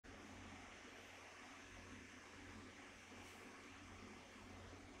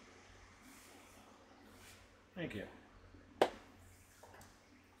Thank you.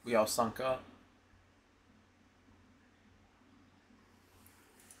 We all sunk up.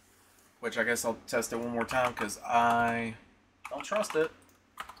 Which I guess I'll test it one more time because I don't trust it.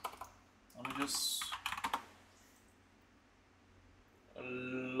 Let me just...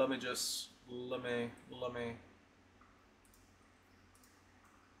 Let me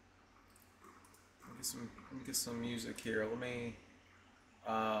get some music here. Let me...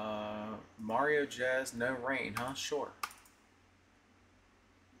 Mario Jazz, No Rain, huh? Sure.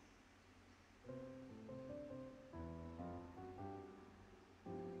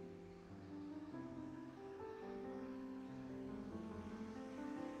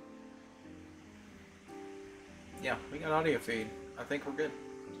 Yeah, we got audio feed. I think we're good.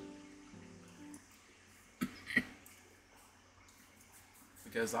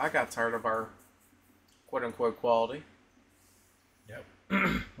 Because I got tired of our quote-unquote quality. Yep.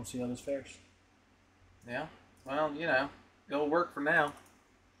 We'll see how this fares. Yeah. Well, you know, it'll work for now.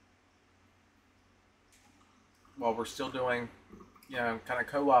 While we're still doing, you know, kind of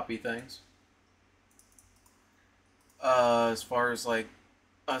co-op-y things. As far as, like,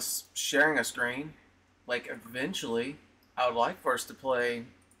 us sharing a screen, like, eventually, I would like for us to play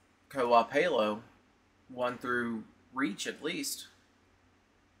co-op Halo 1 through Reach, at least.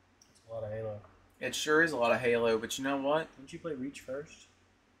 That's a lot of Halo. It sure is a lot of Halo, but you know what? Didn't you play Reach first?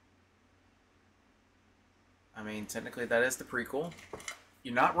 I mean, technically that is the prequel.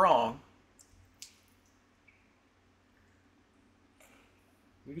 You're not wrong.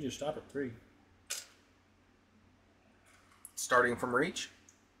 We could just stop at 3. Starting from Reach?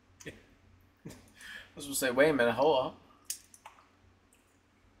 I was going to say, wait a minute, hold up.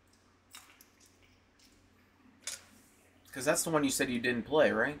 Because that's the one you said you didn't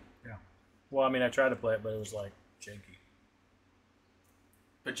play, right? Yeah. Well, I mean, I tried to play it, but it was, like, janky.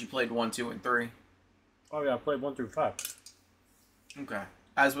 But you played 1, 2, and 3. Oh, yeah, I played 1 through 5. Okay.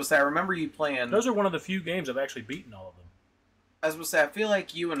 As was say, I remember you playing... Those are one of the few games I've actually beaten all of them. As was say, I feel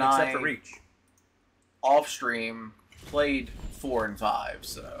like you and Except for Reach. Off-stream, played 4 and 5,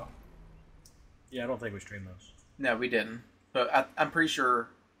 so... Yeah, I don't think we streamed those. No, we didn't. But I'm pretty sure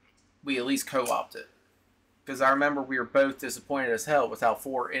we at least co-opted it. Because I remember we were both disappointed as hell with how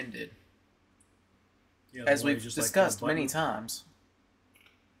 4 ended. Yeah, as we've discussed many times.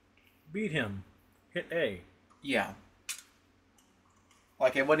 Beat him. Hit A. Yeah.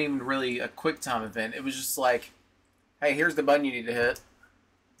 Like, it wasn't even really a quick time event. It was just like, hey, here's the button you need to hit.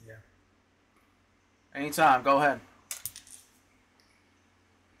 Yeah. Anytime, go ahead.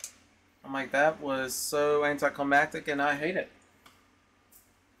 I'm like, that was so anticlimactic, and I hate it.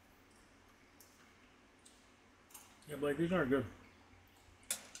 Yeah, Blake, these aren't good.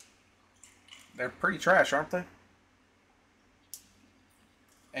 They're pretty trash, aren't they?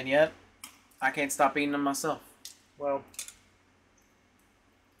 And yet, I can't stop eating them myself. Well,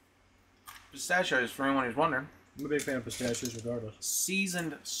 Pistachios, for anyone who's wondering. I'm a big fan of pistachios regardless.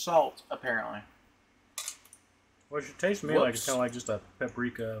 Seasoned salt, apparently. Well, it should taste to me like it's kind of like just a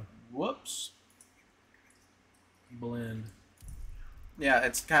paprika Whoops. blend. Yeah,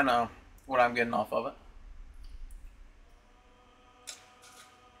 it's kind of what I'm getting off of it.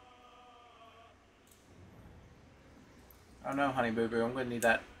 Oh no, honey boo boo, I'm gonna need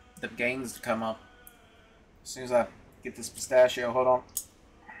the gains to come up as soon as I get this pistachio. Hold on.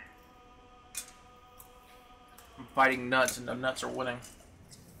 I'm fighting nuts, and the nuts are winning.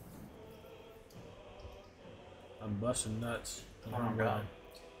 I'm busting nuts. Oh my god.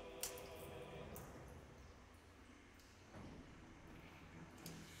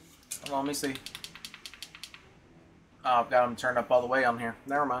 Hold on, let me see. Oh, I've got them turned up all the way on here.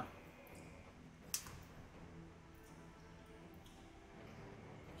 Never mind.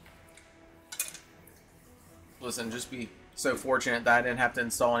 Listen, just be so fortunate that I didn't have to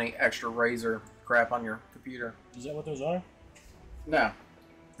install any extra Razer crap on your computer. Is that what those are? No.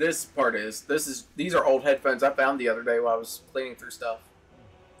 This part is. These are old headphones I found the other day while I was cleaning through stuff.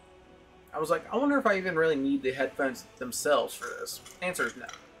 I was like, I wonder if I even really need the headphones themselves for this. Answer is no.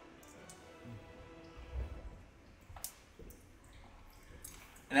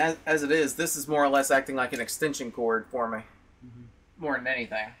 And as it is, this is more or less acting like an extension cord for me. Mm-hmm. More than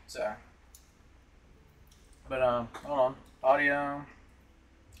anything, so. But, hold on. Audio.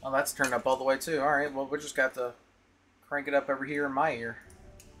 Oh, that's turned up all the way, too. Alright, well, we just got to crank it up over here in my ear.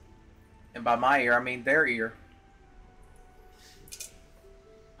 And by my ear, I mean their ear.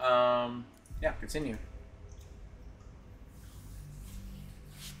 Yeah, continue.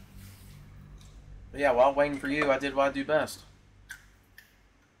 But yeah, while waiting for you, I did what I do best.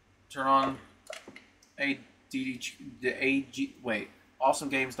 Turn on wait, awesome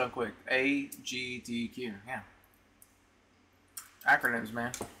games done quick. AGDQ, yeah. Acronyms,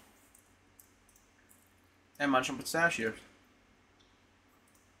 man. And munch on pistachios.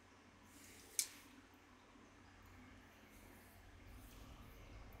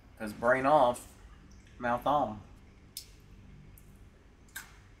 Because brain off, mouth on.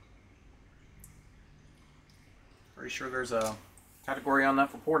 Pretty sure there's a category on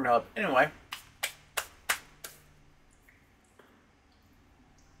that for Pornhub. Anyway.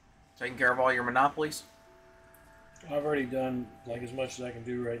 Taking care of all your monopolies? I've already done like as much as I can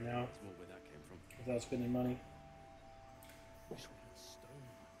do right now without spending money. I wish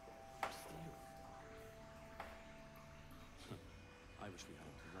we had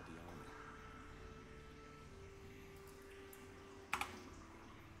a bloody army.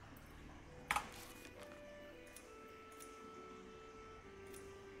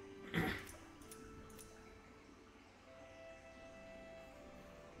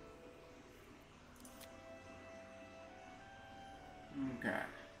 Okay.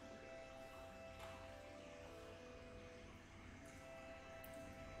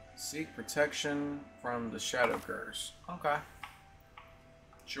 Seek protection from the shadow curse. Okay.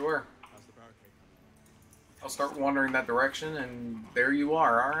 Sure. How's the barricade coming? I'll start wandering that direction, and there you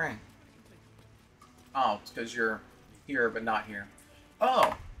are. All right. Oh, it's because you're here, but not here.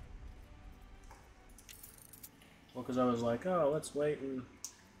 Oh. Well, because I was like, oh, let's wait and...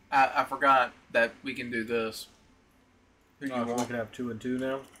 I forgot that we can do this. Who do you Oh, so we want? can have 2 and 2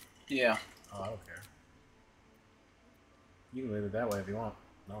 now? Yeah. Oh, I don't care. You can leave it that way if you want.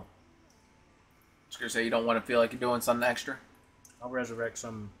 No. Just gonna say you don't want to feel like you're doing something extra. I'll resurrect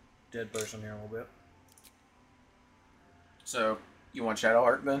some dead person here in a little bit. So, you want Shadow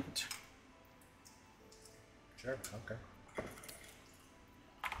Heart then? Sure, okay.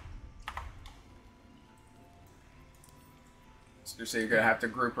 So you're gonna have to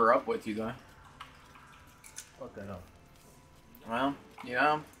group her up with you then. What the hell? Well, you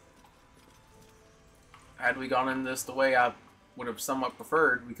know, had we gone in this the way I would have somewhat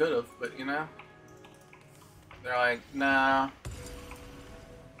preferred, we could have, but you know, they're like, nah.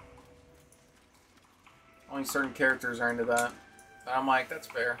 Only certain characters are into that. And I'm like, that's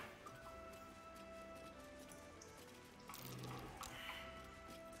fair.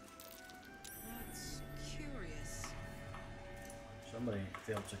 That's curious. Somebody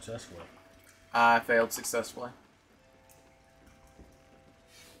failed successfully. I failed successfully.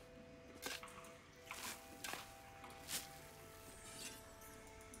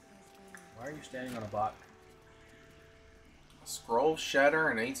 Why are you standing on a block? Scroll, shatter,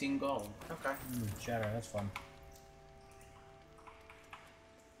 and 18 gold. Okay. Shatter, that's fun.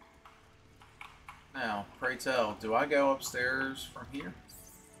 Now, pray tell, do I go upstairs from here?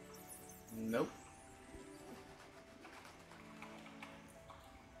 Nope.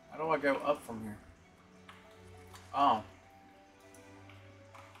 How do I go up from here? Oh.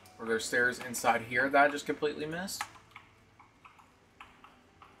 Were there stairs inside here that I just completely missed?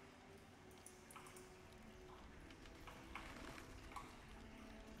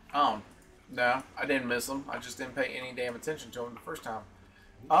 Oh. No, I didn't miss them. I just didn't pay any damn attention to them the first time.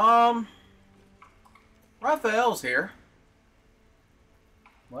 Raphael's here.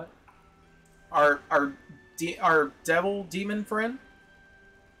 What? Our devil demon friend.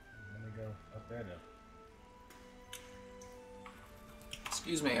 Let me go up there then.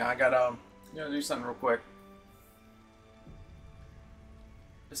 Excuse me, I gotta do something real quick.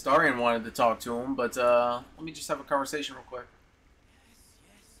 Historian wanted to talk to him, but let me just have a conversation real quick.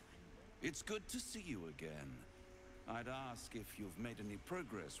 It's good to see you again. I'd ask if you've made any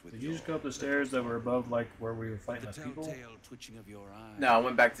progress with Did you just go up the stairs that were above, like, where we were fighting the those people? telltale twitching of your eye. No, I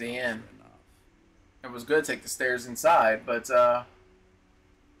went back to the inn. Fair enough. It was good to take the stairs inside, but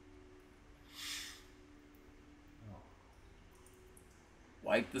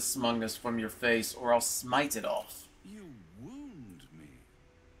wipe the smugness from your face, or I'll smite it off. You wound me.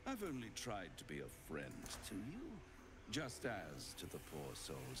 I've only tried to be a friend to you. Just as to the poor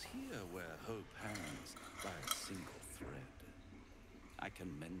souls here where hope hangs by a single thread. I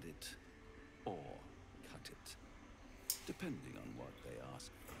can mend it or cut it, depending on what they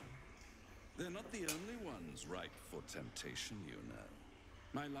ask for. They're not the only ones ripe for temptation, you know.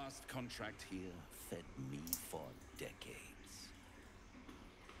 My last contract here fed me for decades.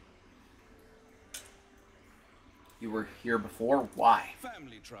 You were here before? Why?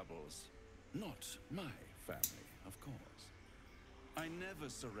 Family troubles. Not my family, of course. I never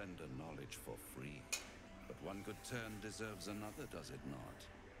surrender knowledge for free. But one good turn deserves another, does it not?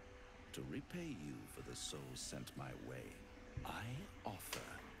 To repay you for the souls sent my way, I offer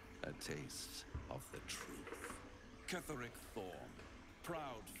a taste of the truth. Ketheric Thorn,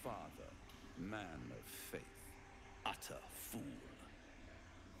 proud father, man of faith, utter fool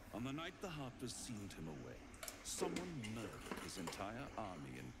On the night the Harpers sealed him away, someone murdered his entire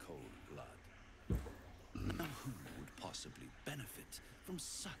army in cold blood. Now who would possibly benefit from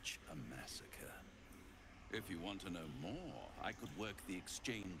such a massacre? If you want to know more, I could work the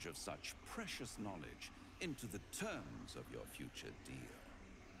exchange of such precious knowledge into the terms of your future deal.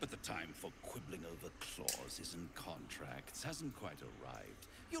 But the time for quibbling over clauses and contracts hasn't quite arrived.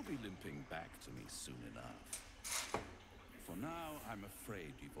 You'll be limping back to me soon enough. For now, I'm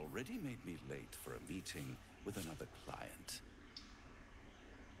afraid you've already made me late for a meeting with another client.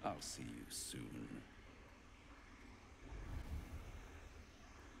 I'll see you soon.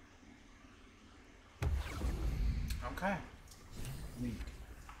 Okay. Neat.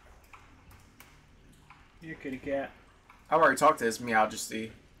 Here, kitty cat. I've already talked to this meow. Just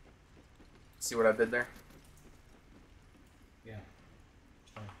see what I did there. Yeah.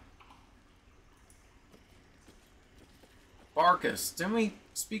 It's fine. Barkus, didn't we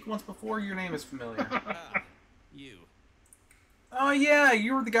speak once before? Your name is familiar. Ah, you. Oh yeah,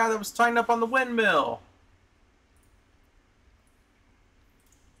 you were the guy that was tied up on the windmill.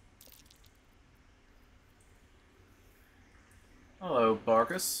 Hello,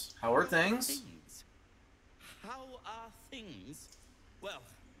 Barkus. How are things? Things. How are things? Well,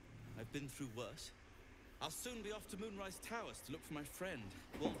 I've been through worse. I'll soon be off to Moonrise Towers to look for my friend,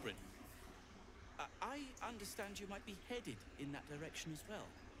 Baldur. I understand you might be headed in that direction as well.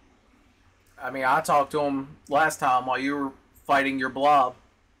 I mean, I talked to him last time while you were fighting your blob.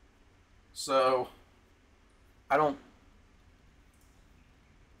 So, I don't...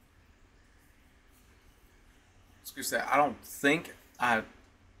 Excuse me, I don't think I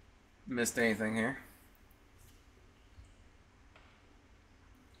missed anything here.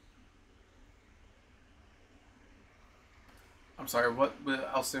 I'm sorry, what?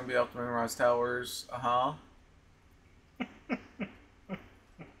 I'll soon be up to Moonrise Towers. Uh-huh.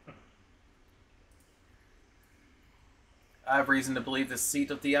 I have reason to believe the seat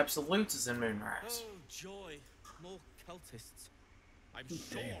of the Absolutes is in Moonrise. Oh, joy. More cultists. I'm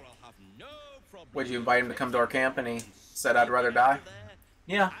sure I'll have no problem. Would you invite him to come to our camp and he said I'd rather die?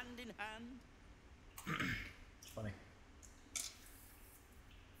 Yeah. Hand in hand. It's funny.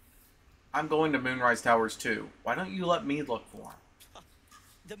 I'm going to Moonrise Towers too. Why don't you let me look for him?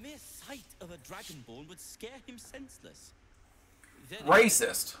 The mere sight of a dragonborn would scare him senseless. Then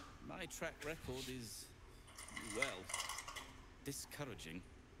Racist. my track record is, well, discouraging.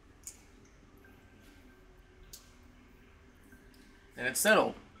 And it's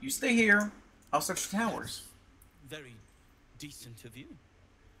settled. You stay here. I'll search the towers. Very decent of you.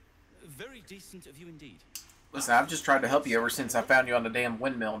 Very decent of you indeed. Listen, I've just tried to help you ever since I found you on the damn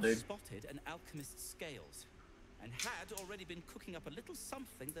windmill, dude. Spotted an alchemist's scales, and had already been cooking up a little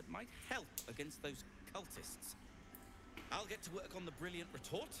something that might help against those cultists. I'll get to work on the brilliant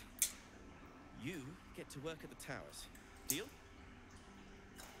retort. You get to work at the towers. Deal?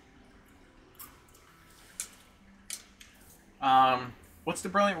 What's the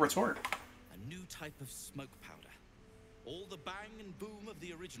brilliant retort? A new type of smoke powder. All the bang and boom of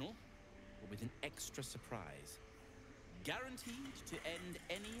the original, but with an extra surprise. Guaranteed to end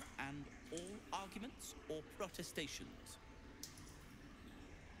any and all arguments or protestations.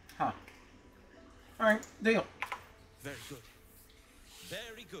 Huh. Alright, deal. Very good.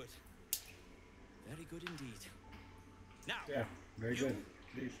 Very good. Very good indeed. Now, Yeah, very you good.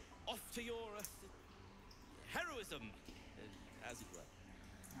 Please. off to your heroism, as it were.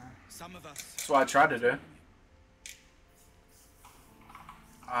 Some of us. That's what I tried to do.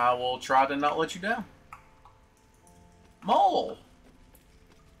 I will try to not let you down. Mole!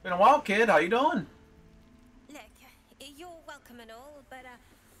 Been a while, kid. How you doing? Look, you're welcome and all, but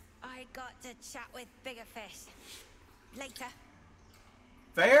I got to chat with bigger fish. Later.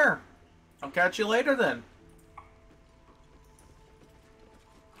 Fair. I'll catch you later then.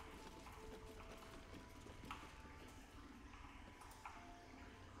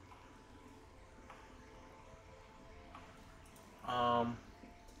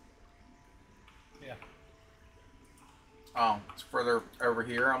 Yeah. Oh, it's further over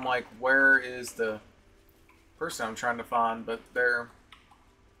here. I'm like, where is the person I'm trying to find? But they're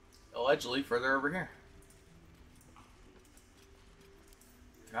allegedly further over here.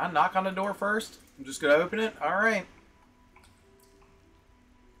 Can I knock on the door first? I'm just gonna open it? Alright.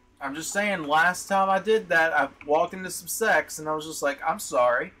 I'm just saying, last time I did that, I walked into some sex and I was just like, I'm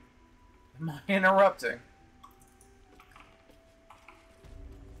sorry. Am I interrupting?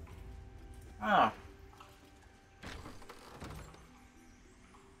 Ah.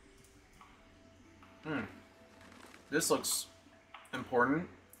 This looks important.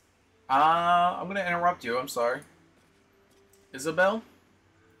 I'm gonna interrupt you, I'm sorry. Isabel?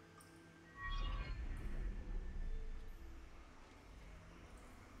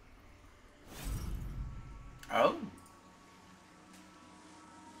 Oh.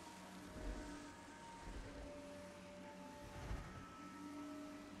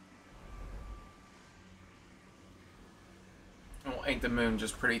 Oh, ain't the moon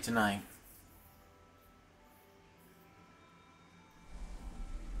just pretty tonight?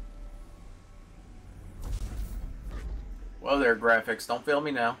 Well there, graphics. Don't fail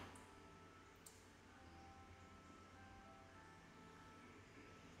me now.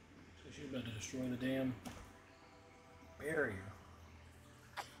 So she's about to destroy the damn barrier.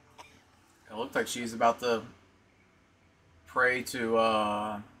 It looked like she's about to pray to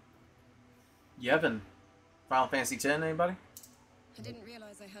Yevon. Final Fantasy X, anybody? I didn't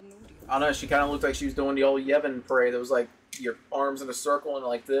realize I had an audio. I don't know, she kind of looked like she was doing the old Yevon parade. That was like your arms in a circle and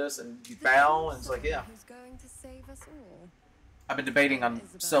like this, and you bow, and it's like, yeah. Who's going to save us all? I've been debating on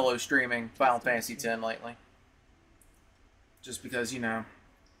solo streaming Final Fantasy X lately. Just because, you know,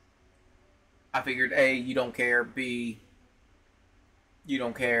 I figured A, you don't care, B, you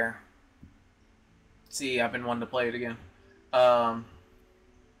don't care. C, I've been wanting to play it again. And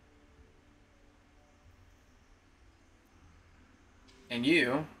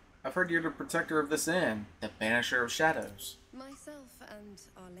you, I've heard you're the protector of this inn, the banisher of shadows. Myself and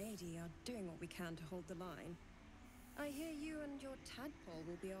Our Lady are doing what we can to hold the line. I hear you and your tadpole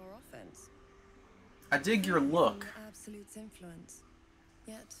will be our offense. I dig your look. Absolute's influence.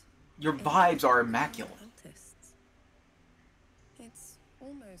 Yet Your vibes are immaculate. Cultists. It's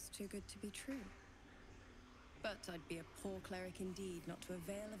almost too good to be true. But I'd be a poor cleric indeed not to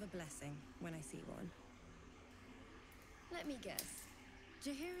avail of a blessing when I see one. Let me guess.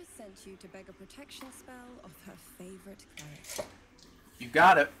 Jahira sent you to beg a protection spell of her favorite cleric. You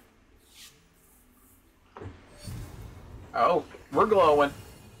got it. Oh, we're glowing.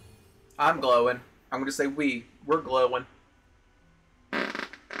 I'm glowing. I'm going to say we're glowing.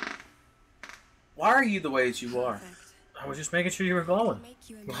 Why are you the way that you are? Perfect. I was just making sure you were glowing. Make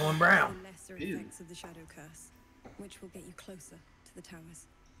you Glowing immune brown. to the lesser Ew. effects of the shadow curse, which will get you closer to the towers.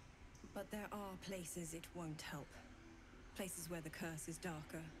 But there are places it won't help. Places where the curse is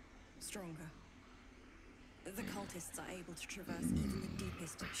darker, stronger. The cultists are able to traverse even the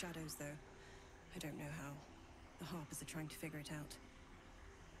deepest shadows, though. I don't know how. The Harpers are trying to figure it out.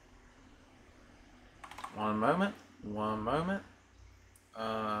 One moment. One moment.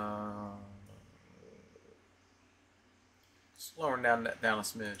 Slowing down a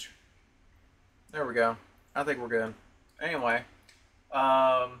smidge. There we go. I think we're good. Anyway,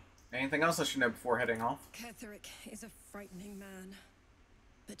 anything else I should know before heading off? Ketheric is a frightening man.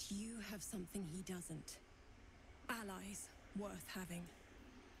 But you have something he doesn't. Allies worth having.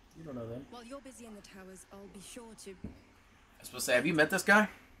 You don't know that. While you're busy in the towers, I'll be sure to... I was supposed to say, have you met this guy?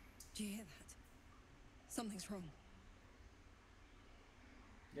 Do you hear that? Something's wrong.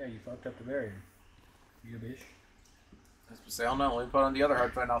 Yeah, you fucked up the barrier. You bitch. I was supposed to say, I don't know. Let me put on the other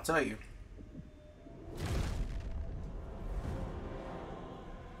headphone and I'll tell you.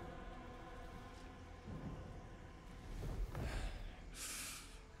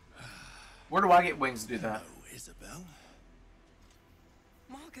 Where do I get wings to do that? Hello, Isabel.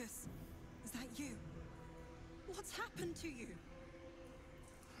 Marcus, is that you? What's happened to you?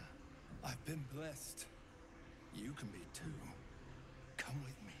 I've been blessed. You can be too. Come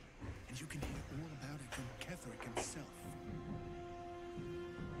with me, and you can hear all about it from Ketheric himself.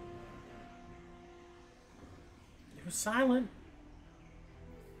 It was silent.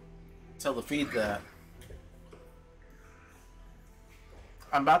 Tell the feed that.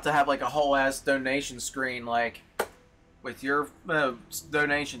 I'm about to have like a whole ass donation screen, like with your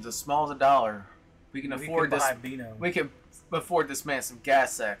donations as small as $1. We can afford could this. buy Beano. We can afford this man some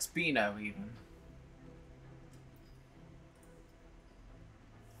gas X, Beano even.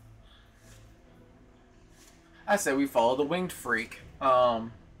 I say we follow the winged freak.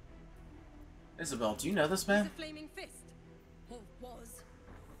 Isabel, do you know this man? He's a flaming fist. Or was.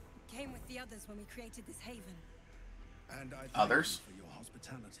 Came with the others when we created this haven. And I thank Others? you for your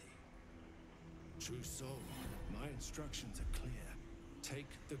hospitality. True soul, my instructions are clear. Take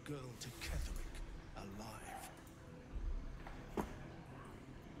the girl to Ketheric alive.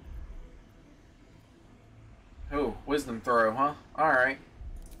 Oh, wisdom throw, huh? Alright.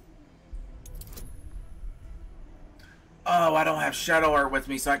 Oh, I don't have Shadow Art with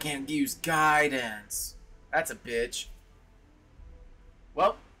me, so I can't use guidance. That's a bitch.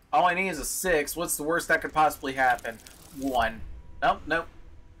 Well, all I need is a 6. What's the worst that could possibly happen? 1. Nope, nope.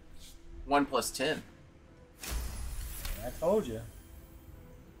 1 plus 10. I told you.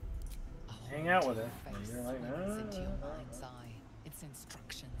 Hang out with her. And you're like, Into your no. mind's eye. Its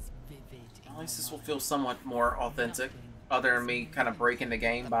instructions vivid. At least this will feel somewhat more authentic, other than me kind of breaking the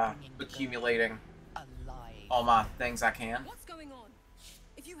game by accumulating Alive. all my things I can. What's going on?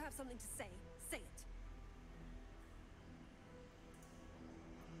 If you have something to say, say it.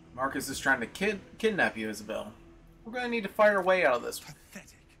 Marcus is trying to kidnap you, Isabel. We're gonna need to fight our way out of this.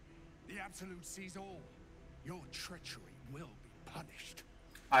 Pathetic. The Absolute sees all. Your treachery will be punished.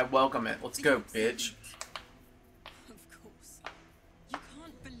 I welcome it. Let's go, bitch. Of course. You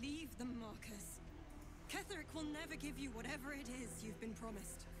can't believe them, Marcus. Ketherick will never give you whatever it is you've been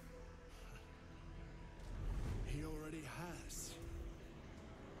promised. He already has.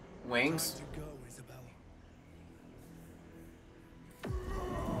 Wings. Time to go, Isabel.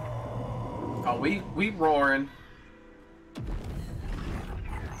 Oh, we roaring.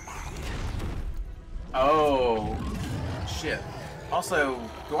 Oh, shit. Also,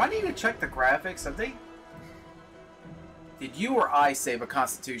 do I need to check the graphics? Have they... Did you or I save a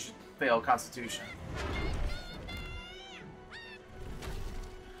Constitution? Fail Constitution?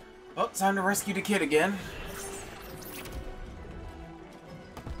 Oh, time to rescue the kid again.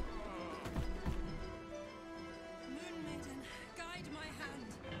 Moon Maiden, guide my hand.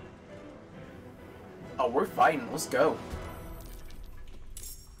 Oh, we're fighting. Let's go.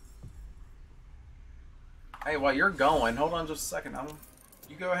 Hey, while you're going, hold on just a second.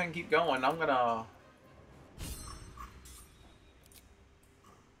 You go ahead and keep going. I'm gonna...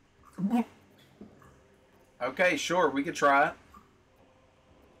 Okay, sure, we could try it.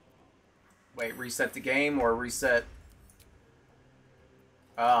 Wait, reset the game or reset...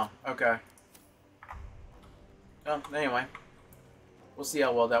 Oh, okay. Oh, anyway. We'll see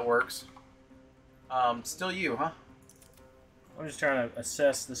how well that works. Still you, huh? I'm just trying to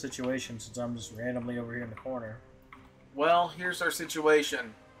assess the situation since I'm just randomly over here in the corner. Well, here's our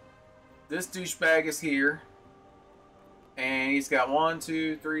situation. This douchebag is here. And he's got 1,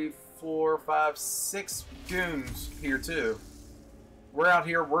 2, 3, 4, 5, 6 goons here too. We're out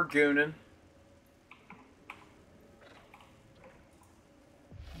here, we're gooning.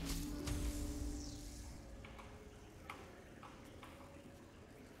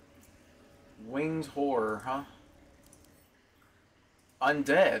 Winged horror, huh?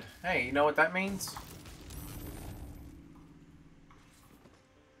 Undead. Hey, you know what that means?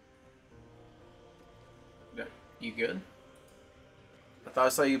 You good? I thought I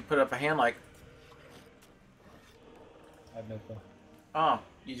saw you put up a hand like... I have no clue. Oh,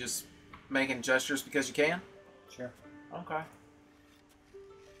 you just making gestures because you can? Sure. Okay.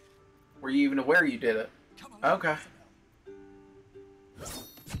 Were you even aware you did it? Okay.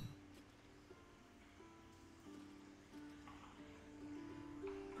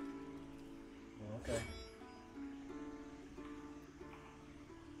 Okay.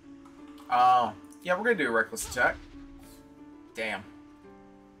 Oh. Yeah, we're gonna do a reckless attack. Damn.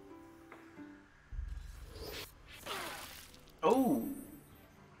 Oh.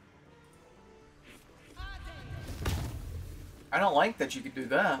 I don't like that you could do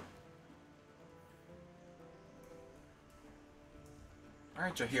that.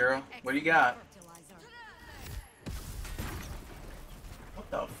 Alright, Jahiro. What do you got? What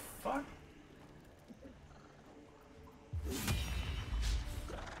the fuck?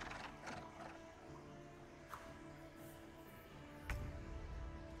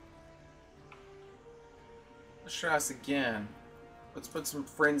 Let's try this again. Let's put some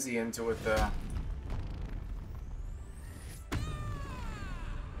frenzy into it though.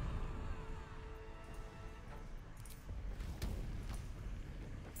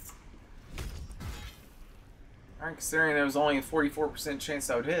 Alright, considering there was only a 44% chance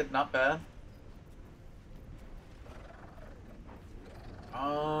I would hit, not bad.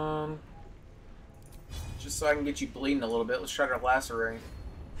 Just so I can get you bleeding a little bit, let's try to lacerate.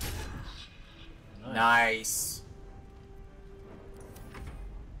 Nice.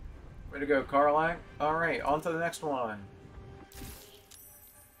 Way to go, Carlac. Alright, on to the next one.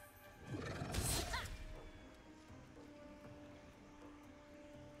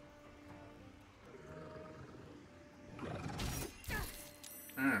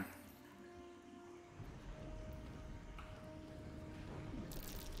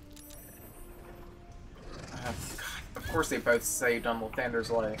 Of course they both saved on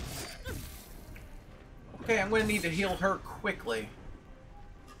Lathander's leg. Okay, I'm going to need to heal her quickly.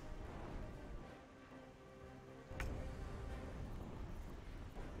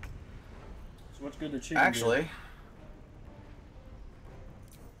 So what's good that she Actually...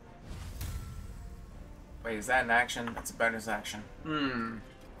 Wait, is that an action? That's a bonus action.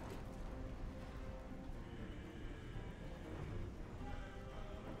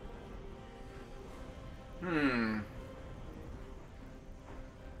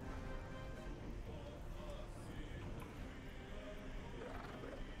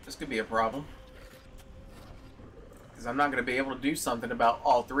 This could be a problem. Because I'm not going to be able to do something about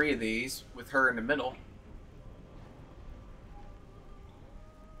all three of these with her in the middle.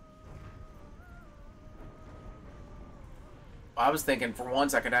 I was thinking for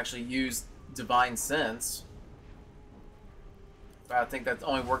once I could actually use Divine Sense. But I think that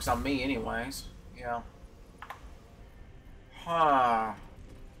only works on me anyways. Yeah. Huh.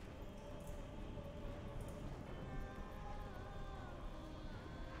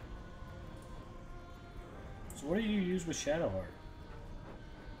 So what do you use with Shadowheart?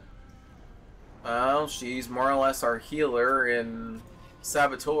 Well, she's more or less our healer and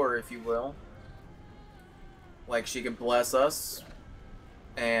saboteur, if you will. Like, she can bless us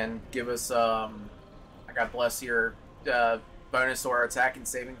and give us, I got bless here, bonus to our attack and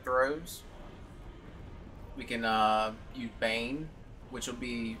saving throws. We can use Bane, which will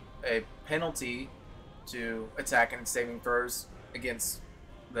be a penalty to attack and saving throws against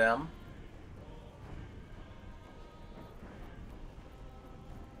them.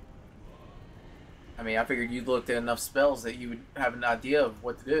 I mean, I figured you'd looked at enough spells that you would have an idea of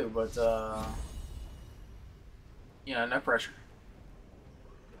what to do, but, you know, no pressure.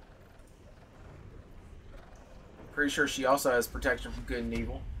 Pretty sure she also has protection from good and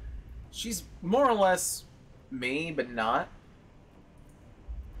evil. She's more or less me, but not.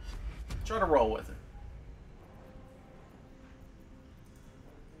 Try to roll with it.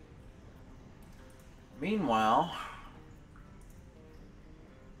 Meanwhile...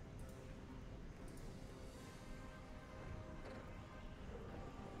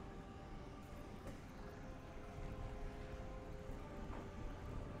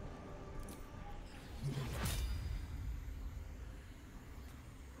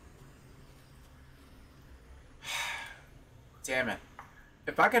 Damn it.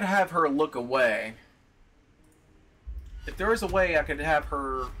 If I could have her look away... If there was a way I could have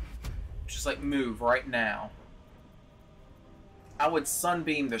her just, like, move right now, I would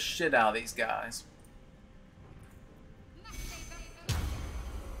sunbeam the shit out of these guys.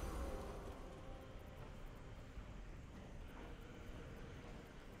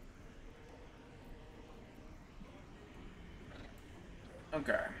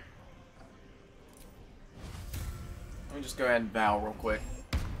 Okay. Let me just go ahead and bow real quick.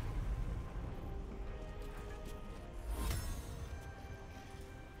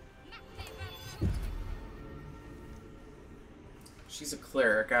 She's a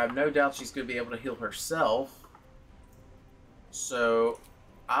cleric. I have no doubt she's going to be able to heal herself. So,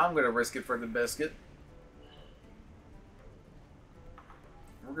 I'm going to risk it for the biscuit.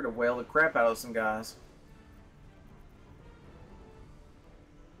 We're going to whale the crap out of some guys.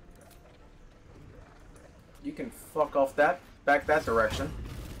 You can fuck off back that direction.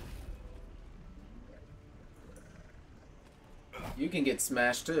 You can get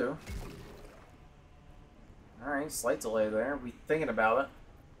smashed too. Alright, slight delay there. We thinking about it.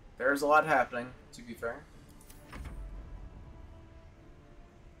 There's a lot happening, to be fair.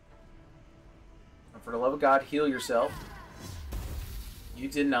 And for the love of God, heal yourself. You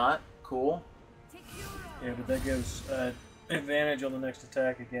did not. Cool. Yeah, but that gives advantage on the next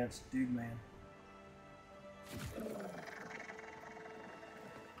attack against Dude Man.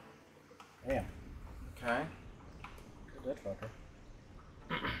 Damn. Okay. Good that fucker.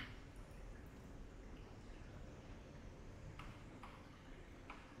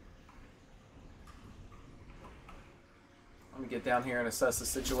 Let me get down here and assess the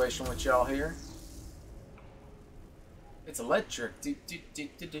situation with y'all here. It's electric.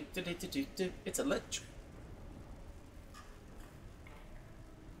 It's electric.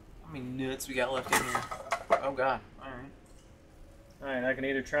 How many nuts we got left in here? Oh god. Alright. Alright, I can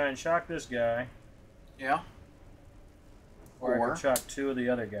either try and shock this guy. Yeah. Or I can shock two of the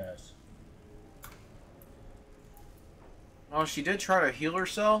other guys. Well, she did try to heal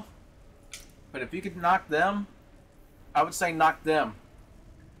herself. But if you could knock them, I would say knock them.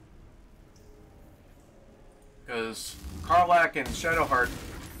 Because Karlach and Shadowheart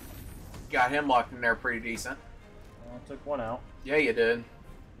got him locked in there pretty decent. Well, I took one out. Yeah, you did.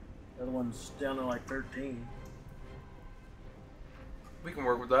 The other one's down to like 13. We can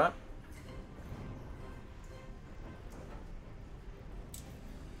work with that.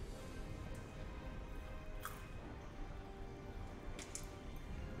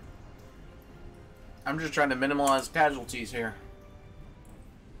 I'm just trying to minimize casualties here.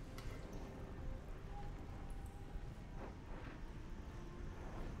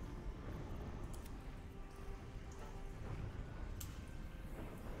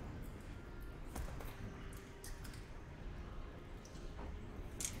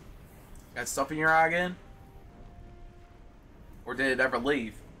 Got stuff in your eye again? Or did it ever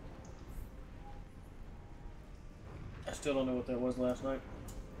leave? still don't know what that was last night.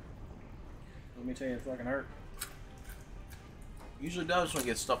 Let me tell you, it fucking hurt. Usually does when you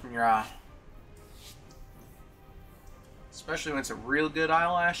get stuff in your eye. Especially when it's a real good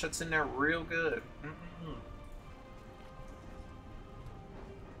eyelash that's in there real good.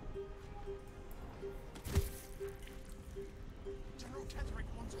 General Ketherick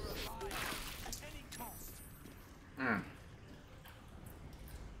wants her alive at any cost.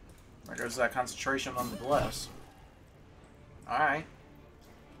 There goes that concentration on the bless. Alright.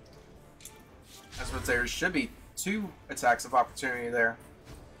 That's what there should be 2 attacks of opportunity there.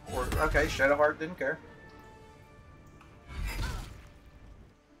 Or, okay, Shadowheart didn't care.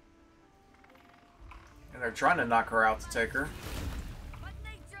 And they're trying to knock her out to take her.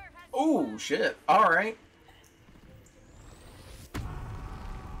 Oh, shit. Alright.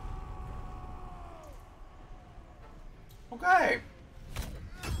 Okay.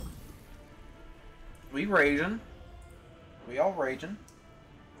 We raging. We all raging.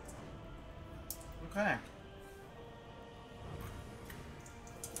 Okay.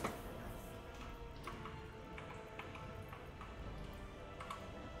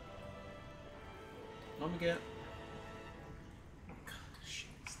 Let me get...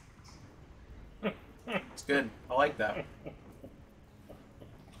 It's good. I like that.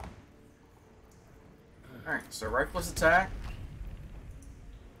 Alright, so reckless attack.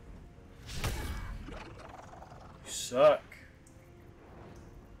 You suck.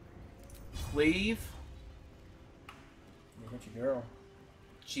 Cleave. You hit your girl.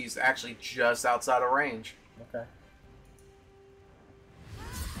 She's actually just outside of range. Okay.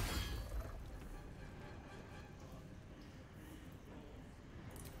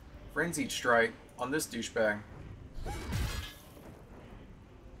 Frenzied strike on this douchebag.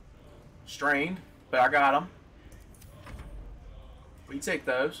 Strained, but I got him. We take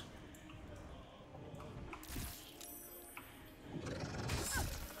those.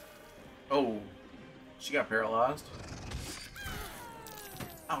 Oh, she got paralyzed.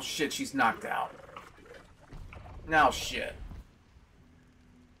 Oh shit, she's knocked out. Now shit.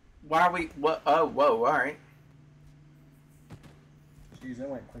 Why are we... What? Oh, whoa, alright. Jeez, that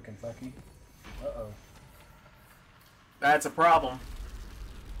went quick and fucky. Uh-oh. That's a problem.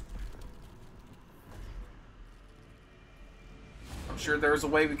 I'm sure there's a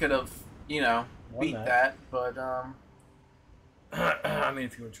way we could have, you know, beat that, but, I mean,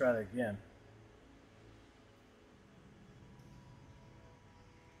 if you would try that again.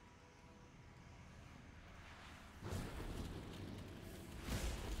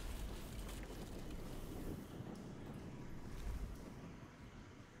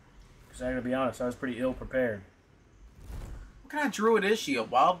 Because I gotta be honest, I was pretty ill prepared. What kind of druid is she? A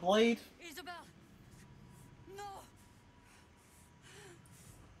wild blade? Isabel! No!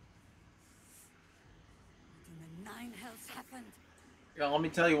 What in the nine hells happened? Yeah, let me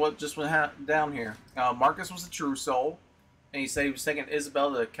tell you what just went down here. Marcus was a true soul, and he said he was taking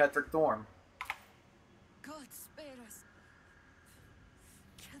Isabel to Ketherick Thorn. God spare us.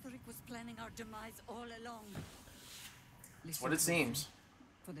 Ketherick was planning our demise all along. That's what it seems.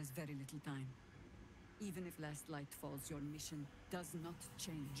 For there's very little time. Even if last light falls, your mission does not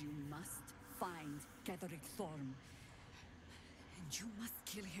change. You must find Ketherick Thorn. And you must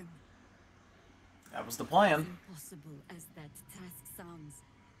kill him. That was the plan. As impossible as that task sounds,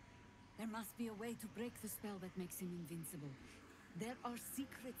 there must be a way to break the spell that makes him invincible. There are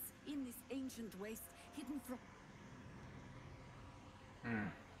secrets in this ancient waste hidden from...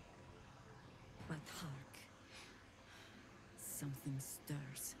 But hark. Something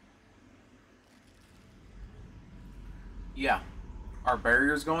stirs. Yeah. Our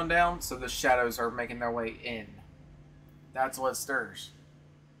barrier's going down, so the shadows are making their way in. That's what stirs.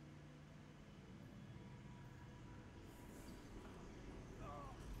 Oh,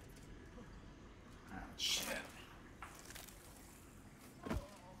 shit.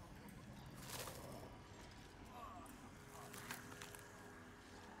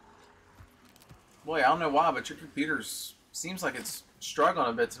 Boy, I don't know why, but your computer's seems like it's struggling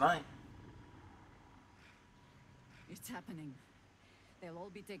a bit tonight. It's happening. They'll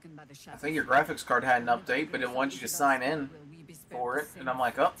all be taken by the shadows. I think your graphics card had an update, but it wants you to sign in for it, and I'm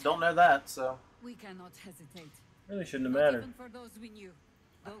like, oh, don't know that, so. We cannot hesitate. Really shouldn't have mattered. Even for those we knew.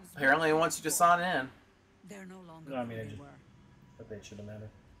 Those Apparently it wants you to sign in. They're no longer No, I mean, who it they just... were. But they shouldn't have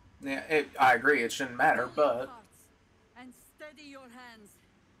mattered. Yeah, I agree, it shouldn't matter, Cool your but... hearts and steady your hands.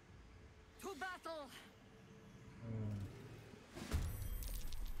 To battle!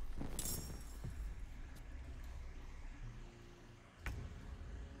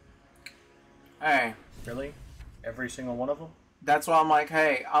 Hey. Really? Every single one of them? That's why I'm like,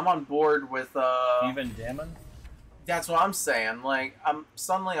 hey, I'm on board with, Even Damon? That's what I'm saying. Like, I'm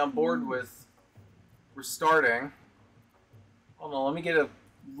suddenly on board with restarting. Hold on, let me get a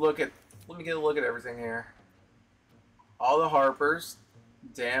look at everything here. All the Harpers,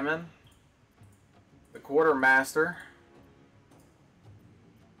 Damon, the Quartermaster.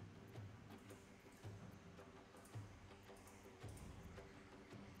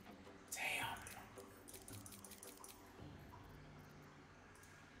 Damn.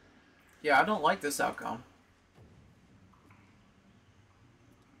 Yeah, I don't like this outcome.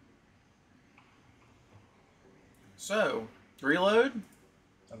 So, reload?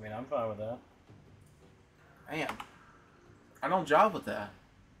 I mean, I'm fine with that. Man, I don't jive with that.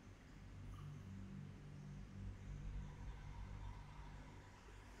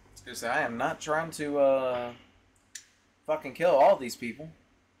 Because I am not trying to fucking kill all these people.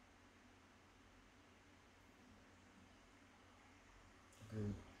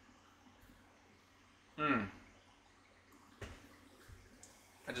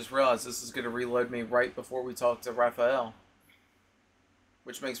 I just realized this is going to reload me right before we talk to Raphael.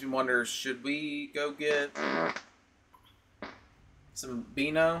 Which makes me wonder, should we go get some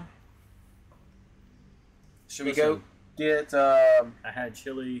Beano? Should we go get... I had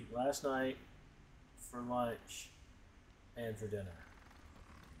chili last night for lunch and for dinner.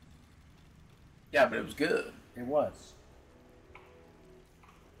 Yeah, but it was good. It was.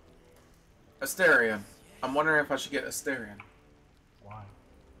 Asterion. I'm wondering if I should get Asterion. Why?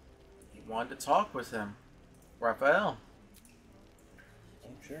 He wanted to talk with him. Raphael. Oh,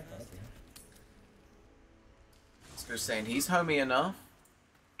 sure. Okay. They're saying he's homey enough.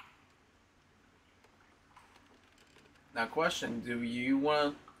 Now, question: do you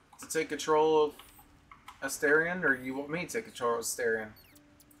want to take control of Asterion, or you want me to take control of Asterion?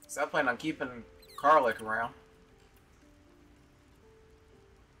 Because I plan on keeping Karlik around.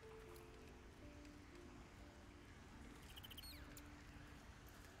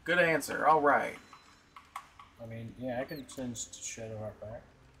 Good answer. All right. I mean, yeah, I can send Shadowheart back.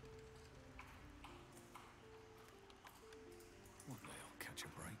 One day I'll catch a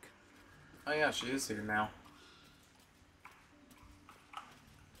break. Oh yeah, she is here now.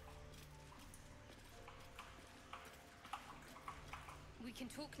 We can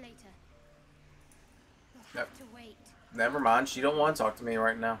talk later. We'll Yep. have to wait. Never mind. She don't want to talk to me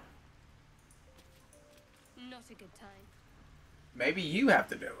right now. Not a good time. Maybe you have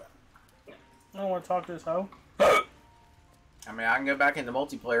to do it. I don't want to talk to this hoe. I mean, I can go back in the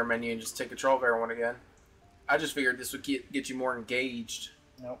multiplayer menu and just take control of everyone again. I just figured this would get you more engaged.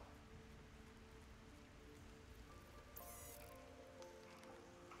 Nope.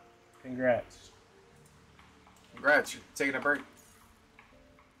 Congrats. Congrats, you're taking a break.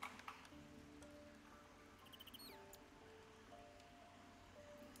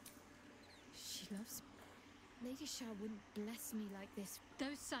 She loves me. Lady Shah wouldn't bless me like this.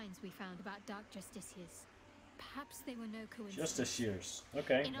 Those signs we found about dark justiciars. Perhaps they were no coincidence. Just this year's.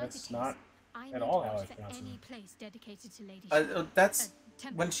 Okay, In that's either case, not I at need all to how I watch for pronounce any it. place dedicated to Lady Shah. That's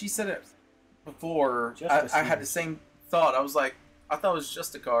temple. when she said it before. Just I had the Sears. same thought. I was like, I thought it was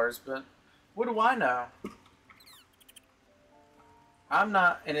just the cars, but what do I know? I'm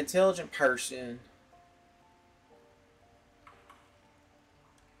not an intelligent person.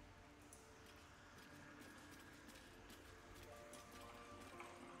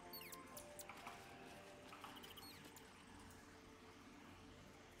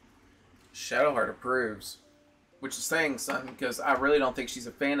 Shadowheart approves. Which is saying something, because I really don't think she's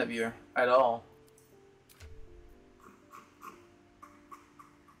a fan of you at all.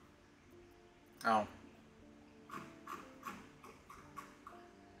 Oh.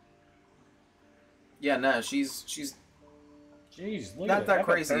 Yeah, no, she's Jeez, look not at that it. I've got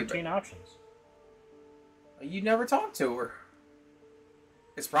crazy, 13 options. you never talked to her.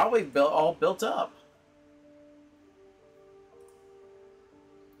 It's probably all built up.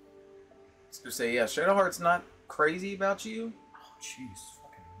 To say, yeah, Shadowheart's not crazy about you. Oh, jeez,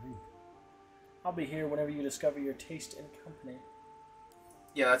 fucking rude. I'll be here whenever you discover your taste in company.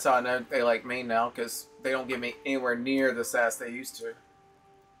 Yeah, that's how I know they like me now, because they don't give me anywhere near the sass they used to.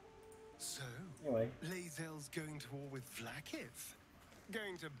 So, Anyway. Lae'zel's going to war with Vlaakith?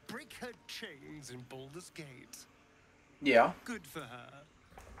 Going to break her chains in Baldur's Gate? Yeah, Good for her.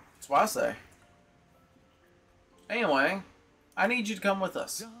 that's what I say. Anyway, I need you to come with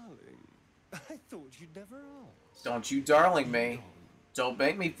us. Darling, I thought you'd never ask. Don't you darling me. Don't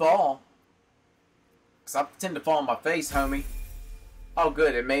make me fall. Because I tend to fall on my face, homie. Oh,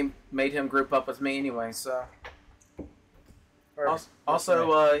 good. It made him group up with me anyway, so...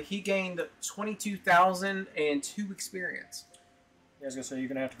 Also, he gained 22,002 experience. Yeah, I was gonna say, you're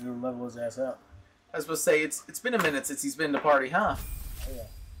gonna have to go level his ass up. I was supposed to say, it's been a minute since he's been to party, huh? Oh, yeah.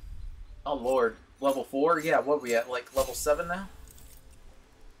 Oh, Lord. Level 4? Yeah, what are we at? Like, level 7 now?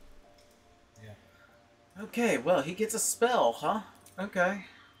 Yeah. Okay, well, he gets a spell, huh? Okay.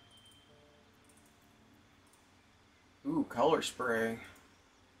 Ooh, color spray.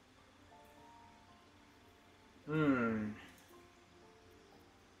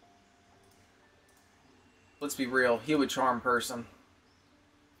 Let's be real. He would charm person.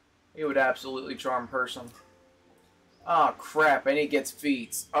 He would absolutely charm person. Oh, crap. And he gets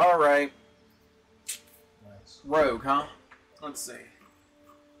feats. Alright. Nice. Rogue, huh? Let's see.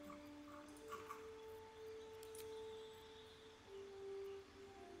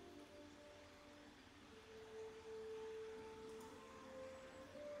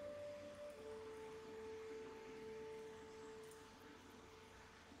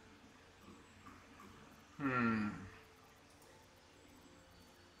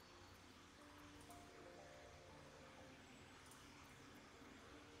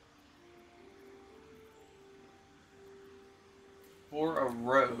 For a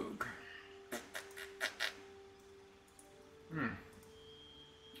rogue. I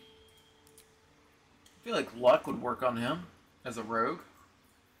feel like luck would work on him as a rogue.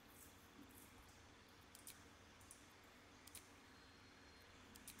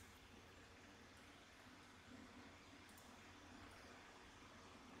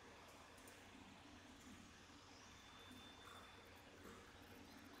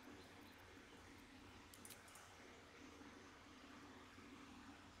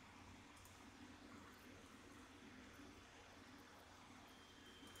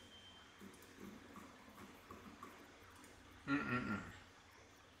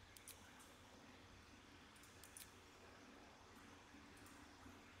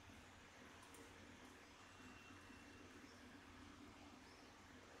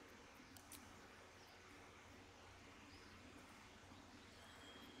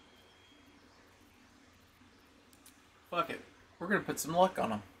 Fuck it. We're gonna put some luck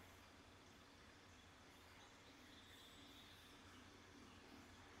on him.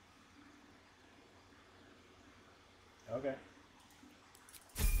 Okay.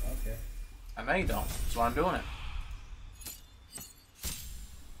 Okay. I know you don't. That's why I'm doing it.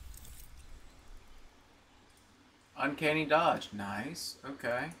 Uncanny dodge. Nice.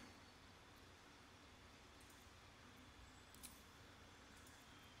 Okay.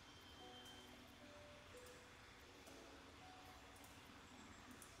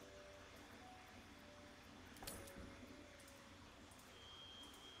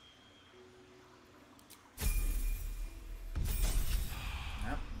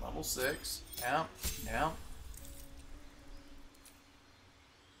 Yep. Level 6. Yep. Yep.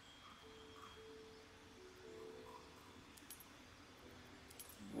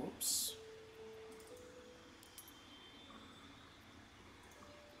 Whoops.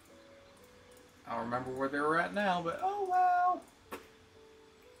 I don't remember where they were at now, but oh well.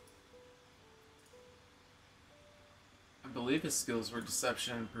 I believe his skills were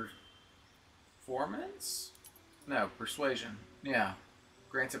deception and performance? No, persuasion. Yeah.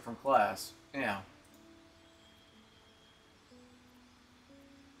 Granted from class. Yeah.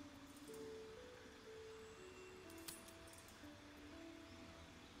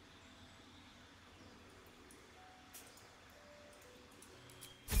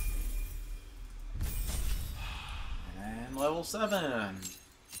 And level 7.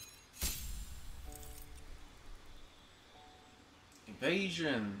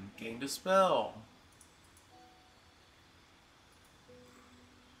 Evasion. Gained a spell.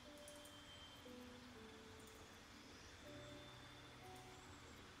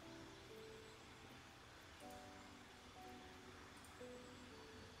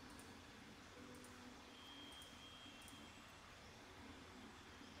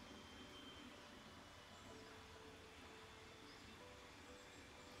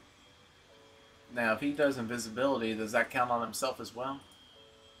 Now, if he does invisibility, does that count on himself as well?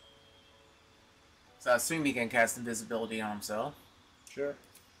 So I assume he can cast invisibility on himself. Sure.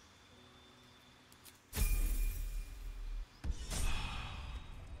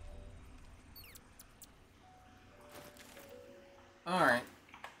 Alright.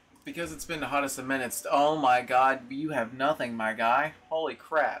 Because it's been the hottest of minutes. Oh my god, you have nothing, my guy. Holy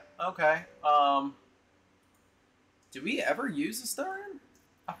crap. Okay. Did we ever use Astarion?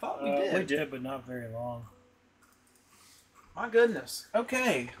 I thought we did. We did, but not very long. My goodness.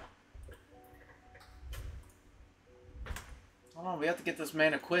 Okay. Hold on, we have to get this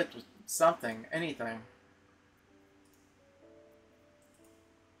man equipped with something, anything.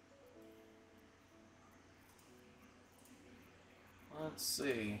 Let's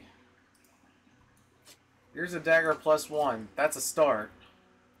see. Here's a dagger +1. That's a start.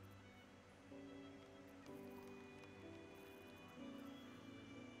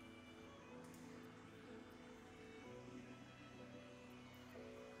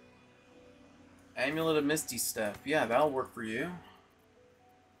 Amulet of Misty Step. Yeah, that'll work for you.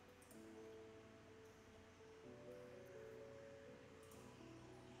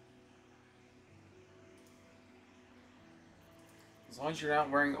 As long as you're not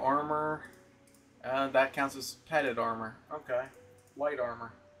wearing armor, that counts as padded armor. Okay. Light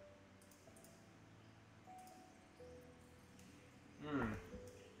armor. Hmm.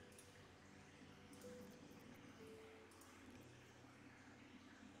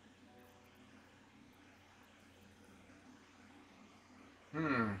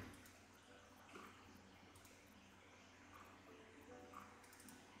 Hmm.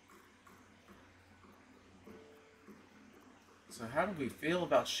 So how do we feel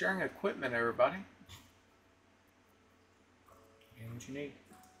about sharing equipment, everybody? Get what you need.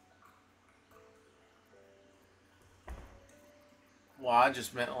 Well, I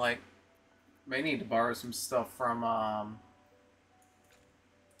just meant like, may need to borrow some stuff from,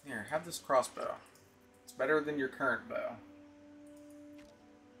 here, have this crossbow. It's better than your current bow.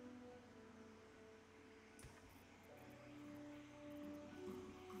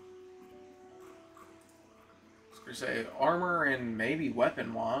 I was gonna say, armor and maybe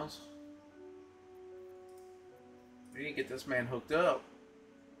weapon-wise. We need to get this man hooked up.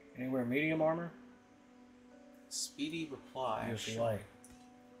 Anywhere medium armor? Speedy reply. Just light.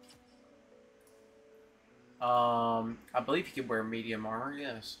 I believe he could wear medium armor,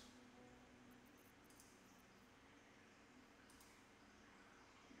 yes.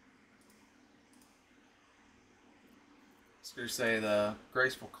 I was gonna say the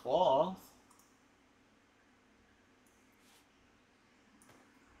graceful cloth.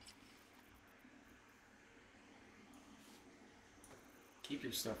 Keep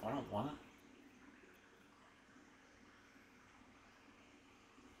your stuff. I don't want it.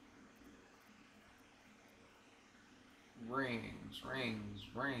 Rings, rings,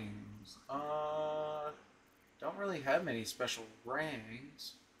 rings. Don't really have many special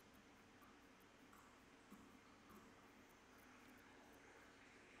rings.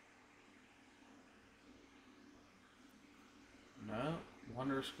 No,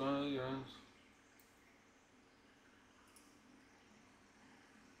 Wonder Skull, yes.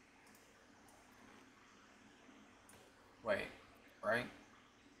 Wait, right?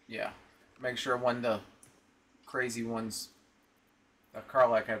 Yeah. Make sure one of the crazy ones that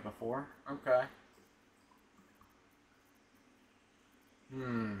Karlak had before. Okay.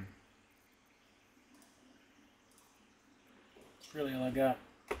 That's really all I got.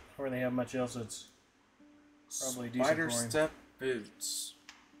 I don't really have much else that's probably decent Spider for him. Step Boots.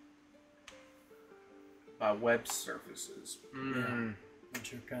 By Web Surfaces. Yeah.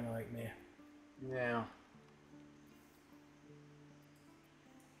 Which are kind of like me. Yeah.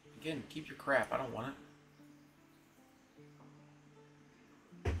 Again, keep your crap. I don't want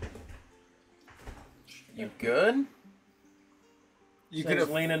it. You good? You could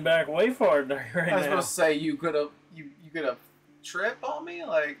have leaning back way far right I was now. supposed to say you could have you could have tripped on me.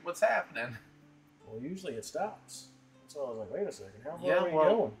 Like, what's happening? Well, usually it stops. So I was like, wait a second, how far Yeah, are we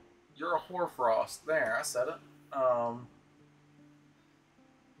well, going? you're a hoarfrost. There, I said it.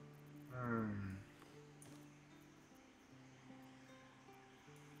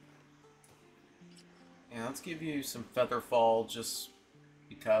 Yeah, let's give you some Featherfall just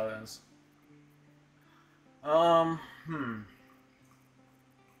because. Don't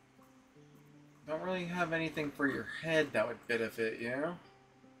really have anything for your head that would benefit you.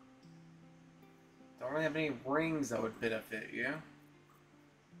 Don't really have any rings that would benefit you.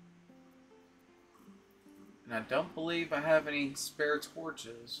 And I don't believe I have any spare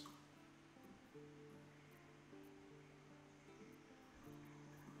torches.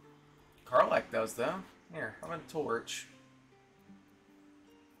 Karlak does, though. Here, I'm a torch.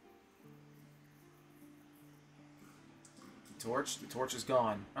 The torch is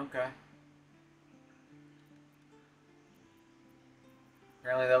gone. Okay.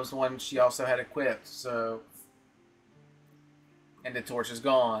 Apparently that was the one she also had equipped, so... And the torch is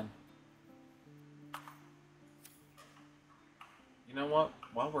gone. You know what?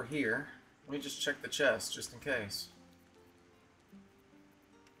 While we're here, let me just check the chest, just in case.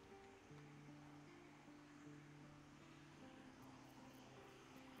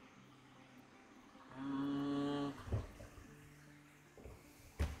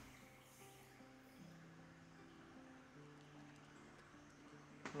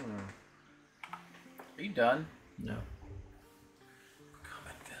 Are you done? No.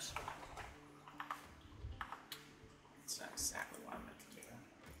 Comment this.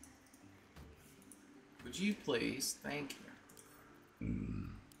 you please? Thank you.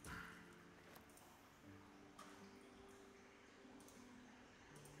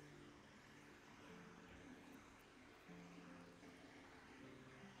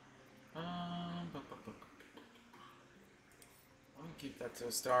 Let me keep that to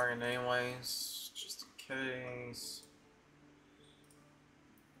Astarion anyways, just in case.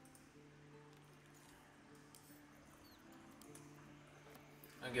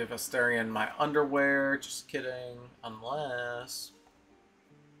 I'll give Astarion my underwear, just kidding, unless...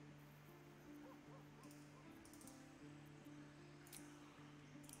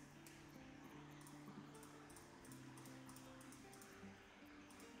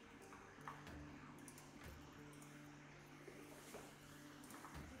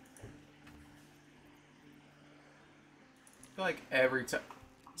 I feel like every time...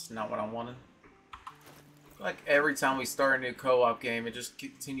 It's not what I wanted. I feel like every time we start a new co-op game, it just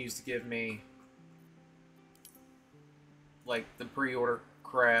continues to give me... like, the pre-order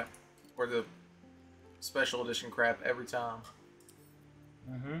crap. Or the special edition crap every time.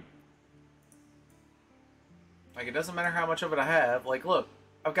 Mm-hmm. Like, it doesn't matter how much of it I have. Like, look.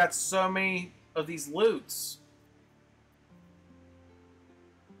 I've got so many of these loots.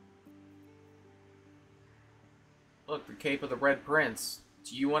 Look, the Cape of the Red Prince.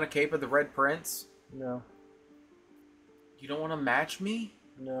 Do you want a Cape of the Red Prince? No. You don't want to match me?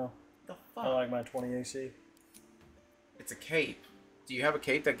 No. The fuck? I like my 20 AC. It's a cape. Do you have a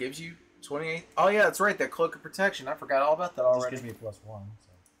cape that gives you 28? Oh yeah, that's right. That Cloak of Protection. I forgot all about that already. It just gives me +1.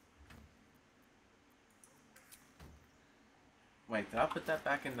 So. Wait, did I put that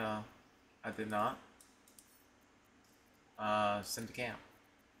back in the... I did not. Send to camp.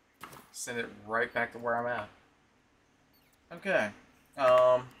 Send it right back to where I'm at. Okay.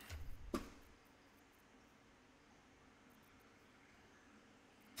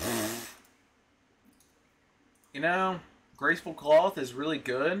 You know, Graceful Cloth is really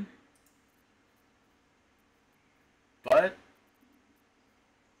good. But...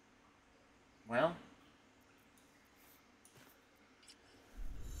 well...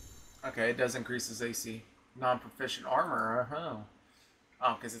 okay, it does increase his AC. Non-proficient armor,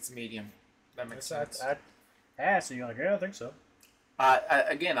 oh, because it's medium. That makes sense. So you're like, yeah, I think so.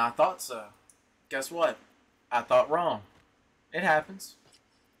 Again, I thought so. Guess what? I thought wrong. It happens.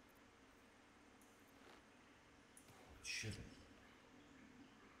 Shouldn't.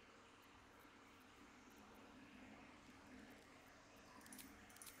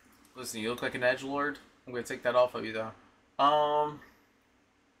 Listen, you look like an edgelord. I'm gonna take that off of you, though.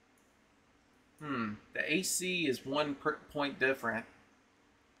 The AC is 1 point different,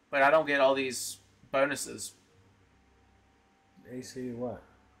 but I don't get all these bonuses. AC what?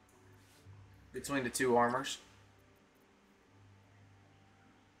 Between the two armors.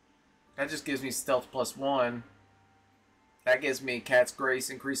 That just gives me stealth +1. That gives me Cat's Grace,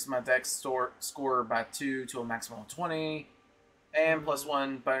 increases my dex score by 2 to a maximum of 20. And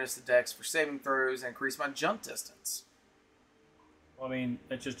 +1 bonus to dex for saving throws, and increase my jump distance. Well, I mean,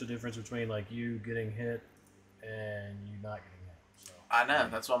 it's just a difference between, like, you getting hit and you not getting hit. So I know,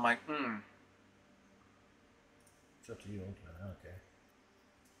 that's why I'm like, It's up to you, ultimately. I don't care.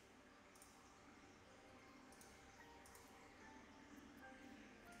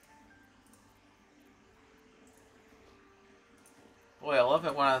 Boy, I love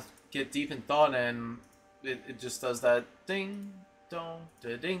it when I get deep in thought and it just does that ding dong,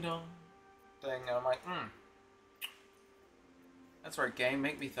 da ding dong thing, and I'm like, that's right, game,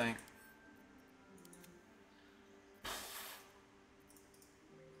 make me think.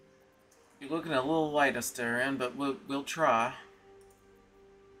 You're looking a little light, Astarion, but we'll try.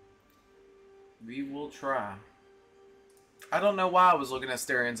 We will try. I don't know why I was looking at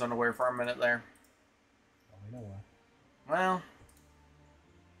Astarion's underwear for a minute there. Oh, we know why. Well,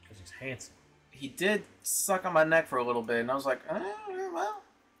 because he's handsome. He did suck on my neck for a little bit, and I was like, well.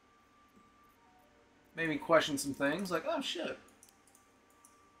 Made me question some things, like, oh shit.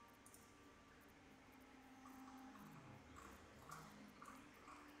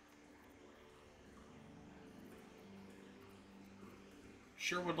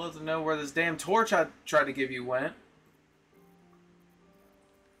 Sure would love to know where this damn torch I tried to give you went.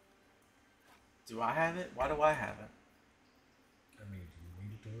 Do I have it? Why do I have it? I mean, do you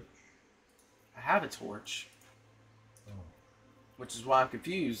need a torch? I have a torch. Oh. Which is why I'm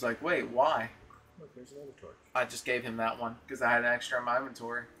confused. Like, wait, why? Look, there's another torch. I just gave him that one because I had an extra in my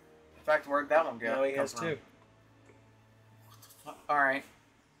inventory. In fact, where'd that one go? No, he has 2. What the fuck? Alright.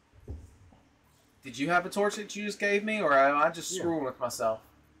 Did you have a torch that you just gave me, or am I just screwing with myself?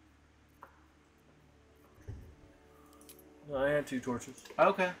 No, I had 2 torches.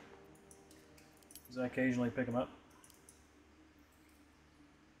 Okay. Because I occasionally pick them up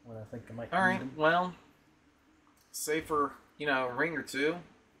when I think I might. All need right. them. Well, say for a ring or two,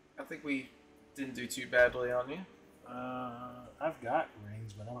 I think we didn't do too badly on you. I've got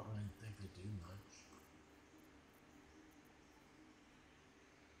rings, but I don't really think they do much.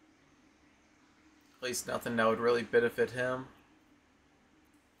 At least nothing that would really benefit him.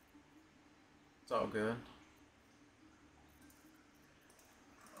 It's all good.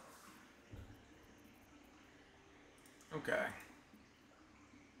 Okay.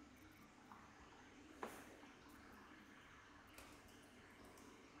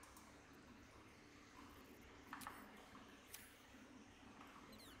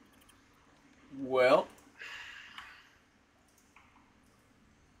 Well,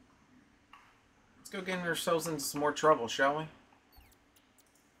 let's go get ourselves into some more trouble, shall we?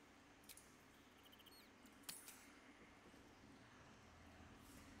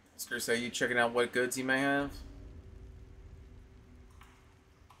 Screw, are you checking out what goods he may have?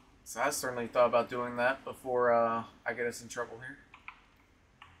 So I certainly thought about doing that before I get us in trouble here.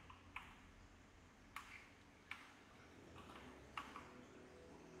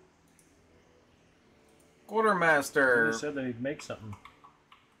 Quartermaster. He said that he'd make something.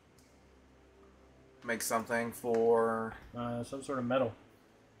 Make something for Some sort of metal.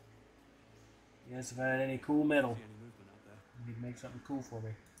 You guys have had any cool metal? He'd make something cool for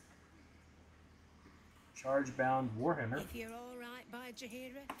me. Charge-bound warhammer. If you're all right by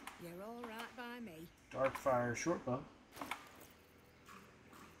Jaheira, you're all right by me. Darkfire shortbow.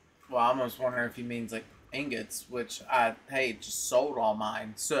 Well, I'm almost wondering if he means like ingots, which I just sold all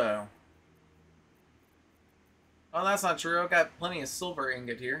mine. So, well, that's not true. I got plenty of silver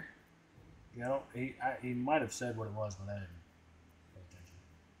ingot here. You know, he might have said what it was, but I didn't pay attention.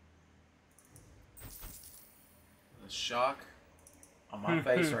 The shock on my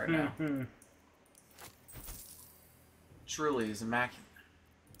face right now truly is immaculate.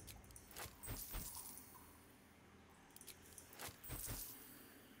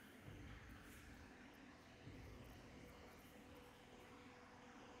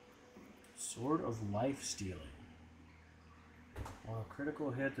 Sword of Life Stealing. On a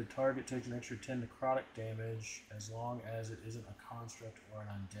critical hit, the target takes an extra 10 necrotic damage as long as it isn't a construct or an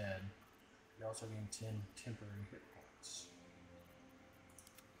undead. You also gain 10 temporary hit points.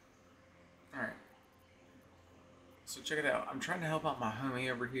 Alright. So check it out. I'm trying to help out my homie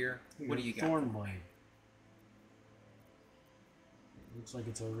over here. What do you got? Thornblade. Looks like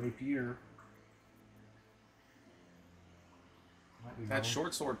it's a rapier. Might be That wrong.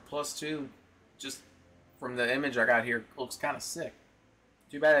 short sword +2, just from the image I got here, looks kind of sick.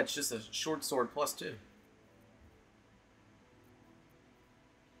 Too bad it's just a short sword +2.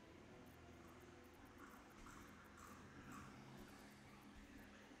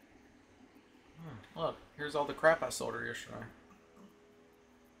 Look, here's all the crap I sold her yesterday.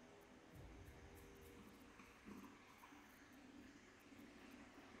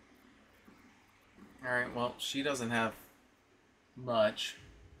 Alright, well, she doesn't have much.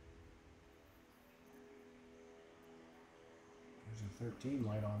 There's a 13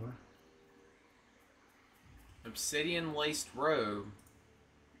 light armor. Obsidian laced robe.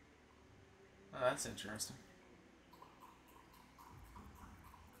 Oh, that's interesting.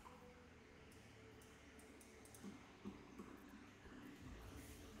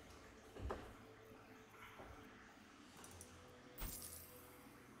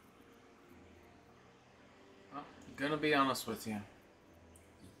 Well, gonna be honest with you.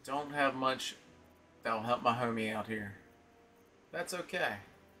 Don't have much that'll help my homie out here. That's okay.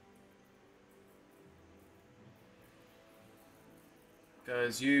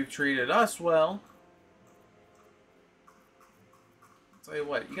 Because you've treated us well. Tell you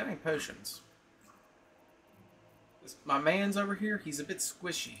what, you got any potions? My man's over here, he's a bit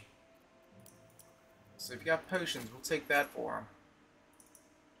squishy. So if you got potions, we'll take that for him.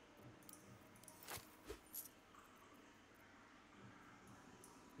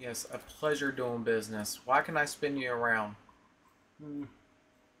 Yes, a pleasure doing business. Why can I spin you around?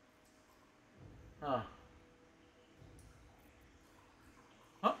 Huh.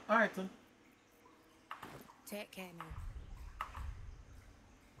 Oh, alright then. Take care now.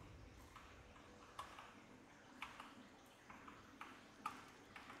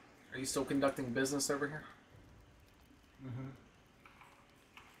 Are you still conducting business over here?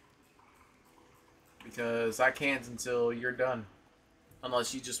 Because I can't until you're done.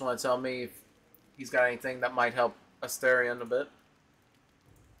 Unless you just want to tell me if he's got anything that might help Asterion a bit.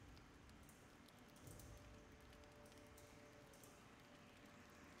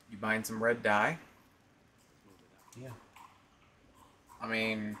 You buying some red dye? Yeah. I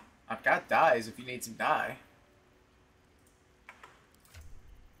mean, I've got dyes if you need some dye.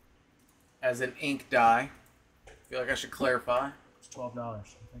 As an ink dye. I feel like I should clarify. It's $12. I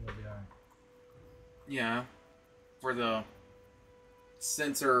think it'll be alright. Yeah. For the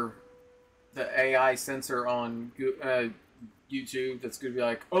censor, the AI censor on YouTube that's going to be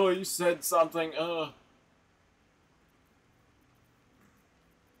like, oh, you said something, I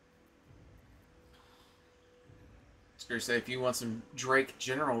was going to say, if you want some Drake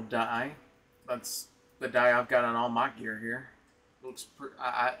General dye, that's the dye I've got on all my gear here. Looks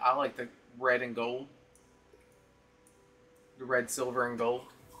I like the red and gold. The red, silver, and gold.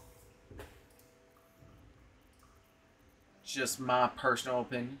 Just my personal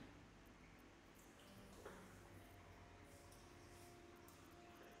opinion.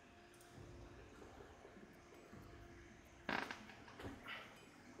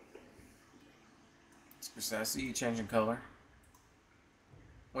 I see you changing color.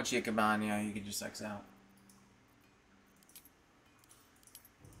 Once you combine, yeah, you can just X out.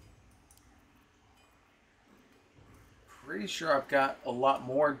 Pretty sure I've got a lot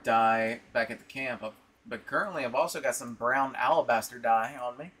more dye back at the camp, but currently I've also got some brown alabaster dye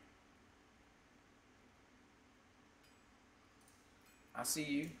on me. I see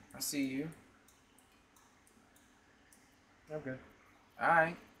you. I see you. Okay.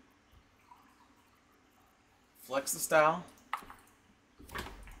 Alright. Flex the style.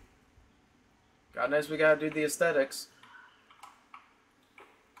 God knows we gotta do the aesthetics.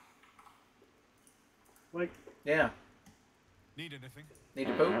 Like, yeah. Need anything? Need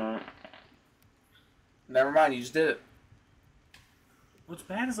to poop? Never mind, you just did it. what's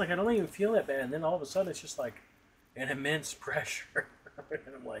bad is, like, I don't even feel that bad, and then all of a sudden it's just, like, an immense pressure.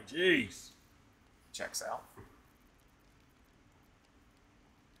 And I'm like, jeez. Checks out.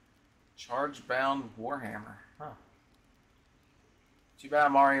 Charge-bound Warhammer. Huh. Too bad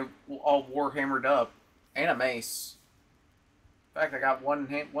I'm already all Warhammered up. And a mace. In fact, I got one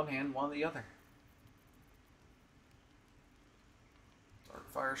hand, one the other.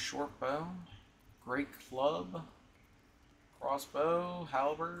 Darkfire short bow. Great club. Crossbow.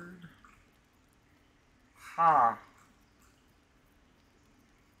 Halberd. Huh.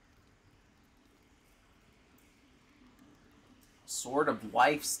 Sword of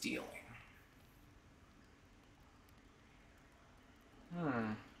life stealing.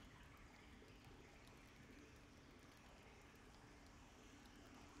 Hmm.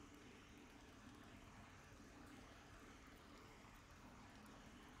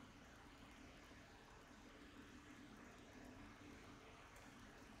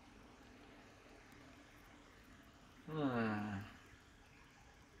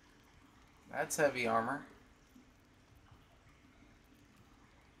 That's heavy armor.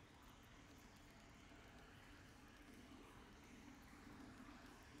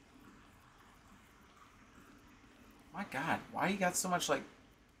 My God, why you got so much, like,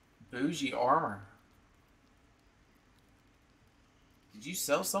 bougie armor? Did you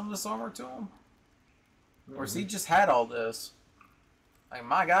sell some of this armor to him? Or has he just had all this? Like,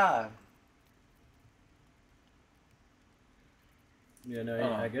 my God. Yeah,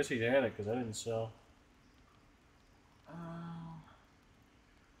 no, I guess he had it because I didn't sell.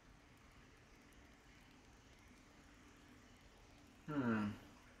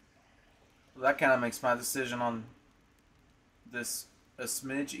 Well, that kind of makes my decision on this a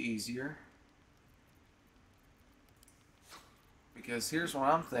smidge easier. Because here's what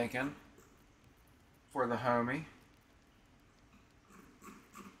I'm thinking for the homie.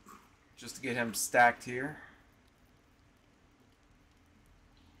 Just to get him stacked here.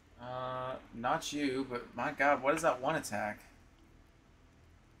 Not you, but my God, what is that one attack?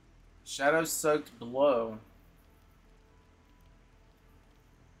 Shadow Soaked Blow.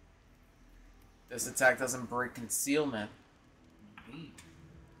 This attack doesn't break concealment. Neat.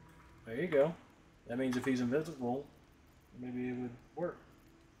 There you go. That means if he's invisible, maybe it would work.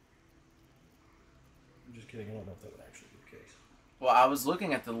 I'm just kidding. I don't know if that would actually be the case. Well, I was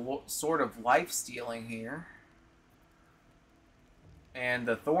looking at the Sword of Life Stealing here. And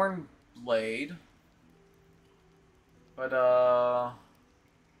the Thorn Blade. But,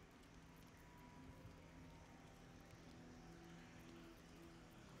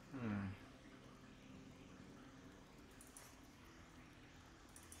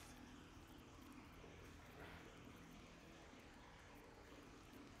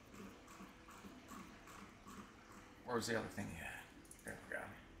 where was the other thing you had? There we go.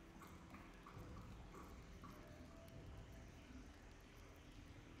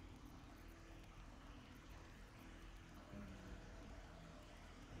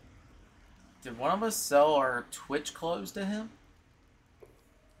 Did one of us sell our Twitch clothes to him?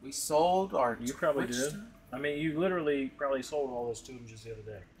 We sold our. You probably Twitch did. stuff? I mean, you literally probably sold all this to him just the other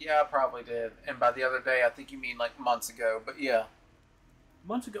day. Yeah, I probably did. And by the other day, I think you mean like months ago. But yeah.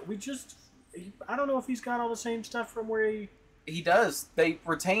 Months ago, we just... I don't know if he's got all the same stuff from where he... He does. They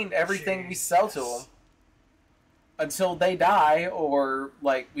retained everything we sell to him. Until they die, or,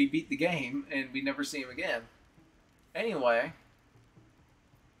 like, we beat the game, and we never see him again. Anyway...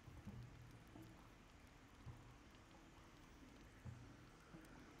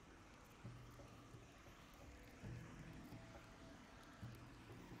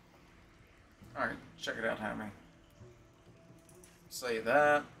 Alright, check it out, Hammy. Say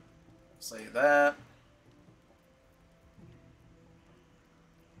that. Say that.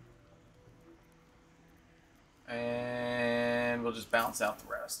 And we'll just balance out the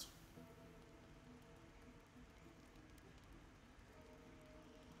rest.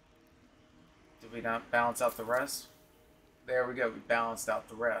 Did we not balance out the rest? There we go, we balanced out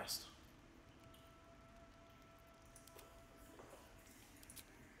the rest.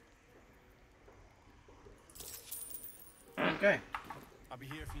 Okay. I'll be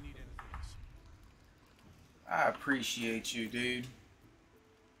here if you need anything else. I appreciate you, dude.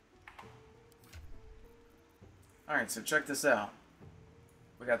 Alright, so check this out.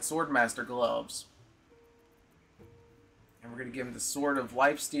 We got Swordmaster gloves. And we're going to give him the Sword of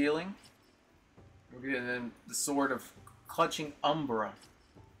Life Stealing. We're going to give him the Sword of Clutching Umbra.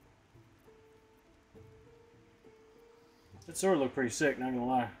 That sword looked pretty sick, not gonna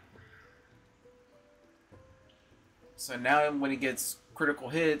lie. So now when he gets critical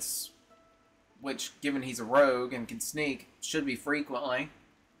hits, which given he's a rogue and can sneak, should be frequently,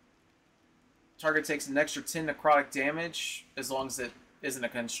 target takes an extra 10 necrotic damage as long as it isn't a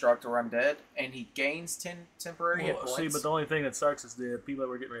construct or undead, and he gains 10 temporary hit points. See, but the only thing that sucks is the people that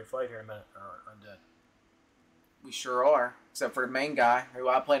we're getting ready to fight here in a minute are undead. We sure are, except for the main guy, who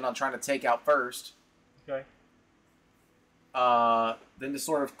I plan on trying to take out first. Okay. Then the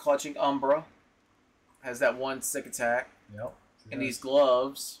Sword of Clutching Umbra has that one sick attack. Yep. And these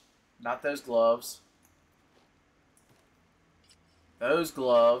gloves, not those gloves. Those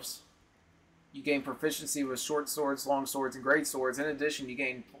gloves, you gain proficiency with short swords, long swords, and great swords. In addition, you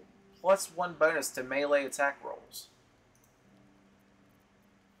gain +1 bonus to melee attack rolls.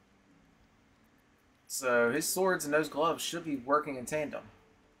 So his swords and those gloves should be working in tandem.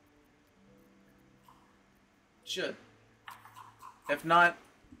 Should. If not,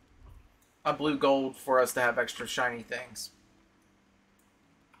 a blue gold for us to have extra shiny things.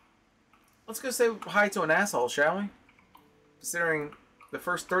 Let's go say hi to an asshole, shall we? Considering the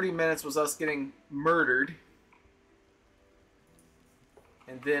first 30 minutes was us getting murdered.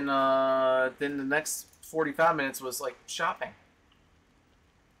 And then the next 45 minutes was like shopping.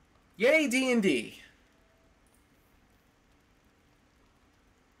 Yay, D&D!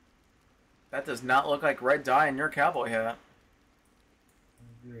 That does not look like red dye in your cowboy hat.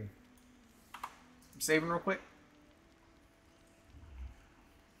 I agree. I'm saving real quick.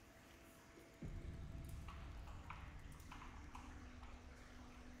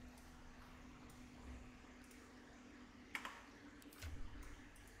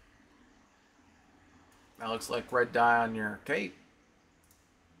 That looks like red dye on your cape.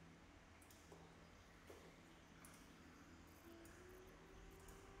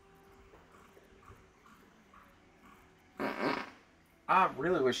 I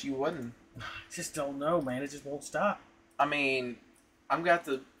really wish you wouldn't. I just don't know, man. It just won't stop. I mean, I'm going to have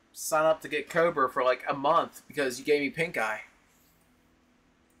to sign up to get Cobra for like a month because you gave me pink eye.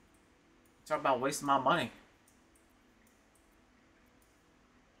 Talk about wasting my money.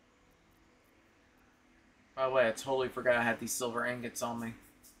 By the way, I totally forgot I had these silver ingots on me.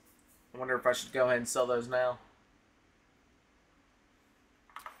 I wonder if I should go ahead and sell those now.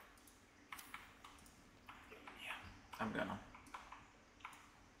 Yeah, I'm gonna.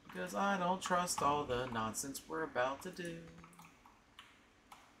 Because I don't trust all the nonsense we're about to do.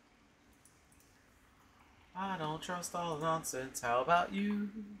 I don't trust all the nonsense. How about you?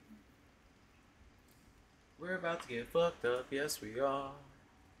 We're about to get fucked up. Yes, we are.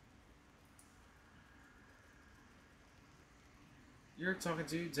 You're talking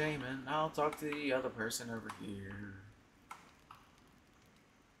to Damon. I'll talk to the other person over here.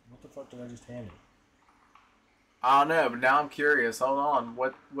 What the fuck did I just hand him? I don't know, but now I'm curious. Hold on.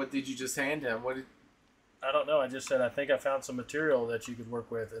 What did you just hand him? What did... I don't know. I just said I think I found some material that you could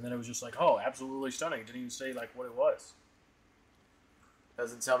work with, and then it was just like, oh, absolutely stunning. Didn't even say like what it was.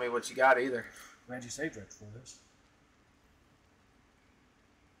 Doesn't tell me what you got either. Glad you saved Rich for this.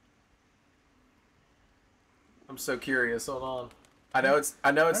 I'm so curious. Hold on. I know it's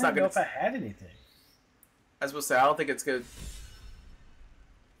not I don't gonna. know if I had anything. I was supposed to say I don't think it's good.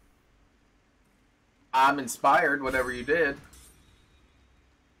 I'm inspired, whatever you did.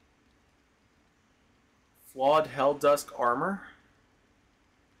 Flawed Helldusk armor.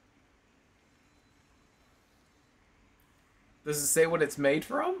 Does it say what it's made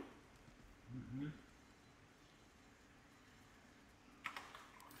from? Mm-hmm.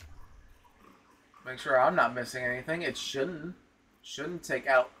 Make sure I'm not missing anything. It shouldn't take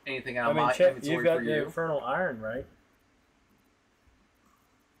out anything out of my check, inventory you've got for the you. Infernal Iron, right?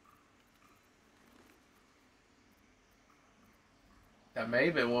 That may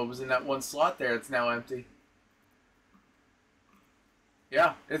have been what was in that one slot there. It's now empty.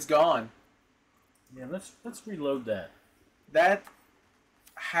 Yeah, it's gone. Yeah, let's reload that. That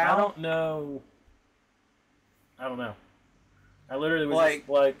how? I don't know. I literally was Like- just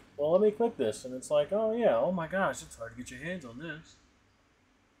like, well, let me click this, and it's like, oh yeah, oh my gosh, it's hard to get your hands on this.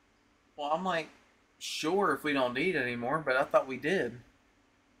 Well, I'm like, sure if we don't need it anymore, but I thought we did.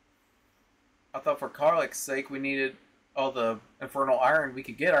 I thought for Karlik's sake we needed all the Infernal Iron we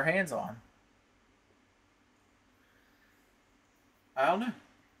could get our hands on. I don't know.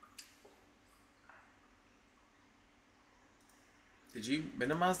 Did you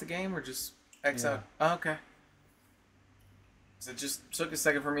minimize the game or just X out? Oh, okay. So it just took a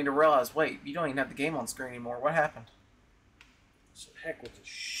second for me to realize, wait, you don't even have the game on screen anymore. What happened? So heck with the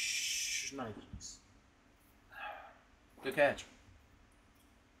Nikes. Good catch.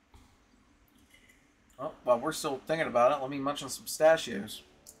 Well, while we're still thinking about it, let me munch on some pistachios.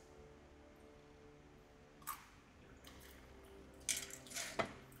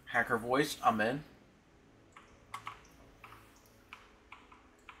 Hacker voice, I'm in.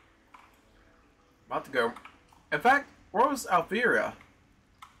 About to go. In fact, where was Altheria?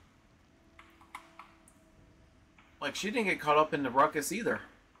 Like, she didn't get caught up in the ruckus either.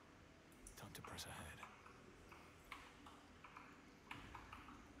 Time to press ahead.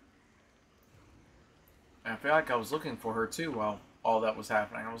 And I feel like I was looking for her too while all that was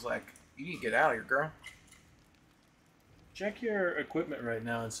happening. I was like, you need to get out of here, girl. Check your equipment right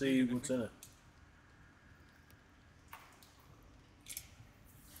now and see what's in it.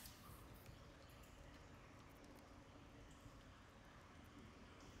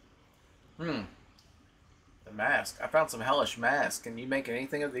 The mask. I found some hellish mask. Can you make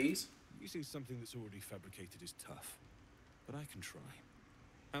anything of these? You see, something that's already fabricated is tough, but I can try.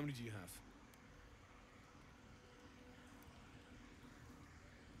 How many do you have?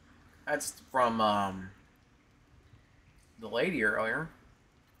 That's from the lady earlier.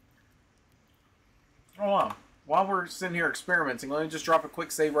 Hold on. While we're sitting here experimenting, let me just drop a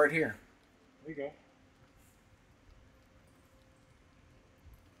quick save right here. There you go.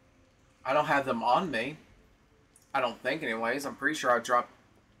 I don't have them on me. I don't think anyways. I'm pretty sure I dropped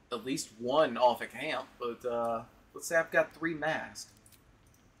at least one off at camp. But let's say I've got 3 masks.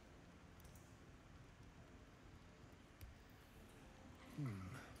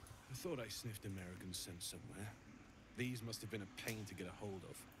 I thought I sniffed American scent somewhere. These must have been a pain to get a hold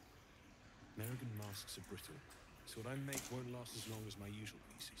of. American masks are brittle, so what I make won't last as long as my usual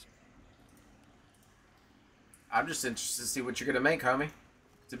pieces. I'm just interested to see what you're going to make, homie.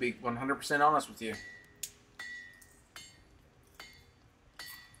 To be 100% honest with you.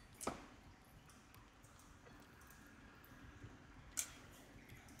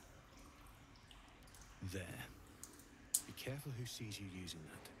 There. Be careful who sees you using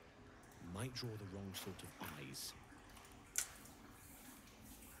that. Might draw the wrong sort of eyes.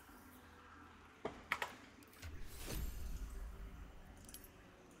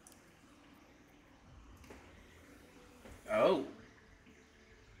 Oh.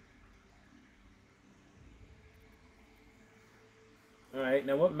 Alright,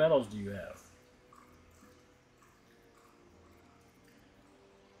 now what metals do you have?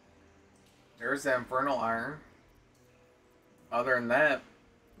 There's the Infernal Iron. Other than that,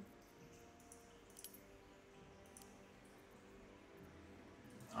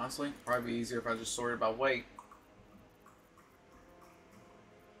 honestly, probably be easier if I just sorted by weight.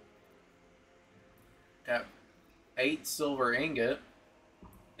 Got 8 silver ingot,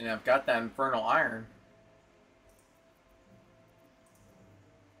 and I've got that Infernal Iron.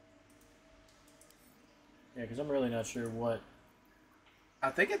 Yeah, because I'm really not sure what... I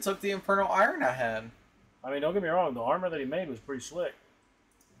think it took the Infernal Iron I had. I mean, don't get me wrong, the armor that he made was pretty slick.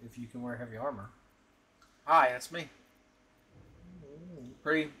 If you can wear heavy armor. Hi, that's me.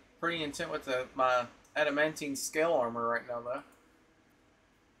 Pretty intent with my adamantine scale armor right now, though.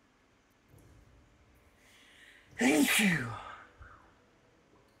 Thank you.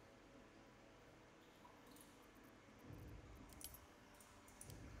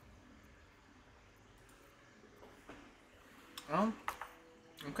 Oh,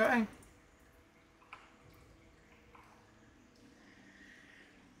 okay.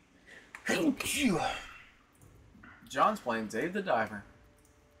 John's playing Dave the Diver.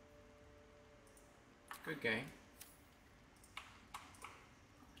 Good game.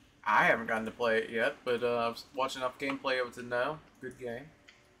 I haven't gotten to play it yet, but I've watched enough gameplay of it to know. Good game.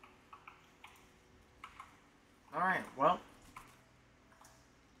 Alright, well.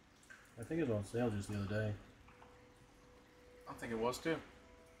 I think it was on sale just the other day. I think it was too.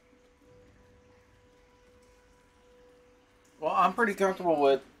 Well, I'm pretty comfortable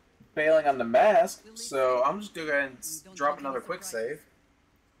with bailing on the mask, so I'm just going to go ahead and drop another quick save.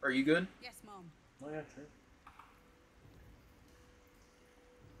 Are you good? Yes, Mom. Oh yeah, sure.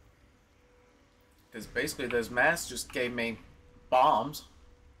 Because basically those masks just gave me bombs.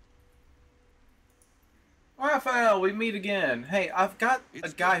 Raphael, we meet again. Hey, I've got a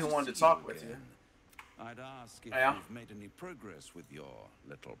guy who wanted to talk with you. I'd ask if Yeah. you've made any progress with your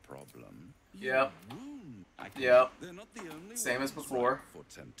little problem. Yep. Yep. They're not the only Same as ones before. ripe for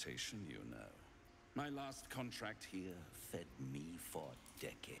temptation, you know. My last contract here fed me for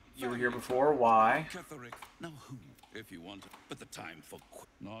decades. You were here before, why? Catherick. Now who, if you want, but the time for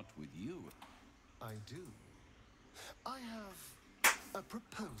not with you. I do. I have a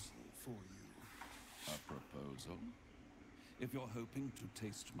proposal for you. A proposal? If you're hoping to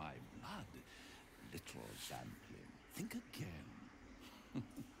taste my blood, little dumpling, think again.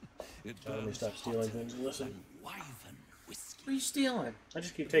 Let me stop stealing things and listen. What are you stealing? I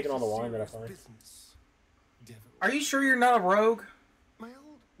just keep taking all the wine that I find. Are you sure you're not a rogue? My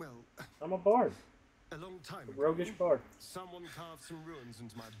old, well, I'm a bard. a long time A ago, roguish bard. someone carved some ruins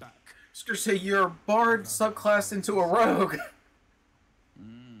into my back. I was gonna say you're a bard subclassed into a rogue.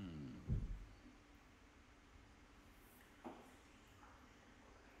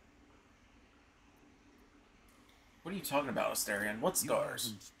 What are you talking about, Asterion? What You scars?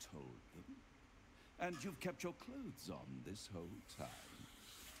 haven't told them. And you've kept your clothes on this whole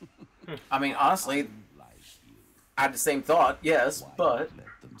time. I mean, honestly, Like you. I had the same thought, yes, Why but not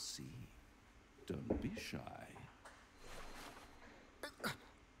let them see? Don't be shy.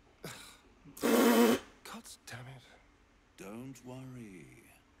 God damn it. Don't worry.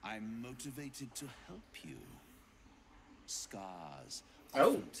 I'm motivated to help you. Scars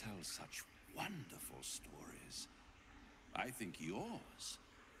often tell such wonderful stories. I think yours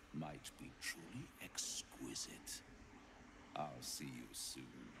might be truly exquisite. I'll see you soon.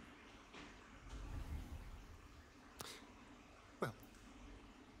 Well,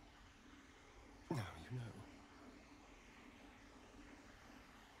 now you know.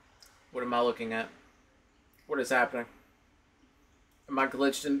 what am I looking at? What is happening? Am I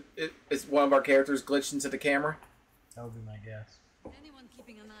glitched in? Is one of our characters glitched into the camera? That would be my guess. Anyone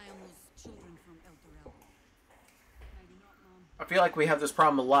keeping an eye on those children from El Dorado? Maybe not, Mom. I feel like we have this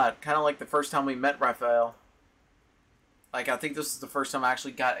problem a lot. Kind of like the first time we met Raphael. Like, I think this is the first time I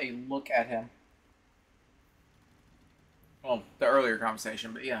actually got a look at him. Well, the earlier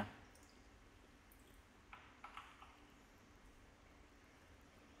conversation, but yeah.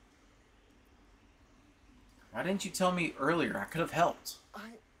 Why didn't you tell me earlier? I could have helped.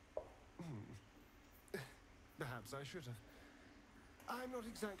 Perhaps I should have. I'm not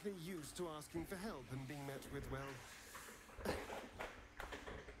exactly used to asking for help and being met with, well,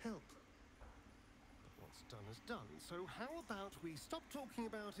 help. But what's done is done, so how about we stop talking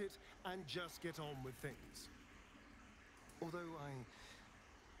about it and just get on with things? Although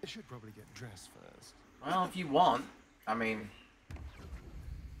I should probably get dressed first. Well, if you want. I mean,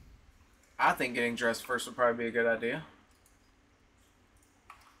 I think getting dressed first would probably be a good idea.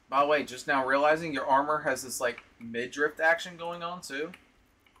 By the way, just now realizing your armor has this, like, mid-drift action going on, too.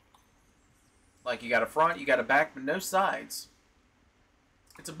 Like, you got a front, you got a back, but no sides.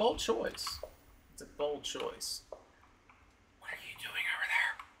 It's a bold choice. It's a bold choice. What are you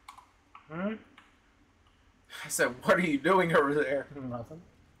doing over there? Hmm? I said, what are you doing over there? Nothing.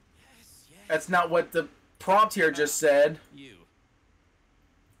 That's not what the prompt here just said. You.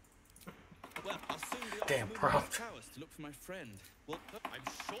 Well, I'll soon be off Damn to prompt. Towers to look for my friend. Well, I'm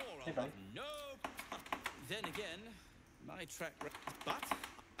sure I'll Hey, have buddy. no. Then again, my track record. But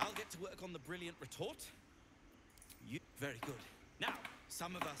I'll get to work on the brilliant retort. You very good. Now,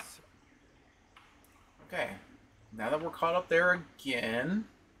 some of us. Okay. Now that we're caught up there again.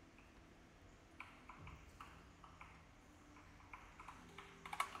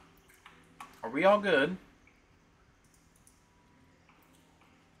 Are we all good?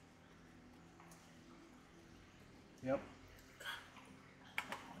 Yep.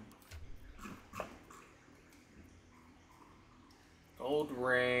 Gold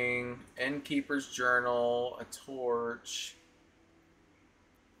ring, innkeeper's journal, a torch.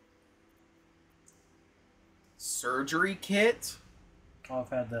 Surgery kit? Oh, I've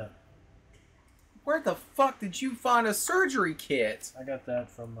had that. Where the fuck did you find a surgery kit? I got that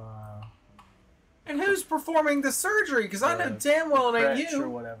from, And who's performing the surgery? Because I know damn well it ain't you. Or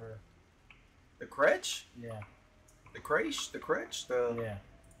whatever. The crèche? Yeah. The crèche? The crèche? The... Yeah.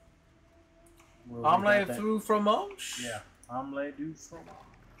 Omelette du fromage? Yeah. Omelette du fromage.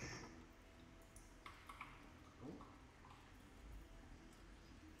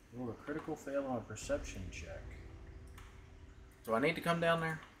 Roll a critical fail on a perception check. Do I need to come down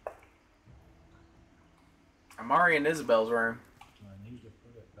there? I'm already in Isabel's room. Do I need to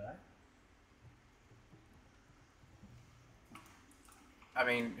put it back? I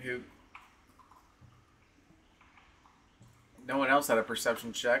mean, who... No one else had a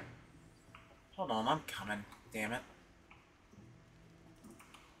perception check. Hold on, I'm coming. Damn it.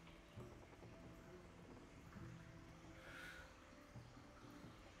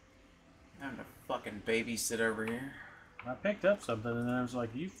 I'm gonna fucking babysit over here. I picked up something and then I was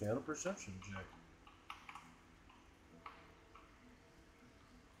like, you failed a perception check.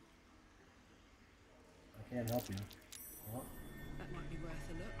 I can't help you. Well, That might be worth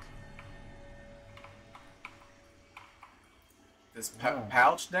a look. This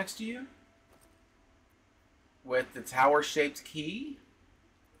pouch next to you? With the tower-shaped key?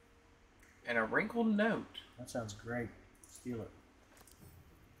 And a wrinkled note. that sounds great. Steal it.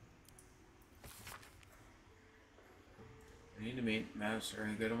 I need to meet Master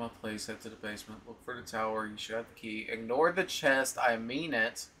and go to my place, head to the basement, look for the tower, you should have the key. Ignore the chest, I mean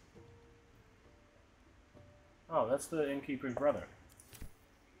it. Oh, that's the innkeeper's brother.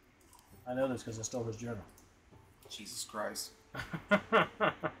 I know this because I stole his journal. Jesus Christ.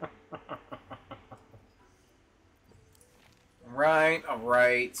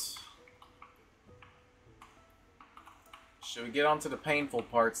 Alright. Should we get on to the painful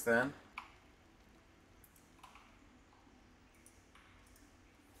parts then?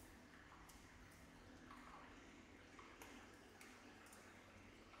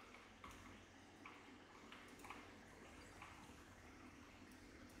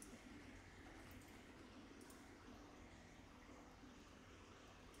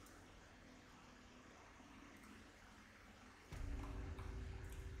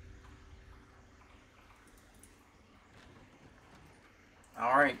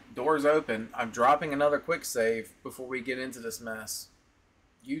 Alright, door's open. I'm dropping another quick save before we get into this mess.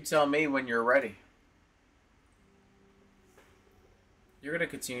 You tell me when you're ready. You're going to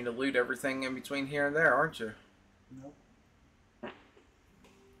continue to loot everything in between here and there, aren't you? Nope. Oh,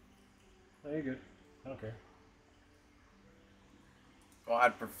 you're good. I don't care. Well,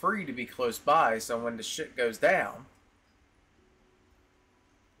 I'd prefer you to be close by so when the shit goes down...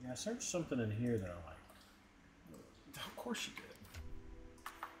 Yeah, I searched something in here that I liked. Of course you did.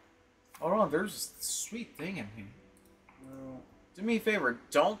 Hold on, there's a sweet thing in here. Well, do me a favor,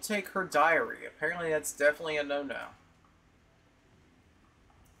 don't take her diary. Apparently that's definitely a no-no.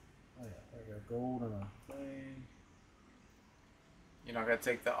 oh yeah, I got gold and a thing. You're not gonna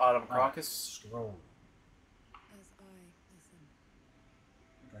take the Autumn Crocus? Scroll. As I listen.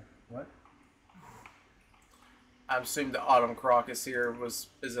 Okay, what? I assume the Autumn Crocus here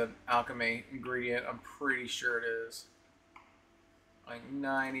is an alchemy ingredient. I'm pretty sure it is. Like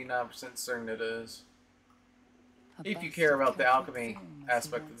 99% certain it is. If you care about the alchemy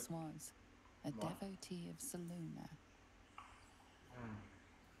aspect of it. Was a devotee of Saluna.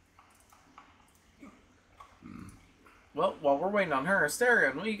 Well, while we're waiting on her,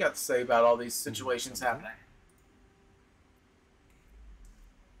 Asterion, what do you got to say about all these situations happening?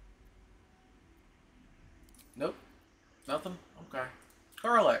 Nope. Nothing? Okay.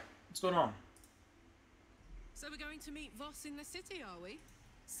 Karlek, what's going on? So we're going to meet Voss in the city, are we?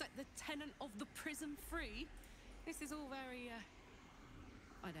 Set the tenant of the prison free? This is all very,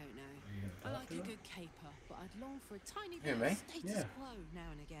 I don't know. I like a good caper, but I'd long for a tiny bit of status quo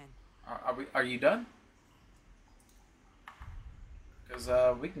now and again. Are you done?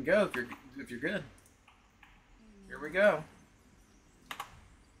 Because we can go if you're good. Here we go.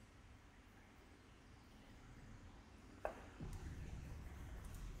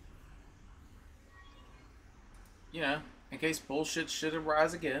 You know, in case bullshit should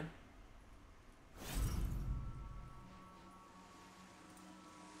arise again.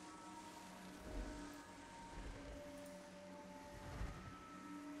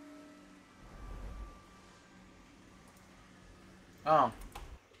 Oh,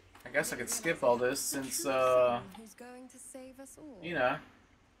 I guess I could skip all this since, who's going to save us all? you know.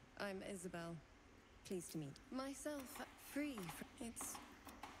 I'm Isabel. Pleased to meet myself. Free. It's.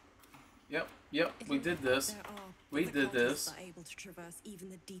 Yep. We did this. We did this. Are able to traverse even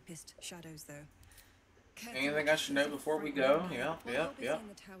the deepest shadows, though. Anything I should know before we go? Yep.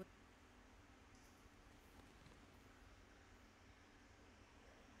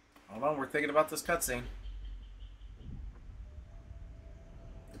 Hold on, we're thinking about this cutscene.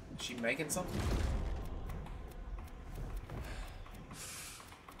 Is she making something?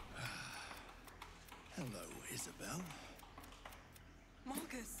 Hello, Isabel.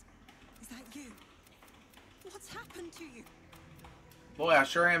 Marcus, is that you? What's happened to you? Boy, I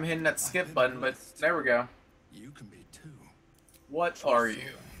sure am hitting that skip button, but there we go. You can be too. What are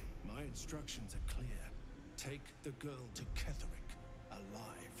you? My instructions are clear. Take the girl to Ketherick,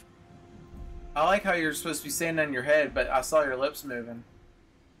 alive. I like how you're supposed to be standing on your head, but I saw your lips moving.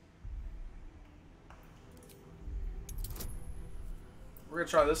 We're gonna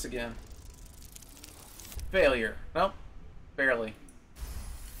try this again. Failure. Nope. Barely.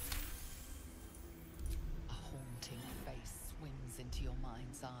 A haunting face swims into your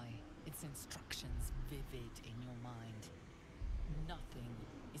mind's eye, its instructions vivid in your mind. Nothing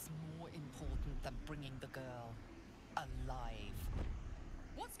is more important than bringing the girl alive.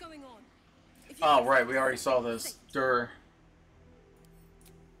 What's going on? Oh, right. We already saw this. Durr.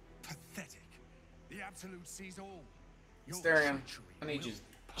 Pathetic. The Absolute sees all. Your Starion, treachery I need you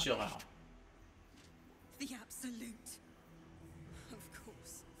will to chill punish. out. The Absolute. Of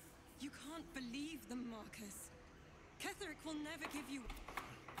course. You can't believe them, Marcus. Ketherick will never give you...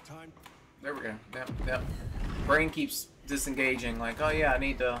 Time. There we go. Yep, yep. Brain keeps disengaging. Like, oh yeah, I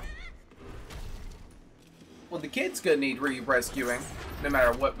need to... Well, the kid's gonna need rescuing, no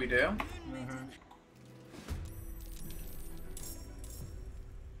matter what we do.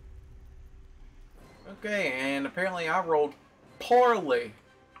 Okay, and apparently I rolled poorly.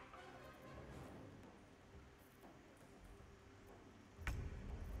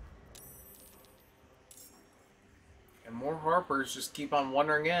 And more Harpers just keep on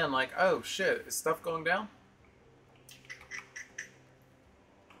wondering in, like, oh shit, is stuff going down?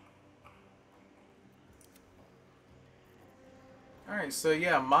 Alright, so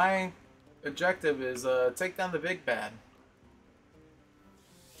yeah, my objective is take down the big bad.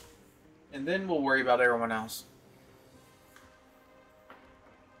 And then we'll worry about everyone else.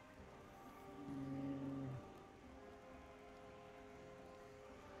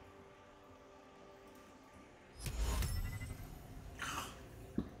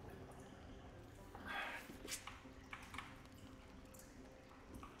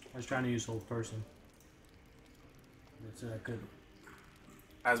 I was trying to use hold person. That's it, I couldn't.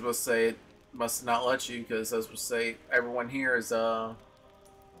 I was supposed to say it must not let you, because I was supposed to say everyone here is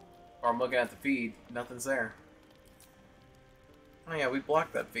or I'm looking at the feed, nothing's there. Oh yeah, we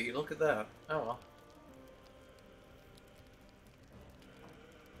blocked that feed, look at that. Oh well.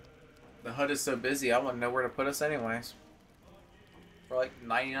 The HUD is so busy, I wouldn't know where to put us anyways. For like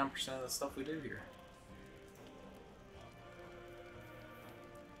 99% of the stuff we do here.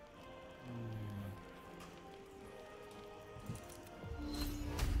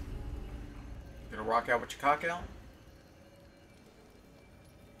 Gonna rock out with your cock out?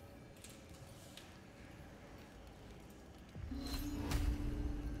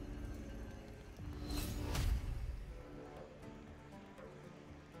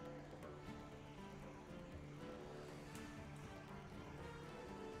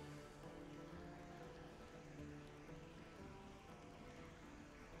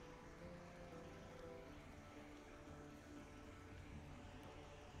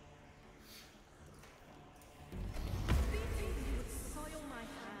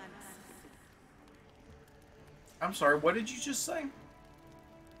 I'm sorry, what did you just say?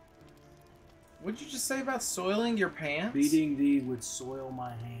 What did you just say about soiling your pants? Beating thee would soil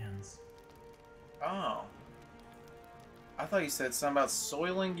my hands. Oh. I thought you said something about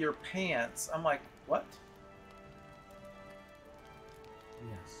soiling your pants. I'm like, what?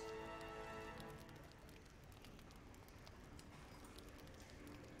 Yes.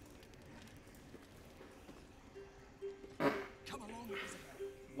 Come along, Isabel.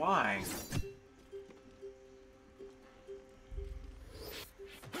 Why?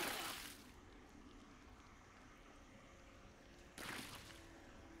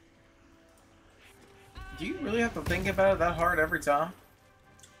 Do you really have to think about it that hard every time?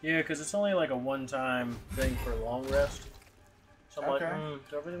 Yeah, because it's only like a one-time thing for long rest. So I'm Okay. like,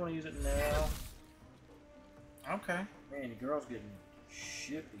 do I really want to use it now? Okay. Man, the girl's getting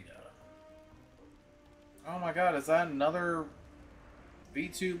shit beat out of Oh my god, is that another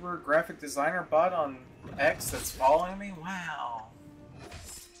VTuber graphic designer bot on X that's following me? Wow.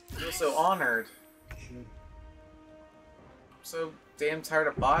 I feel so honored. Should. I'm so damn tired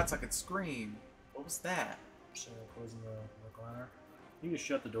of bots I could scream. What was that? So closing the recliner. You can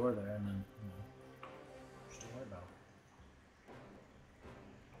shut the door there and then, just don't worry about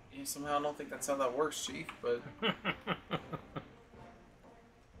it. Yeah, somehow I don't think that's how that works, Chief, but...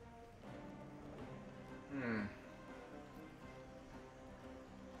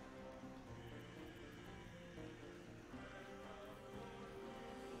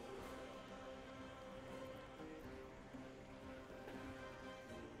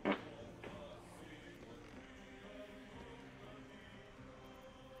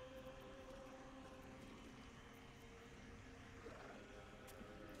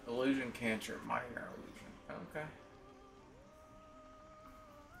 illusion, cantrip, minor illusion. Okay.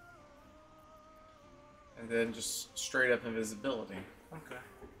 And then just straight up invisibility. Okay.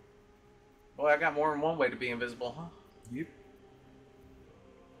 Boy, I got more than one way to be invisible, huh? Yep.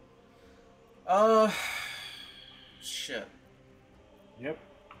 Shit. Yep.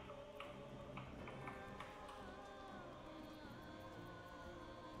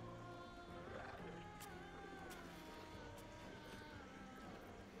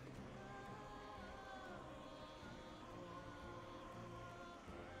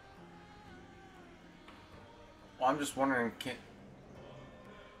 Well, I'm just wondering,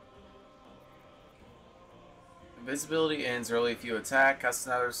 invisibility ends early if you attack, cast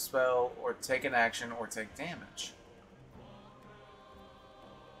another spell, or take an action, or take damage.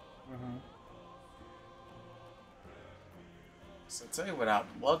 Mm-hmm. So I'll tell you what I'd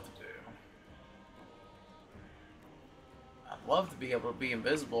love to do. I'd love to be able to be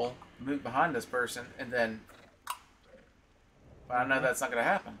invisible, move behind this person, and then... But I know that's not going to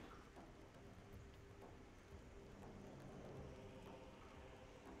happen.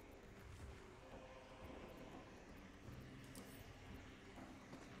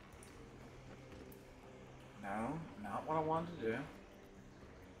 No, not what I wanted to do.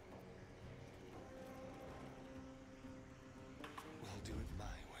 I'll do it my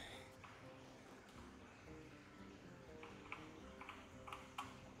way.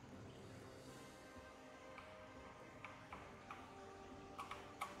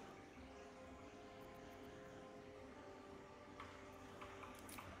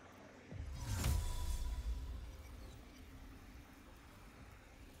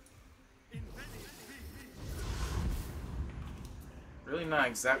 Really not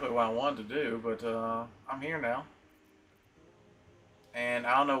exactly what I wanted to do, but I'm here now. And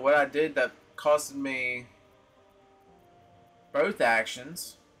I don't know what I did that costed me both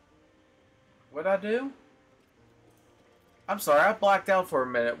actions. What'd I do? I'm sorry, I blacked out for a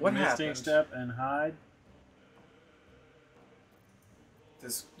minute. What Misting happened? step and hide.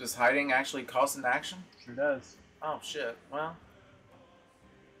 Does hiding actually cost an action? Sure does. Oh shit. Well,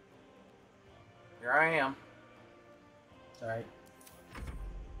 here I am. It's alright.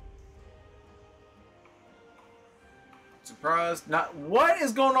 Surprised. Not. What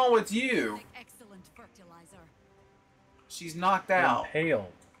is going on with you? Excellent fertilizer. She's knocked out.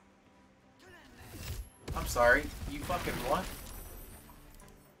 Impaled. I'm sorry. You fucking what?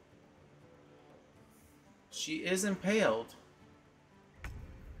 She is impaled.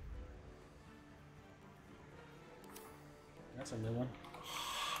 That's a new one.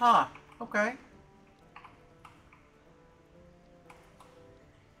 Huh. Okay.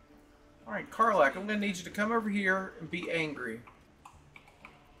 Alright, Karlak, I'm gonna need you to come over here and be angry.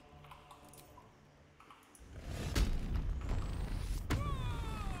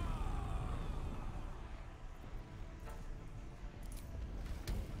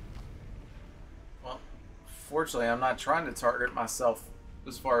 Well, fortunately, I'm not trying to target myself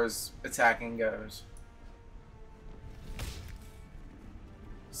as far as attacking goes.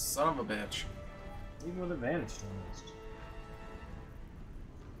 Son of a bitch. Even with advantage still missed.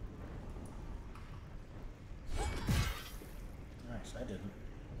 Nice, I didn't.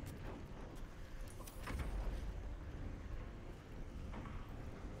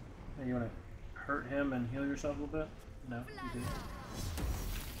 Hey, you want to hurt him and heal yourself a little bit? No, you do.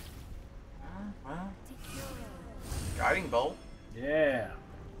 Well, guiding bolt. Yeah.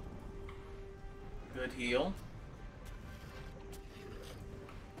 Good heal.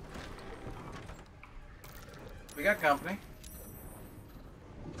 We got company.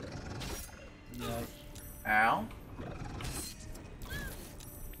 Yeah. Ow.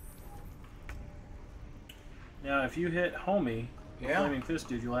 Now, if you hit homie, the Yeah. Flaming Fist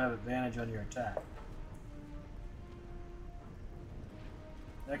dude, you'll have advantage on your attack.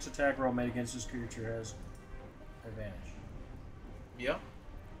 Next attack roll made against this creature has advantage. Yep.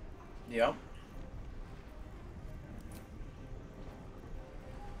 Yep.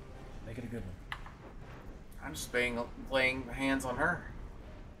 Make it a good one. I'm just laying hands on her.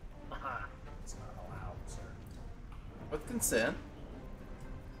 Aha. It's not allowed, sir. With consent.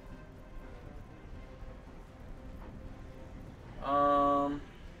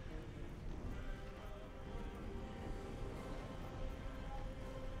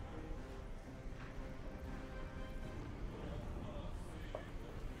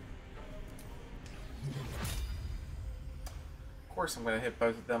 Of course I'm going to hit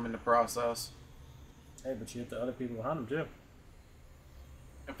both of them in the process. Hey, but you hit the other people behind them, too.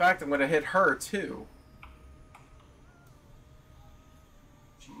 In fact, I'm going to hit her, too.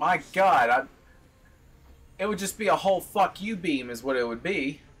 My God, it would just be a whole fuck you beam is what it would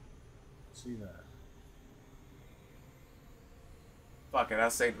be. See that. Fuck it, I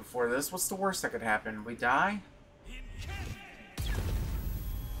saved before this. What's the worst that could happen? We die?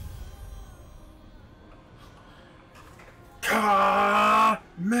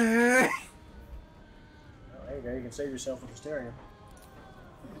 Man. Oh, there you go. You can save yourself with Hysteria.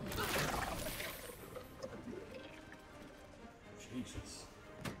 Jesus.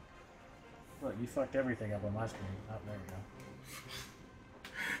 Look, you fucked everything up on my screen. Oh, there you go.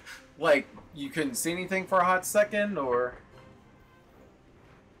 Like, you couldn't see anything for a hot second, or...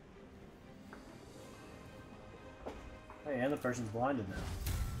 Hey, and the person's blinded now.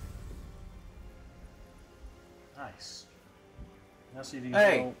 Nice. Now see these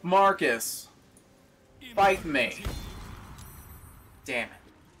Hey, little... Marcus! Fight me! Damn it.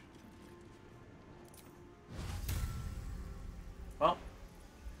 Well,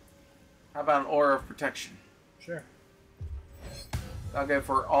 how about an aura of protection? Sure. I'll go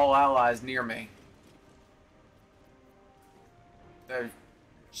for all allies near me. Though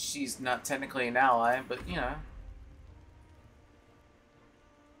she's not technically an ally, but you know.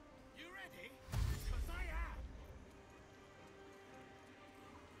 You ready? 'Cause I am.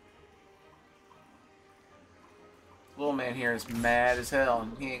 Little man here is mad as hell,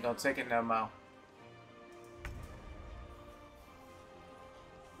 and he ain't gonna take it no more.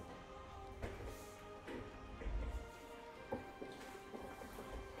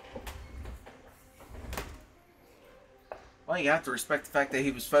 Well, you have to respect the fact that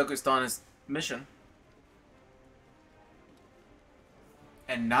he was focused on his mission.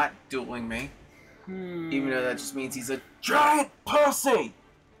 And not dueling me. Even though that just means he's a giant pussy!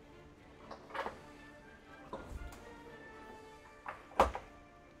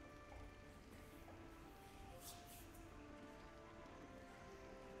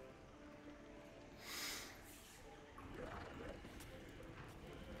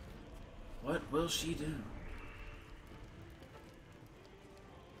 What will she do?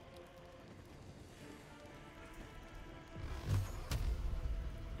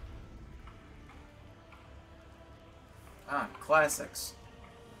 Ah, classics.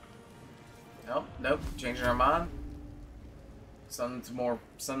 Nope, nope, changing our mind. Something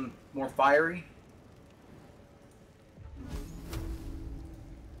more fiery.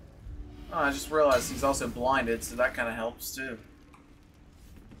 Oh, I just realized he's also blinded, so that kind of helps too.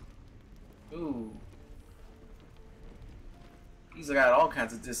 Ooh. He's got all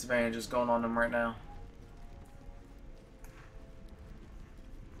kinds of disadvantages going on him right now.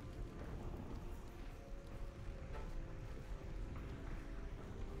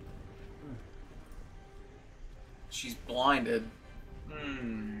 She's blinded.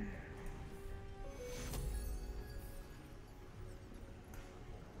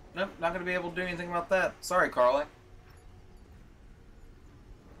 Nope, not gonna be able to do anything about that. Sorry, Carly.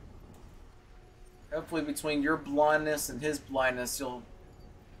 Hopefully between your blindness and his blindness, you'll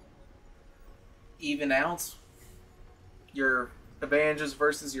even out your advantages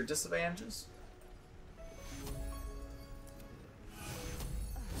versus your disadvantages.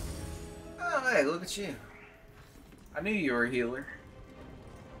 Oh, hey, look at you. I knew you were a healer.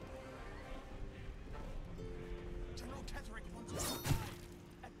 General Tetherick wants us to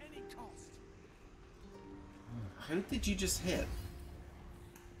die at any cost. Who did you just hit?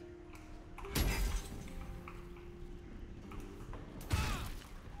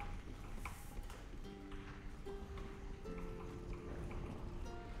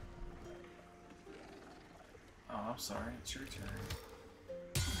 Oh, I'm sorry. It's your turn.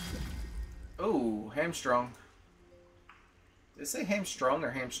 Oh, hamstrung. Did it say hamstrung or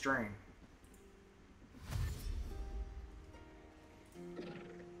hamstring?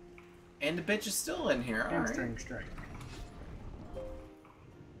 And the bitch is still in here. Hamstring straight.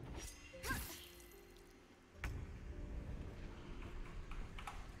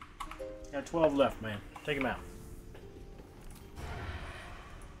 Got 12 left, man. Take him out.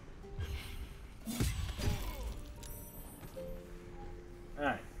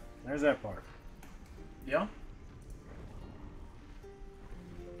 Alright, there's that part. Yeah?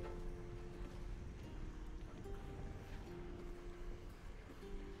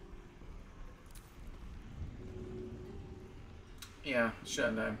 Yeah, should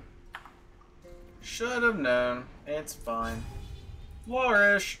have known. Should have known. It's fine.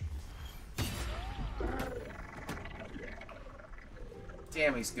 Flourish!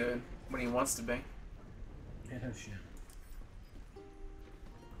 Damn, he's good. When he wants to be. Yeah, no shit.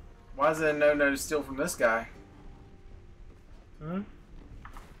 Why is it a no-no to steal from this guy? Hmm?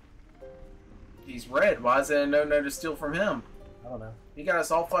 He's red. Why is it a no-no to steal from him? I don't know. He got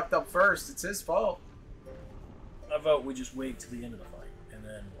us all fucked up first. It's his fault. I vote we just wait till the end of the fight, and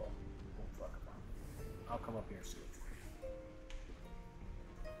then we'll I'll come up here and steal it for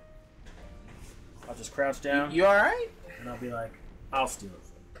you. I'll just crouch down. You alright? And I'll be like, I'll steal it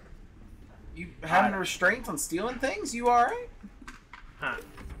for you. You having restraints on stealing things? You alright? Huh.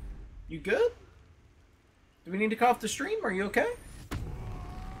 You good? Do we need to cut off the stream? Are you okay?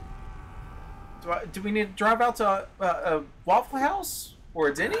 Do we need to drive out to a Waffle House? Or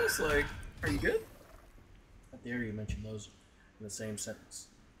a Denny's? Like, are you good? At the area you mentioned those in the same sentence.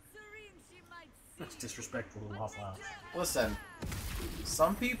 That's disrespectful to Waffle House. Listen,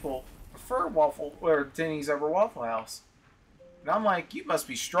 some people prefer Waffle or Denny's over Waffle House. And I'm like, you must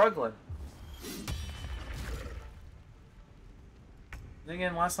be struggling. Then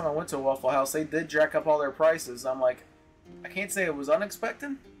again, last time I went to a Waffle House, they did jack up all their prices. I'm like, I can't say it was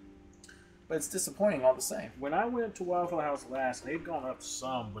unexpected, but it's disappointing all the same. When I went to Waffle House last, they'd gone up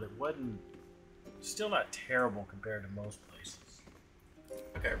some, but it wasn't... Still not terrible compared to most places.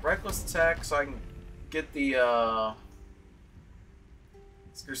 Okay, reckless attack, so I can get the, I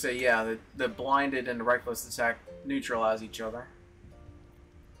was gonna say, yeah, the blinded and the reckless attack neutralize each other.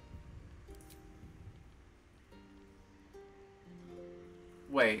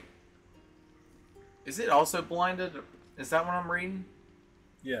 Wait. Is it also blinded? Is that what I'm reading?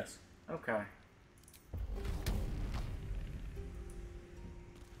 Yes. Okay.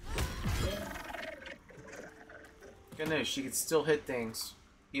 Good news, she can still hit things,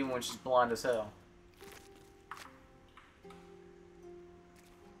 even when she's blind as hell.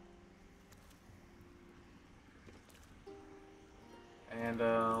 And,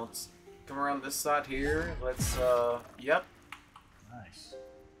 let's come around this side here. Let's, yep. Nice.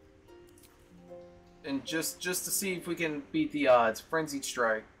 And just to see if we can beat the odds. Frenzied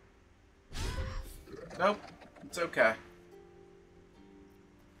Strike. Nope. It's okay.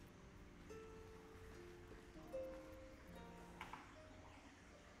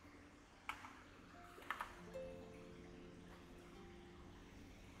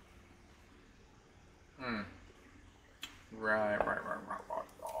 Right.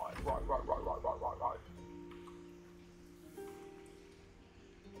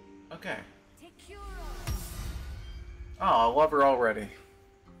 Okay. Oh, I love her already.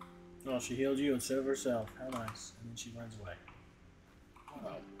 Oh, she healed you instead of herself. How nice. And then she runs away.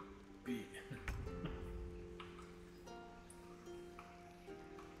 Oh, beat.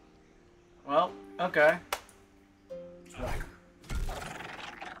 Well, okay. Whack.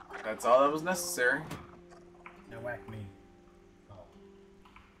 That's all that was necessary. Now whack me. Oh.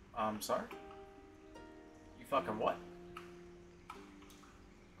 I'm sorry? You fucking what?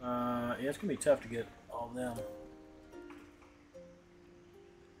 Yeah, it's gonna be tough to get all of them.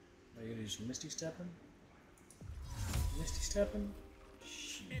 Are you gonna do some Misty Stepping? Misty Stepping?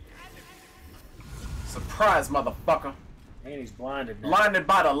 Shit. Surprise, motherfucker. And he's blinded now. Blinded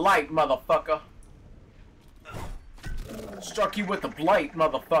by the light, motherfucker. Struck you with the blight,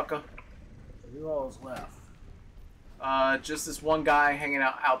 motherfucker. Who all is left? Just this one guy hanging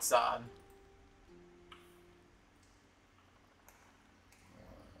out outside.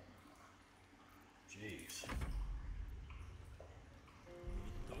 Jeez.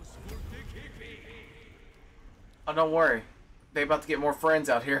 Oh, don't worry. They about to get more friends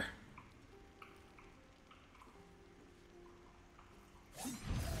out here.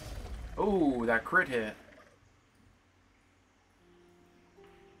 Ooh, that crit hit.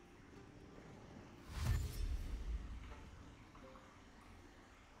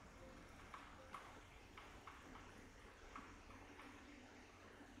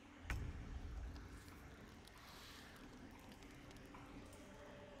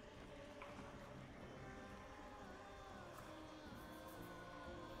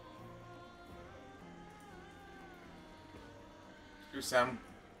 I'm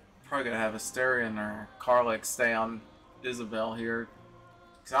probably gonna have Asterion or Karlach stay on Isabel here,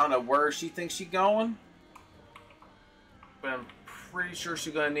 cause I don't know where she thinks she's going, but I'm pretty sure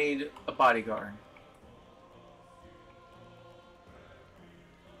she's gonna need a bodyguard.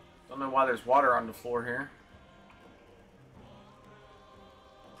 Don't know why there's water on the floor here.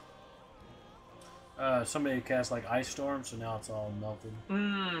 Somebody cast like Ice Storm, so now it's all melted.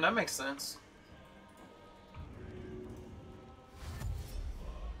 That makes sense.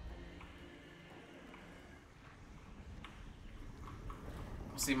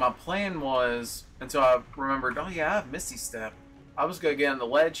 See, my plan was, until I remembered, oh yeah, I have Misty Step. I was going to get on the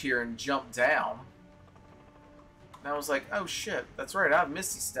ledge here and jump down. And I was like, oh shit, that's right, I have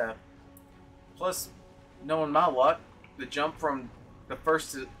Misty Step. Plus, knowing my luck, the jump from the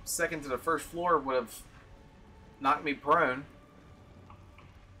second to the first floor would have knocked me prone.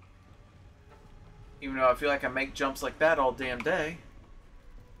 Even though I feel like I make jumps like that all damn day.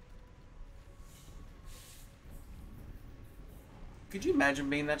 Could you imagine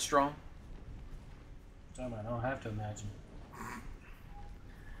being that strong? I don't have to imagine.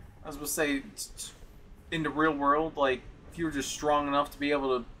 I was going to say, in the real world, like, if you were just strong enough to be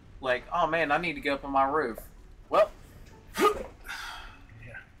able to, like, oh man, I need to get up on my roof. Well,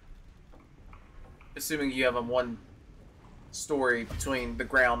 yeah. Assuming you have a one story between the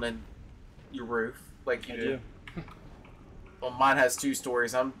ground and your roof, like you do. Well, mine has 2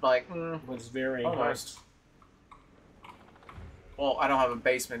 stories. I'm like, it's very almost. Well, I don't have a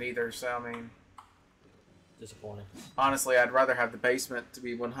basement either, so I mean, disappointing. Honestly, I'd rather have the basement, to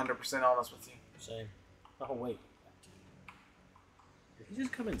be 100% honest with you. Same. Oh wait, did he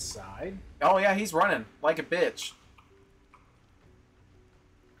just come inside? Oh yeah, he's running like a bitch.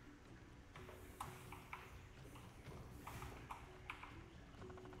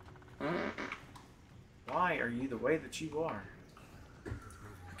 Why are you the way that you are?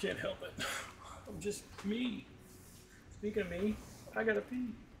 I can't help it. I'm just me. Speaking of me, I gotta pee.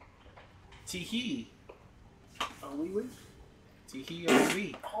 Tee-hee. Oh, wee-wee? Tee-hee, oh,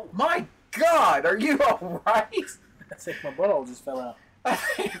 wee. Oh my God, are you alright? I think my butthole just fell out. I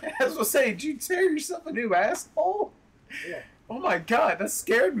was gonna say, did you tear yourself a new asshole? Yeah. Oh my God, that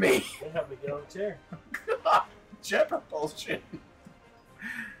scared me. They helped me get on the chair. God, Jeff bullshit.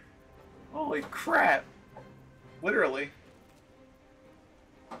 Holy crap. Literally.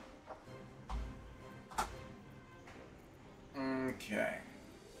 Okay.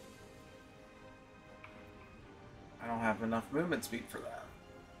 I don't have enough movement speed for that.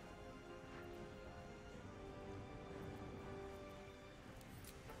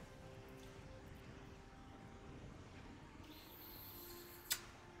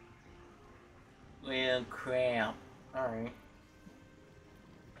 Well, crap. Alright.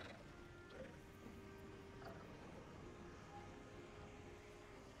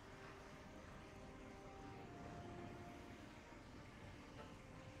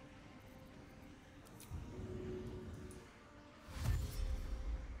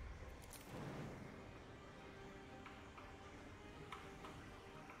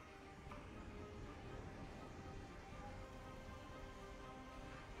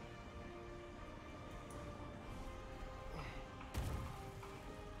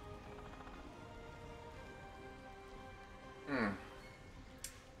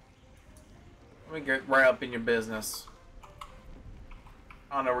 Let me get right up in your business.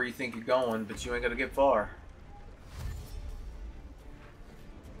 I don't know where you think you're going, but you ain't gonna get far.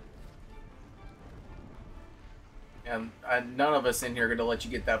 And none of us in here are gonna let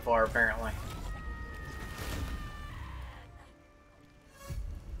you get that far, apparently.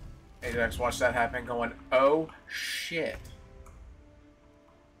 Ajax, watch that happen, going, oh shit.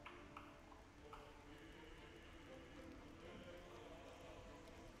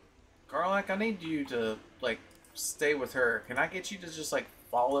 Garlic, I need you to, like, stay with her. Can I get you to just, like,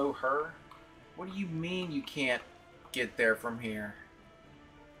 follow her? What do you mean you can't get there from here?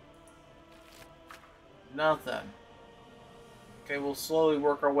 Nothing. Okay, we'll slowly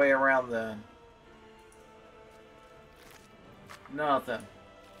work our way around then. Nothing.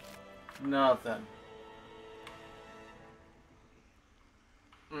 Nothing.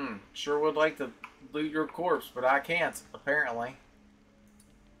 Sure would like to loot your corpse, but I can't, apparently.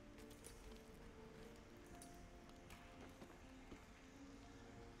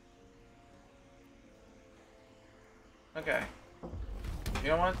 Okay. You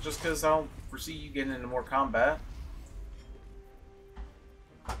know what? Just because I don't foresee you getting into more combat.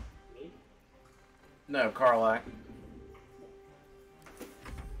 No, Carlac.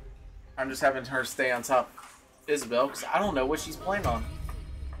 I'm just having her stay on top of Isabel because I don't know what she's playing on.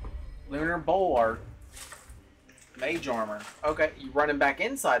 Lunar Bowl Art. Mage Armor. Okay, you running back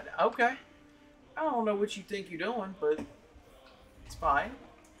inside. Okay. I don't know what you think you're doing, but it's fine.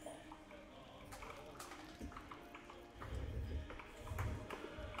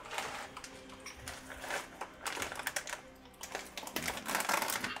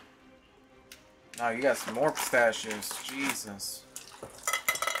 Oh, you got some more pistachios. Jesus.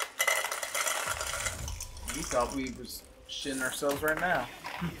 You thought we was shitting ourselves right now.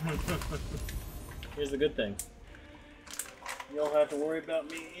 Here's the good thing. You don't have to worry about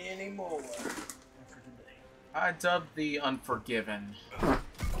me anymore after today. I dubbed the Unforgiven.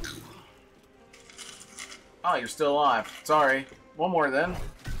 Oh, you're still alive. Sorry. One more then.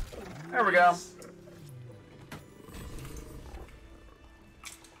 There we go.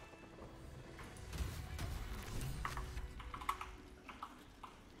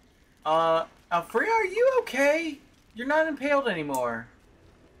 Alfrea, are you okay? You're not impaled anymore.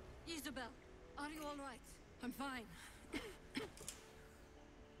 Isabel, are you all right? I'm fine.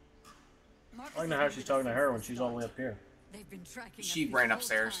 I don't know how she's talking to her when she's all the way up here. They've been tracking She us this ran whole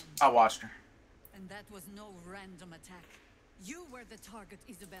upstairs. time. I watched her. And that was no random attack. You were the target,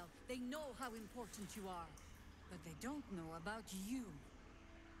 Isabel. They know how important you are. But they don't know about you.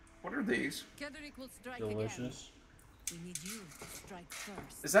 What are these? Ketherick will strike again. Delicious. We need you to strike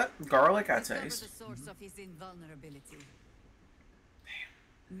first. Is that garlic I Discover taste? the source of his invulnerability.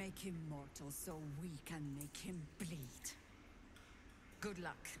 Make him mortal so we can make him bleed. Good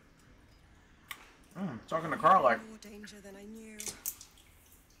luck. Talking to Carl like. More danger than I knew.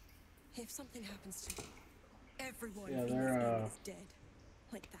 If something happens to me, everyone Yeah, in this they're, inn is dead.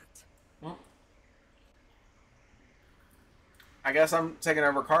 Like that. Well, I guess I'm taking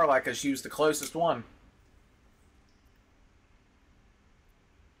over Carla because she was the closest one.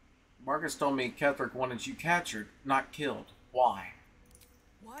 Marcus told me Ketherick wanted you captured, not killed. Why?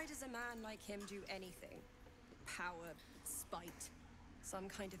 Why does a man like him do anything? Power, spite, some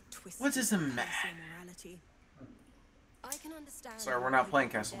kind of twisted What does a man? morality. I can understand. Sorry, we're why not he playing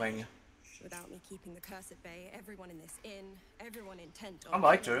would be Castlevania. dead. Without me keeping the curse at bay, everyone in this inn, everyone intent I'd on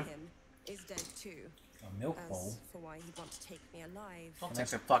like killing to. him, is dead too. A milk bowl. As for why he'd want to take me alive, Don't take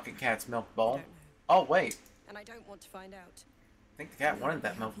the fucking cat's milk bowl. I don't know. Oh, wait. And I don't want to find out. I think the cat wanted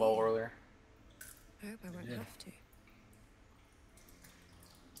that milk bowl earlier. I hope I won't Yeah. have to.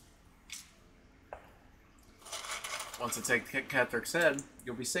 Once I take Ketherick's head,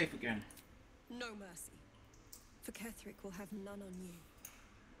 you'll be safe again. No mercy. For Ketherick will have none on you.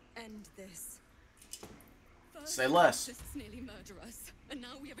 End this. Say less. Just nearly murder us, and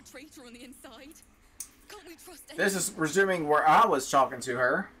now we have a traitor on the inside. Can't we trust anyone? This is resuming where I was talking to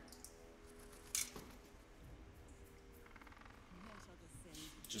her.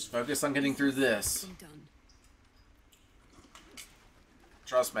 Just focus on getting through this.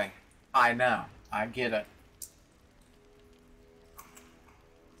 Trust me. I know. I get it.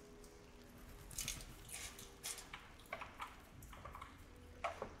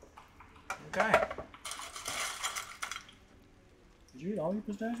 Okay. Did you eat all your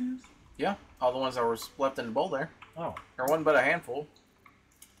pistachios? Yeah, all the ones that were left in the bowl there. Oh. There wasn't but a handful.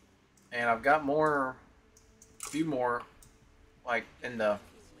 And I've got more, a few more, like, in the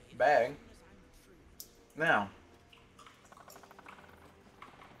bag. Now.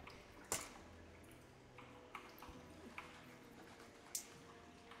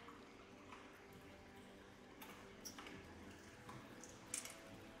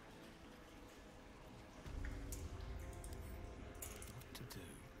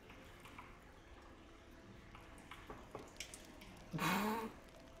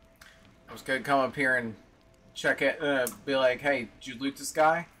 I was gonna come up here and check it, be like, hey, did you loot this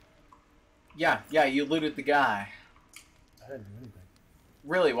guy? Yeah, you looted the guy. I didn't do anything.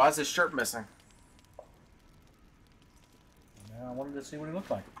 Really? Why is his shirt missing? Man, I wanted to see what he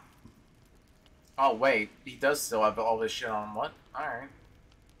looked like. Oh, wait. He does still have all this shit on him. What? Alright.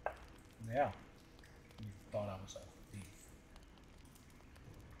 Yeah. You thought I was a thief.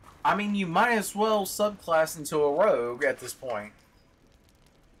 I mean, you might as well subclass into a rogue at this point.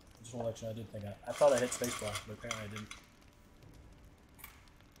 Just want to let you know, I did think I thought I hit spacebar, but apparently I didn't.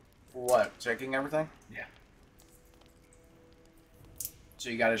 For what? Checking everything? Yeah. So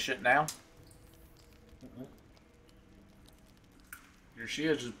you got his shit now? Mm-mm. Here she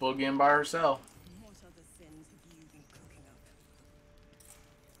is, just boogieing by herself. What other sins have you been cooking up?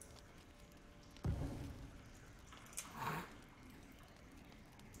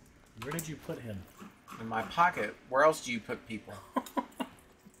 Where did you put him? In my pocket. Where else do you put people?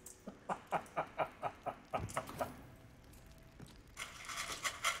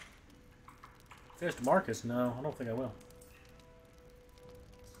 Fist Marcus? No, I don't think I will.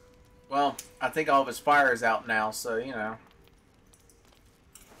 Well, I think all of his fire is out now, so, you know.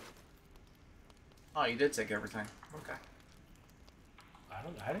 Oh, you did take everything. Okay. I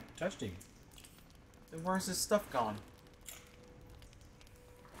didn't touch him. Then where's his stuff gone?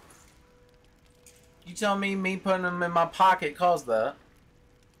 You tell me putting him in my pocket caused that?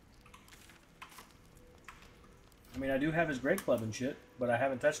 I mean, I do have his great club and shit, but I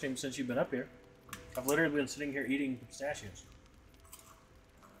haven't touched him since you've been up here. I've literally been sitting here eating pistachios.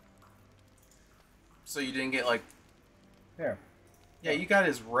 So you didn't get, like... Here. Yeah, you got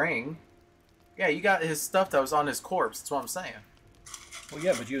his ring. Yeah, you got his stuff that was on his corpse. That's what I'm saying. Well,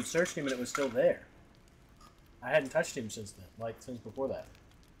 yeah, but you had searched him and it was still there. I hadn't touched him since then, like, since before that.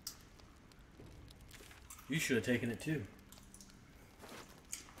 You should have taken it, too.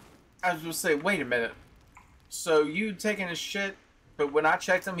 I was going to say, wait a minute. So you taking his shit, but when I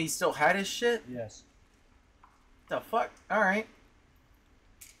checked him, he still had his shit? Yes. The fuck? Alright.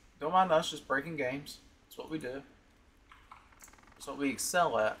 Don't mind us, just breaking games. That's what we do. That's what we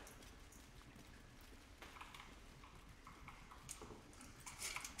excel at.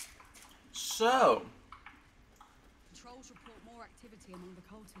 So, Controls report more activity among the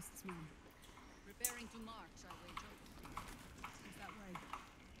cultists, ma'am. Preparing to march, I wager. Seems that way.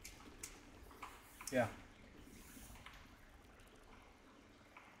 Yeah.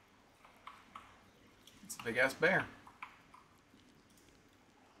 it's a big ass bear.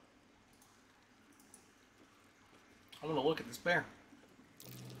 I want to look at this bear.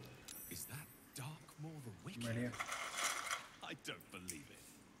 Is that Dark Maw the Wicked? Right here. I don't believe it.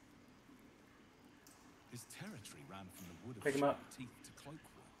 His territory ran from the wood of Pick him up. Sharp Teeth to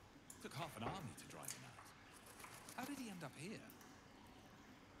Cloakwood. Took half an army to drive him out. How did he end up here?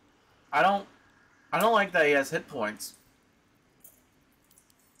 I don't like that he has hit points.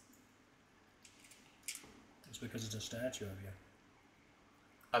 It's because it's a statue of you.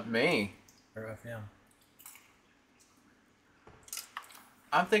 Of me. Or of him.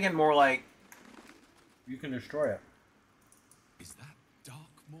 I'm thinking more like... You can destroy it. Is that Dark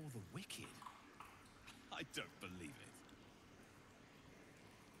Maw the Wicked? I don't believe it.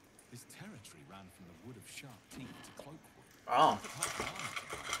 His territory ran from the wood of Sharp Teeth to Cloakwood. Oh. Took half an army to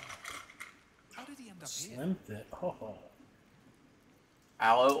drive him out. How did he end up here? Slim fit. Oh.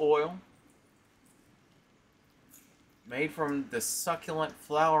 Aloe oil. Made from the succulent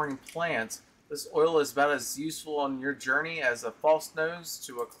flowering plants, this oil is about as useful on your journey as a false nose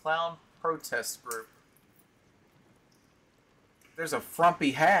to a clown protest group. There's a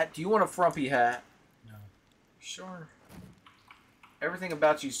frumpy hat. Do you want a frumpy hat? No. Sure. Everything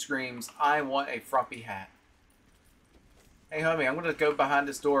about you screams, I want a frumpy hat. Hey, homie, I'm going to go behind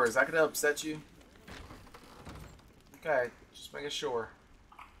this door. Is that going to upset you? Okay, just making sure.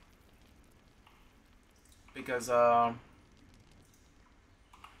 Because, I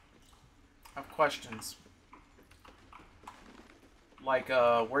have questions. Like,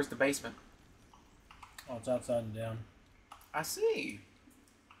 where's the basement? Oh, it's outside and down. I see.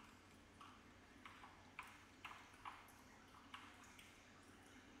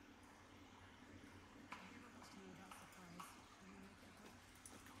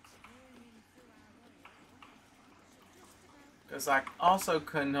 Because I also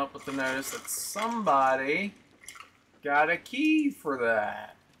couldn't help but to notice that somebody got a key for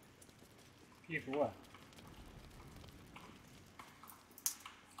that. Key for what?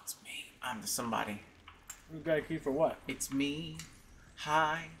 It's me. I'm the somebody. You got a key for what? It's me.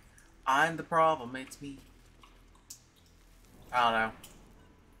 Hi. I'm the problem. It's me. I don't know.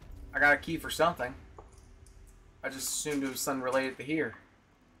 I got a key for something. I just assumed it was something related to here.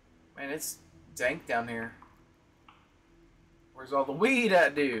 Man, it's dank down here. Where's all the weed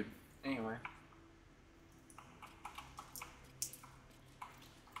at, dude? Anyway.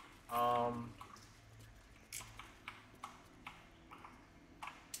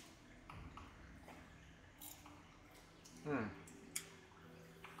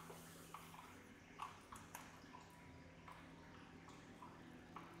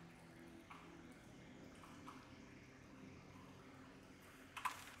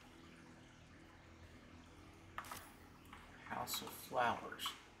 House of Flowers.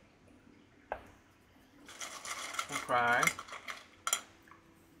 Okay.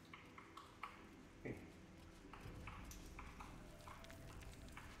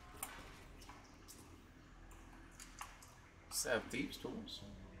 Set of thieves' tools.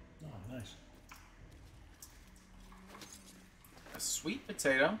 Oh, nice. A sweet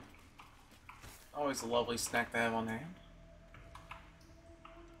potato. Always a lovely snack to have on hand.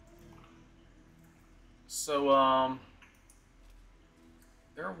 So,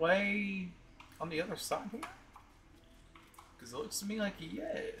 they're way on the other side here? Because it looks to me like he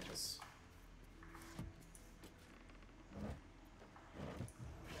is.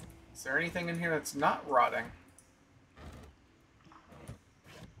 Is there anything in here that's not rotting?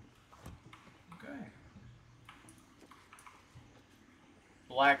 Okay.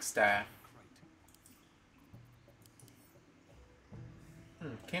 Black staff.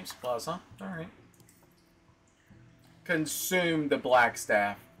 Camp supplies, huh? Alright. Consume the black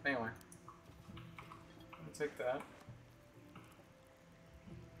staff. Anyway. I'll take that.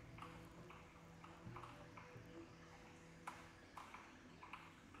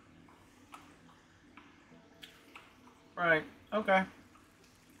 Right. Okay.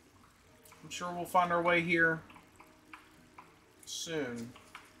 I'm sure we'll find our way here soon.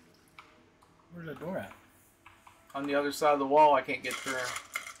 Where's the door at? On the other side of the wall, I can't get through.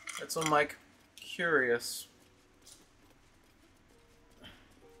 That's I'm like curious.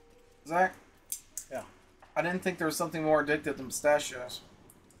 Zach? Yeah. I didn't think there was something more addictive than pistachios.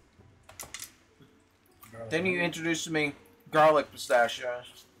 Then you introduced to me garlic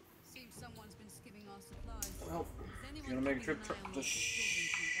pistachios. Seems someone's been skimming our supplies. Well, if you want to make a trip to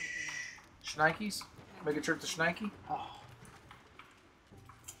Schnikes? Make a trip to Schnikey? Oh.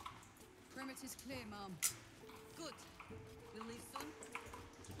 Perimeter's clear, Mom. Good. We'll leave soon.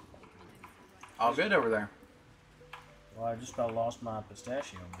 All good over there. Well, I just about lost my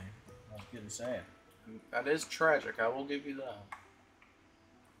pistachio, man. I was getting sad. That is tragic, I will give you that.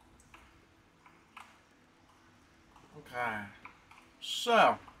 Okay. So,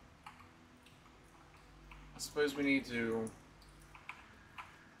 I suppose we need to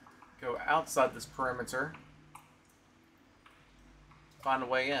go outside this perimeter. Find a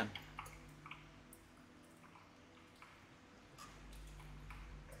way in.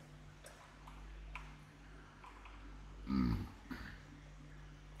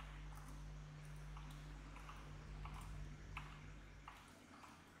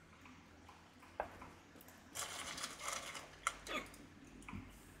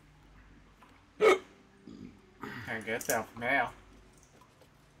 Can't get that from now.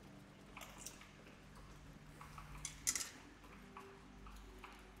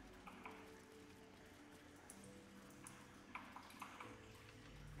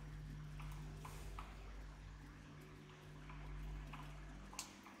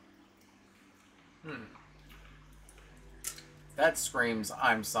 That screams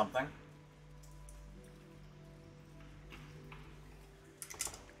I'm something.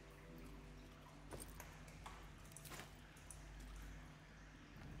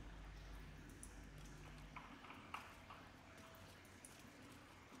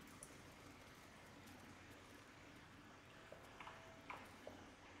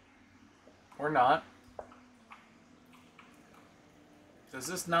 Or not. Does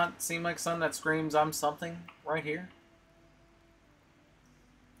this not seem like something that screams I'm something right here?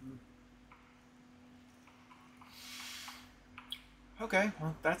 Okay,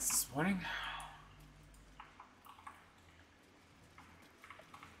 well, that's disappointing.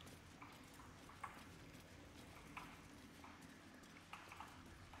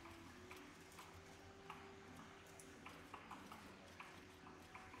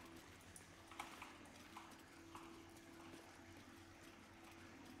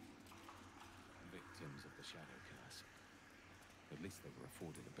 Victims of the Shadow Curse. At least they were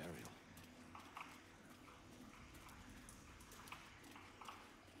afforded a burial.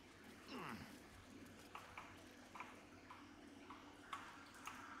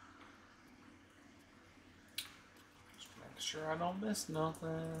 Make sure I don't miss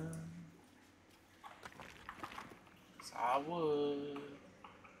nothing. 'Cause I would.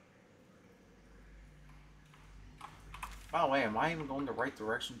 By the way, am I even going the right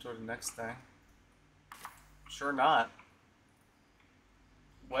direction toward the next thing? Sure not.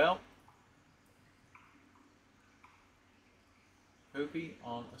 Well. Poopy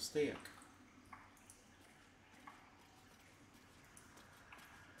on a stick.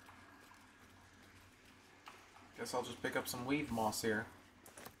 Guess I'll just pick up some weave moss here.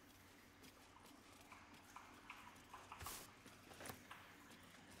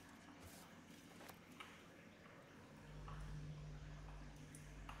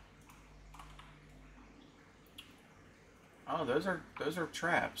 Oh, those are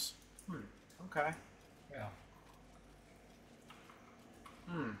traps. Okay. Yeah.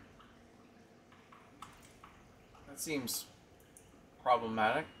 That seems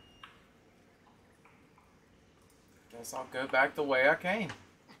problematic. Guess I'll go back the way I came.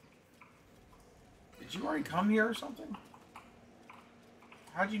 Did you already come here or something?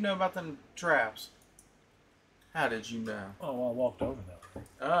 How'd you know about them traps? How did you know? Oh, well, I walked over that way.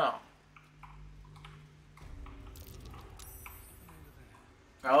 Oh.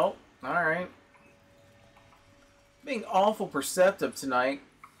 Oh, alright. Being awful perceptive tonight.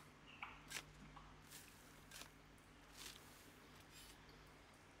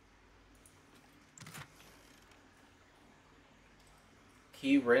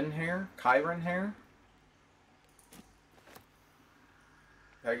 Kyren hair?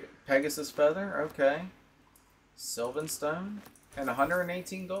 Pegasus feather? Okay. Sylvan stone? And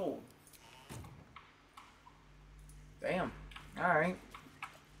 118 gold. Damn. Alright.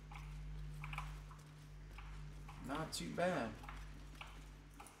 Not too bad.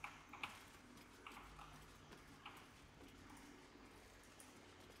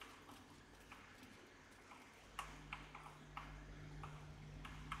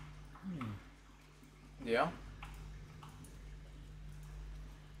 Yeah.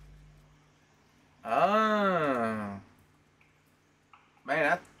 Ah. Man,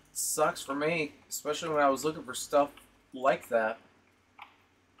 that sucks for me, especially when I was looking for stuff like that.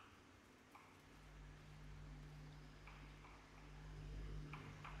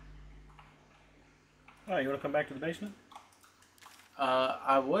 Oh, you want to come back to the basement?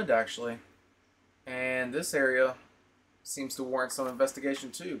 I would actually. And this area seems to warrant some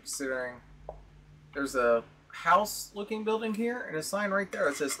investigation too, considering there's a house-looking building here and a sign right there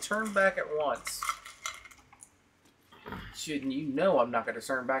that says "Turn back at once." Shouldn't you know I'm not going to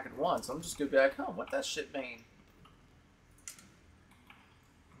turn back at once? I'm just going to be like, "Oh, what that shit mean?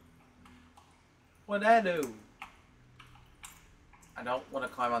 What'd I do?" I don't want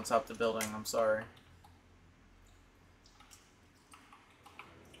to climb on top of the building. I'm sorry.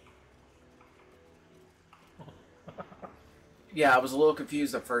 Yeah, I was a little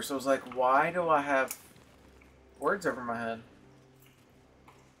confused at first. I was like, why do I have words over my head?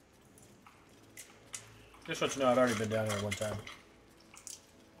 Just let you know, I'd already been down there one time.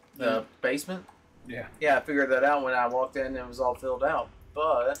 The basement? Yeah. Yeah, I figured that out when I walked in and it was all filled out.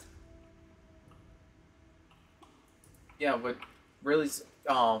 But yeah, but really,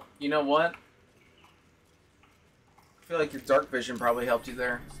 you know what? I feel like your dark vision probably helped you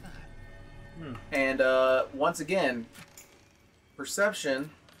there. And once again,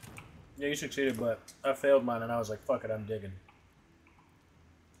 perception. Yeah, you succeeded, but I failed mine, and I was like, "Fuck it, I'm digging."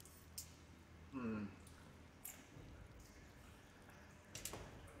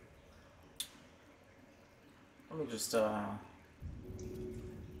 Let me just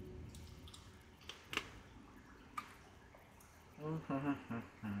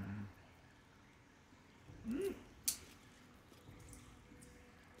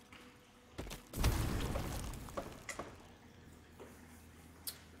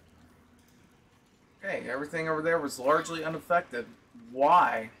Okay, everything over there was largely unaffected.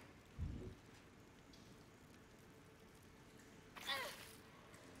 Why?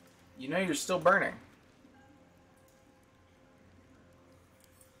 You know you're still burning.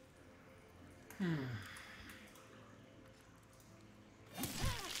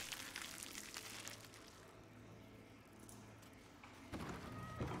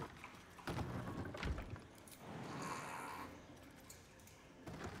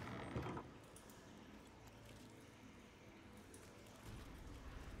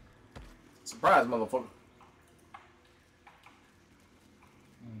 Surprise, motherfucker.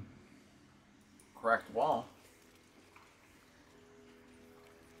 Cracked wall.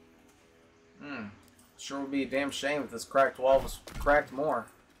 Sure would be a damn shame if this cracked wall was cracked more.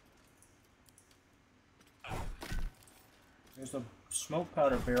 There's a smoke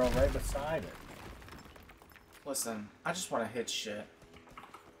powder barrel right beside it. Listen, I just want to hit shit.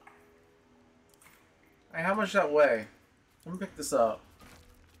 Hey, how much that weigh? Let me pick this up.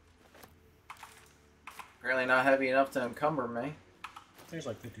 Apparently not heavy enough to encumber me. I think it's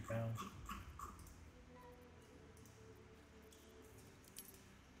like 50 pounds.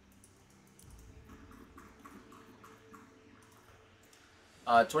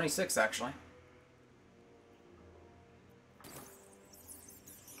 Uh, 26 actually.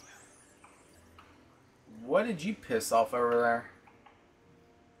 What did you piss off over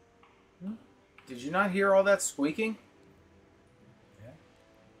there? Did you not hear all that squeaking? Yeah.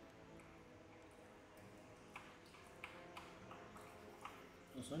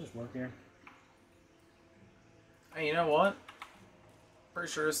 Does I just work here? Hey, you know what? Pretty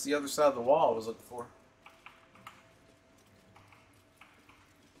sure it's the other side of the wall I was looking for.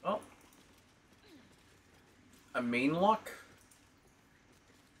 Oh. A mean luck?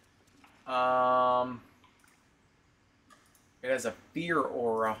 It has a fear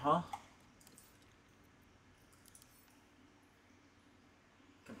aura, huh?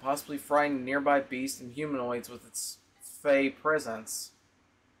 Can possibly frighten nearby beasts and humanoids with its fey presence.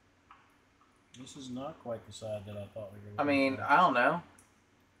 This is not quite the side that I thought we were. I mean, I don't know.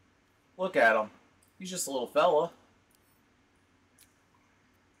 Look at him. He's just a little fella.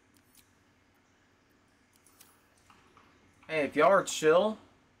 Hey, if y'all are chill,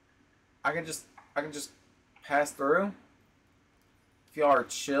 I can just pass through. If y'all are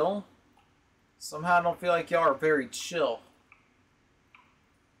chill, somehow I don't feel like y'all are very chill.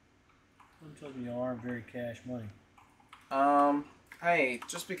 I'm telling you, y'all aren't very cash money. Hey,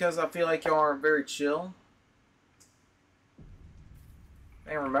 just because I feel like y'all aren't very chill.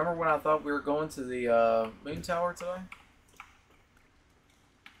 Hey, remember when I thought we were going to the moon tower today?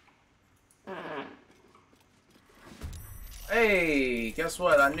 Hey, guess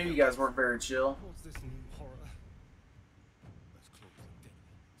what? I knew you guys weren't very chill. What's this new horror? Let's close the gate.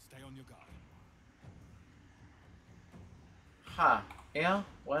 Stay on your guard. Ha. Yeah,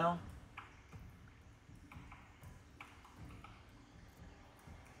 well.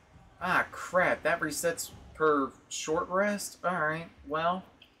 Ah, crap. That resets per short rest? Alright, well.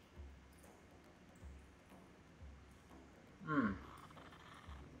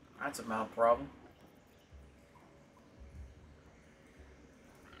 That's a mild problem.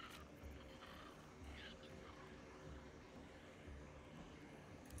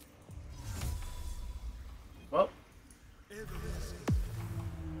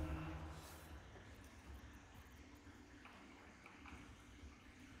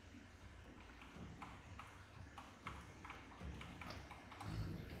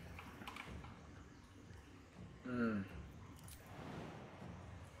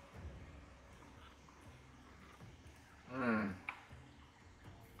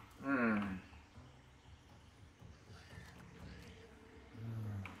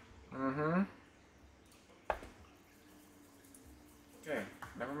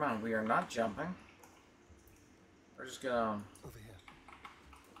 Never mind, we are not jumping. We're just gonna... Over here.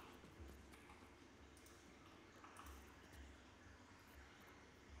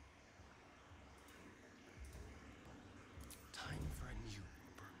 Time for a new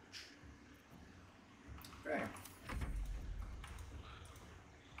approach. Okay.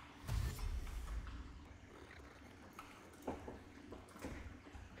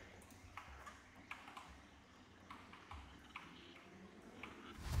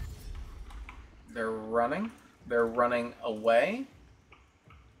 They're running. They're running away.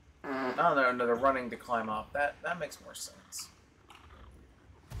 No, they're running to climb up. That makes more sense.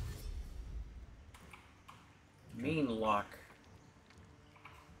 Mean luck.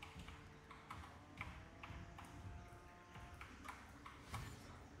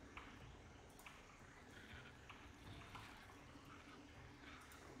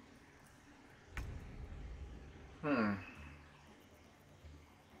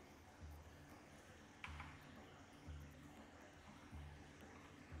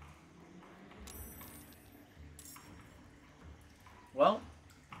 Well,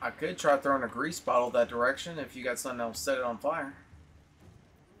 I could try throwing a grease bottle that direction if you got something that'll set it on fire.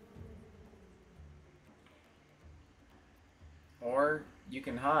 Or you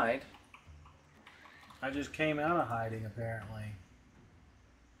can hide. I just came out of hiding, apparently.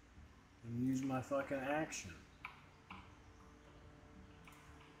 And used my fucking action.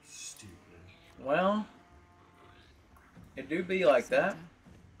 Stupid. Well, it do be like that.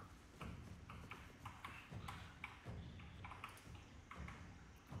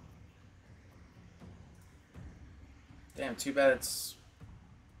 Damn, too bad it's...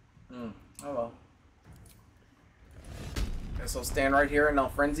 Oh well. Guess I'll stand right here and I'll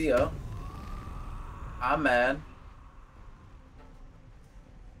frenzy up. I'm mad.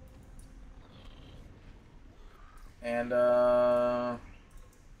 And,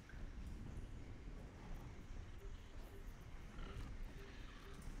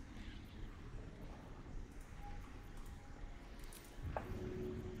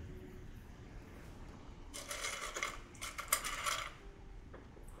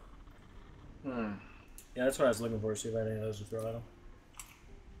 Yeah, that's what I was looking for. See if I had any of those to throw at him.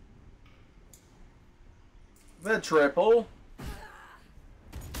 The triple.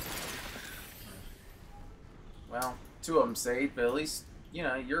 Well, two of them saved, but at least, you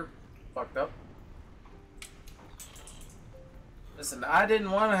know, you're fucked up. Listen, I didn't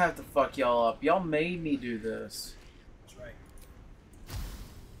want to have to fuck y'all up. Y'all made me do this. That's right.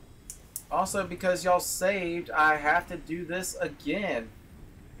 Also, because y'all saved, I have to do this again.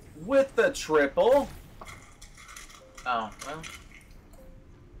 With the triple. Oh, well.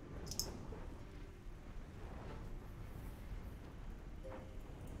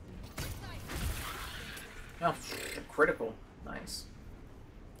 Oh, critical. Nice.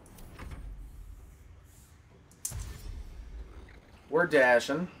 We're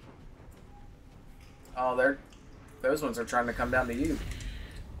dashing. Oh, those ones are trying to come down to you.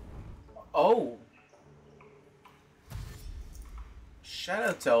 Oh.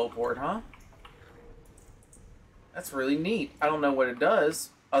 Shadow teleport, huh? That's really neat. I don't know what it does,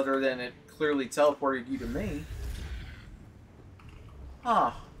 other than it clearly teleported you to me.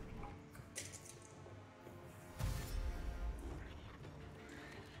 Huh.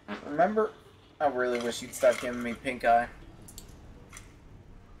 Remember? I really wish you'd stop giving me pink eye.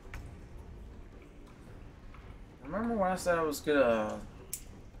 Remember when I said I was gonna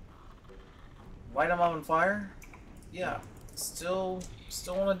light them up on fire? Yeah. Still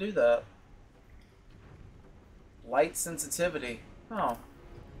want to do that. Light sensitivity. Oh.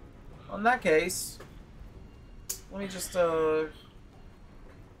 Well, in that case, let me just, Oh,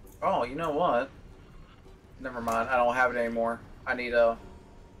 you know what? Never mind. I don't have it anymore. I need a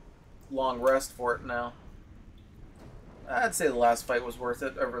long rest for it now. I'd say the last fight was worth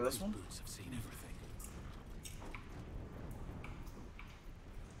it over this one. Boots have seen everything.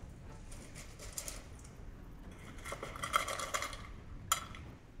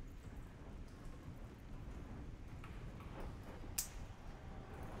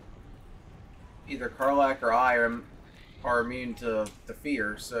 Either Karlak or I are immune to the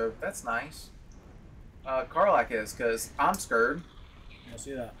fear, so that's nice. Karlak is, because I'm scared. I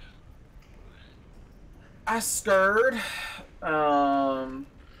see that. I scared.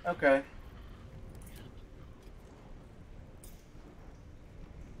 Okay.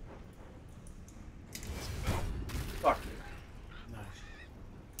 Fuck you.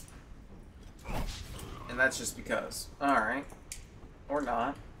 Nice. And that's just because. Alright. Or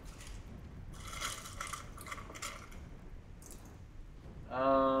not.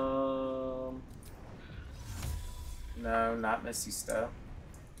 No, not Misty Step.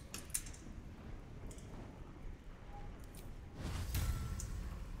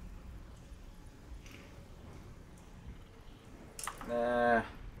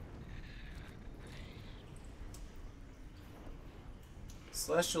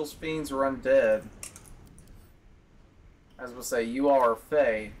 Celestials, fiends, or undead. I was going to say, you are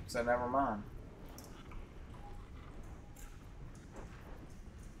Fae, so never mind.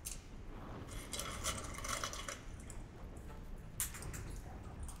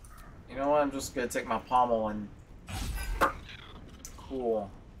 You know what? I'm just going to take my pommel and... Cool.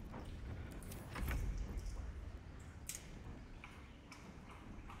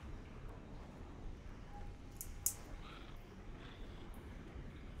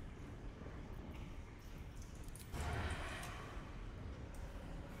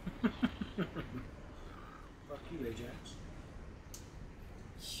 Fuck you, Ajax.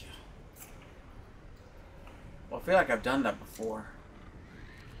 Yeah. Well, I feel like I've done that before.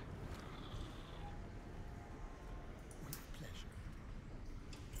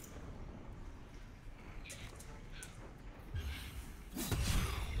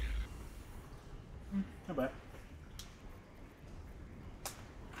 Not bad.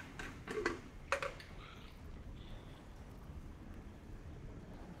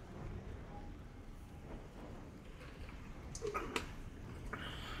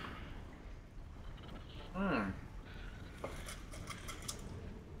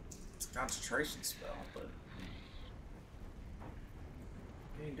 It's a concentration spell, but...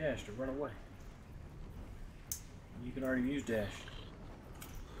 Gain dash to run away. You can already use dash.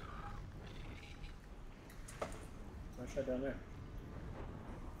 What's that down there?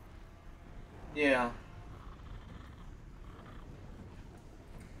 Yeah.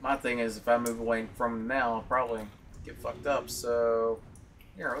 My thing is, if I move away from him now, I'll probably get fucked up, so...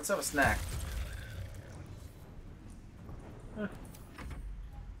 Here, let's have a snack. Huh.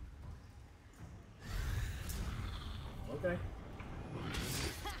 Okay.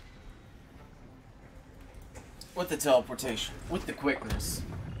 With the teleportation. With the quickness.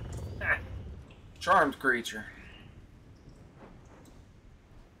 Charmed creature.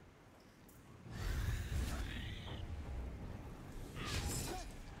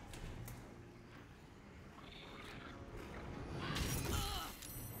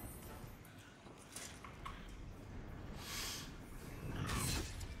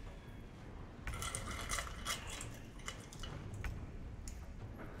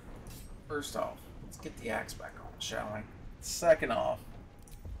 First off, let's get the axe back on, shall we? Second off,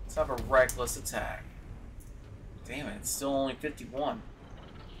 let's have a reckless attack. Damn it, it's still only 51.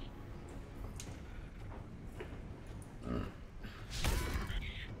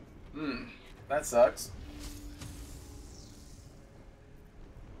 That sucks.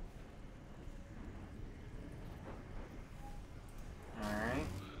 Alright.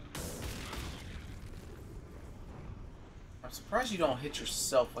 I'm surprised you don't hit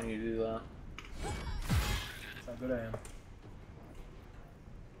yourself when you do that. That's how good I am.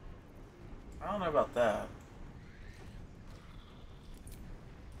 I don't know about that.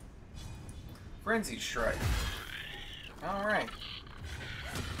 Frenzy Strike. Alright.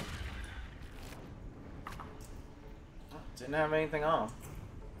 Didn't have anything on.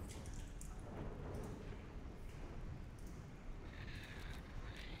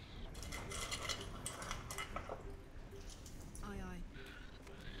 Aye, aye.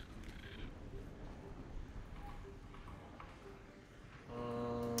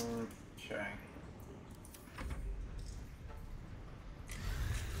 Okay.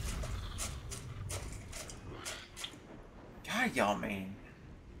 God, y'all mean.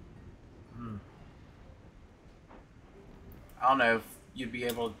 I don't know if you'd be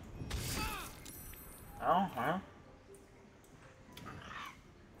able to... Oh, well.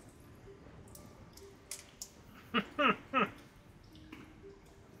 I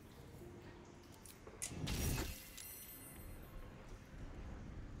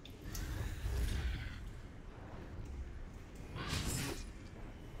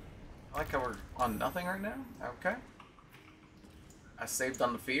like how we're on nothing right now. Okay. I saved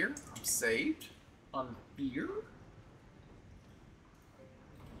on the fear. I'm saved on fear.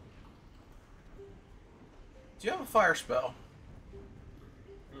 Do you have a fire spell?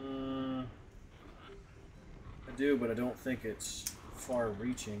 I do, but I don't think it's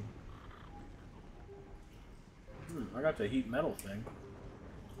far-reaching. I got the heat metal thing.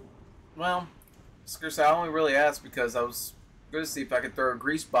 Well, Scarce, I only really asked because I was going to see if I could throw a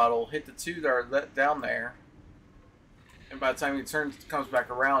grease bottle, hit the two that are let down there, and by the time he comes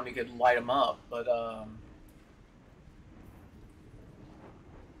back around, he could light them up. But I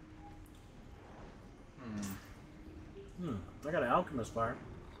got an alchemist fire.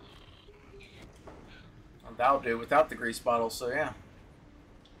 That'll do without the grease bottle, so yeah.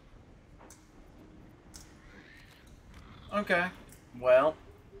 Okay. Well.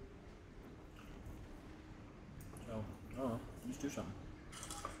 So, oh, let's do something.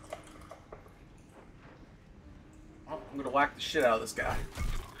 Oh, I'm gonna whack the shit out of this guy.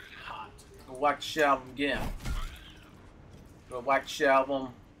 Hot. I'm gonna whack the shit out of him again. I'm gonna whack the shit out of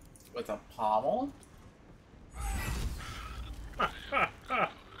him with a pommel.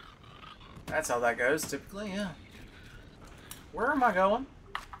 That's how that goes, typically, yeah. Where am I going?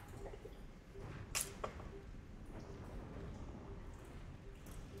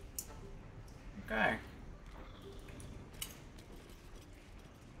 Okay.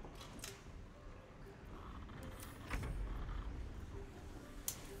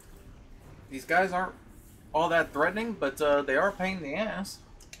 These guys aren't all that threatening, but they are a pain in the ass.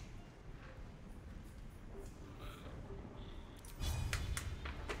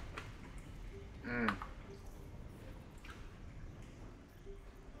 Mm.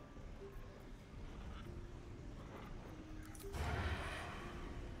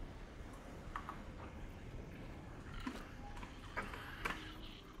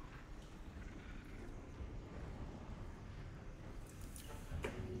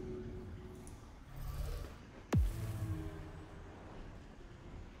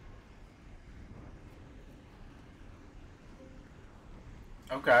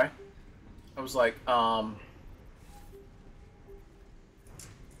 Okay. I was like, I'm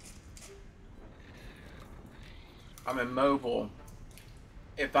immobile.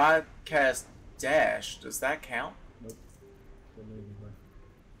 If I cast dash, does that count? Nope.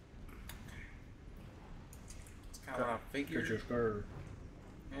 It's kind of what I figured. Your skirt.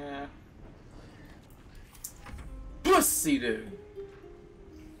 Yeah. Pussy dude.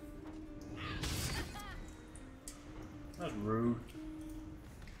 That's rude.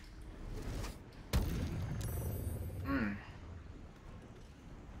 Hmm.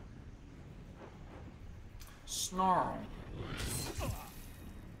 Snarl.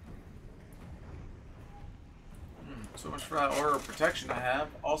 So much for that order of protection I have.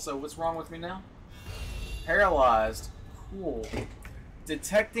 Also, what's wrong with me now? Paralyzed. Cool.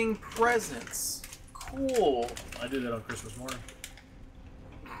 Detecting presence. Cool. I did that on Christmas morning.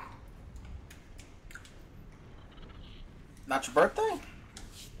 Not your birthday?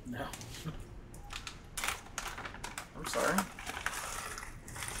 No. I'm sorry.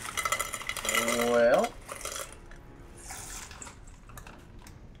 Well.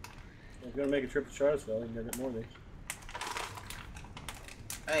 If you're gonna make a trip to Charlottesville, you can go get more of these.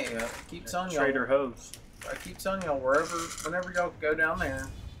 Hey, I keep telling y'all. Trader Hose. I keep telling y'all whenever y'all go down there.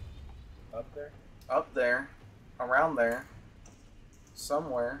 Up there? Up there. Around there.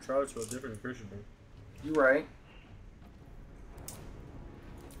 Somewhere. Charlottesville is different than Christiansburg. You right.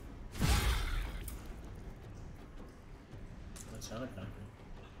 That sounded kind of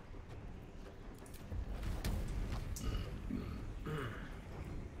cool.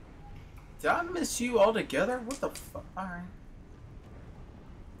 Did I miss you altogether? What the fuck? Alright.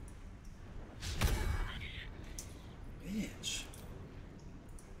 Bitch.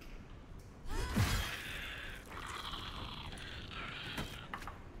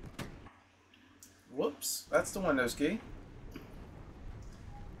 Whoops. That's the Windows key.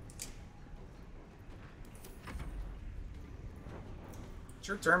 It's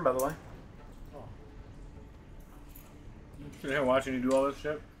your turn, by the way. Oh. You sitting here watching you do all this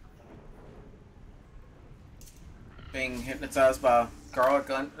shit? Being hypnotized by garlic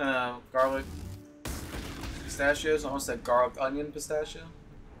pistachios. I almost said garlic onion pistachio.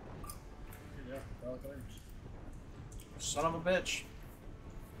 Yeah, garlic onions. Son of a bitch.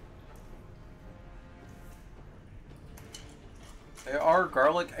 They are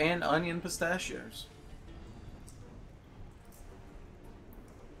garlic and onion pistachios.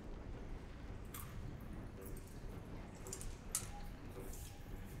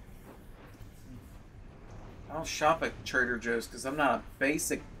 I don't shop at Trader Joe's because I'm not a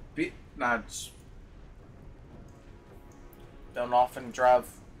basic bit. Don't often drive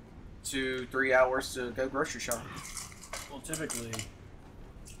 2-3 hours to go grocery shopping. Well, typically,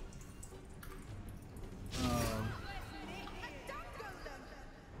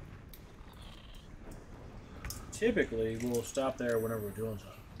 we'll stop there whenever we're doing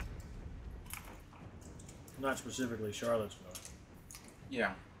something. Not specifically Charlottesville.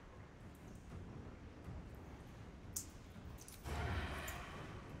 Yeah.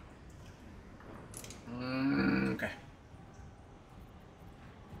 Okay.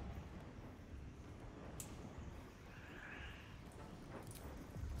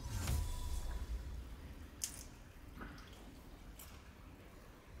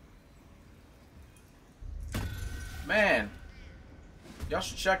 Man, y'all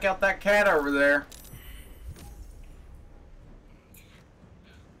should check out that cat over there.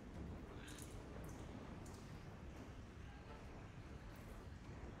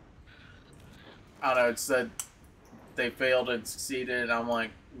 I don't know, it's a they failed and succeeded, and I'm like,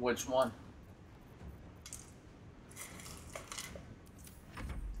 which one?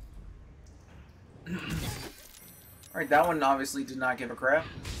 Alright, that one obviously did not give a crap.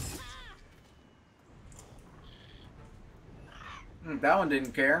 That one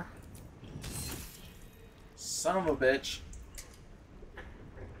didn't care. Son of a bitch.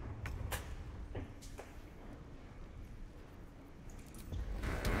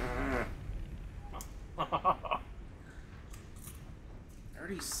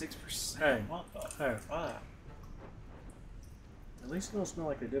 Hey, what the heck? At least it don't smell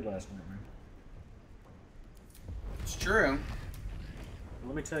like they did last night, man. It's true. But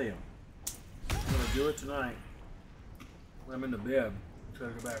let me tell you, I'm gonna do it tonight when I'm in the bed. So I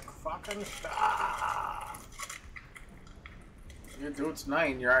go back. Fucking stop! You're gonna do it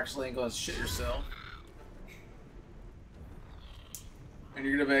tonight, and you're actually gonna shit yourself. And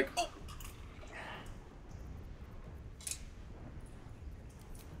you're gonna be like, oh!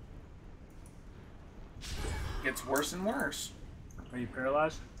 Gets worse and worse. Are you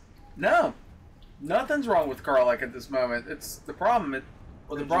paralyzed? No, nothing's wrong with Carl. Like at this moment, it's the problem.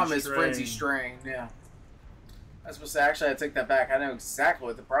 The problem is frenzy strain. Yeah, I was supposed to actually. I take that back. I know exactly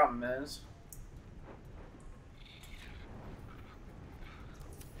what the problem is.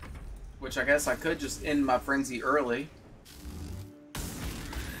 Which I guess I could just end my frenzy early.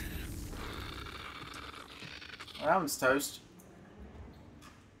 Well, that one's toast.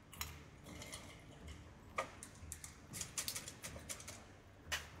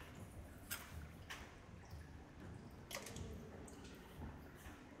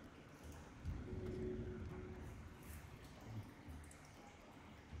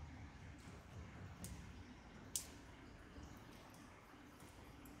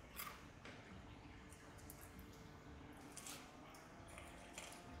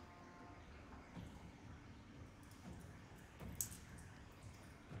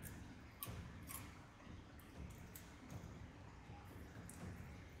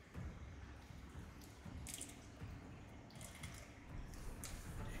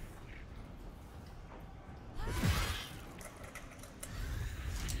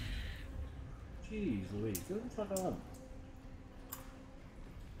 Jeez Louise, go the fuck on.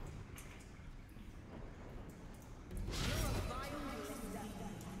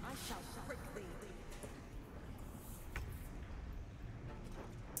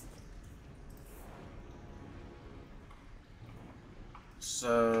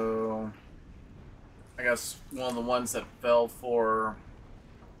 So, I guess one of the ones that fell for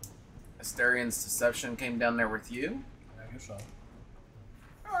Asterian's deception came down there with you? I guess so.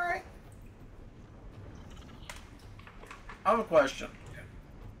 Alright. I have a question.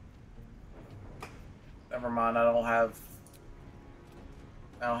 Never mind, I don't have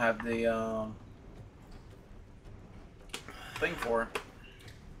the thing for it.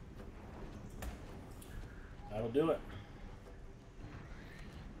 That'll do it.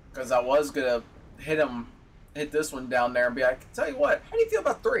 Because I was gonna hit this one down there and be like, tell you what, how do you feel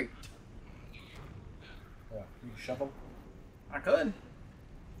about 3? Yeah, you can shove them? I could.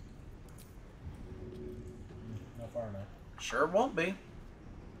 Not far enough. Sure won't be.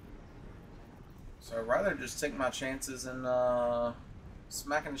 So I'd rather just take my chances and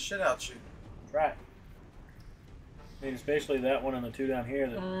smacking the shit out you. Right. I mean, it's basically that one and the 2 down here.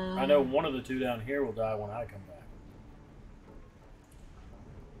 That I know one of the 2 down here will die when I come back.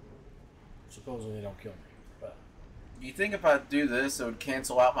 Supposedly they don't kill me, but You think if I do this, it would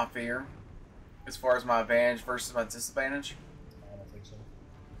cancel out my fear? As far as my advantage versus my disadvantage? I don't think so.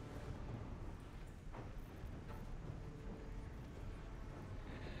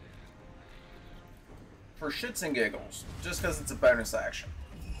 For shits and giggles. Just because it's a bonus action.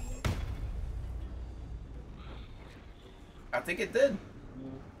 I think it did.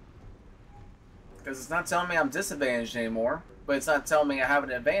 Because it's not telling me I'm disadvantaged anymore, but it's not telling me I have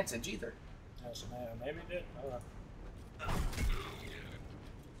an advantage either. Yes, maybe it did. I don't know.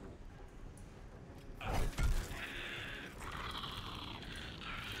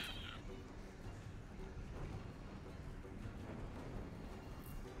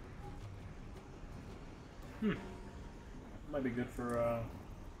 Might be good for,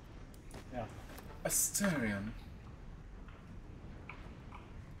 yeah. Asterion.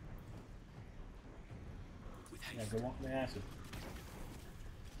 Yeah, go walk in the acid.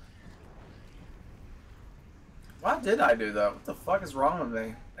 Why did I do that? What the fuck is wrong with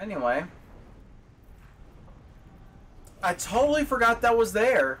me? Anyway. I totally forgot that was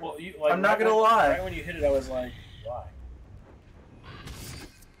there. Well, like, I'm not gonna lie. Right when you hit it, I was like, why?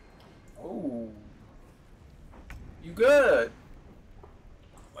 Oh. You good.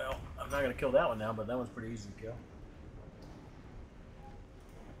 Well, I'm not gonna kill that one now, but that one's pretty easy to kill.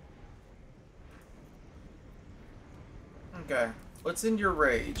 Okay. Let's end your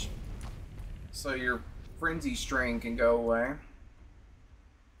rage. So your frenzy strain can go away.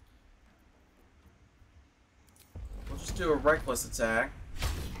 We'll just do a reckless attack.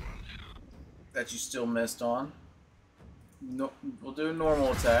 That you still missed on. No, we'll do a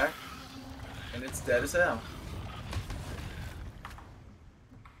normal attack. And it's dead as hell.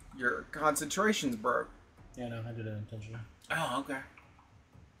 Your concentration's broke. Yeah, no, I did it intentionally. Oh, okay. I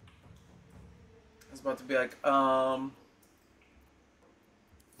was about to be like,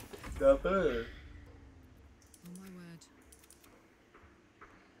 Not bad. Oh my word.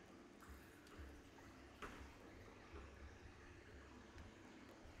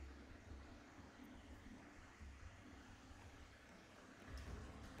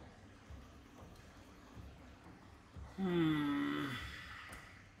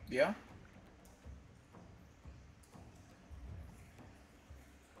 Yeah?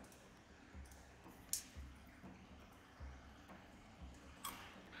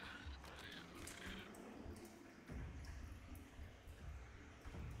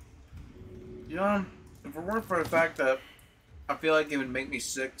 Yeah, if it weren't for the fact that I feel like it would make me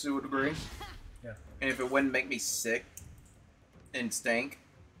sick to a degree. Yeah. And if it wouldn't make me sick and stink,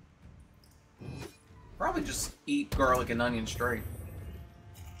 probably just eat garlic and onion straight.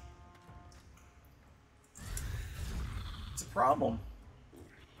 It's a problem.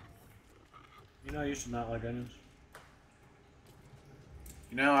 You know, I used to not like onions.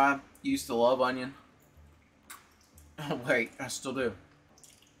 You know, I used to love onion. Oh, wait, I still do.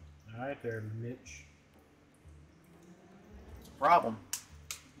 Alright there, Mitch. It's a problem.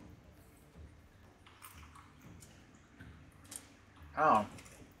 Oh.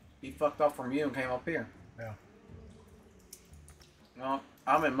 He fucked off from you and came up here. Yeah. Well,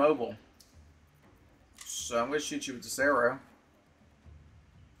 I'm immobile. So I'm gonna shoot you with this arrow.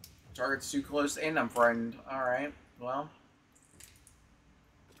 Target's too close and I'm frightened. Alright, well.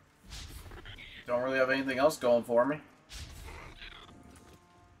 Don't really have anything else going for me.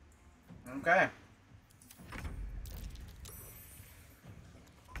 Okay.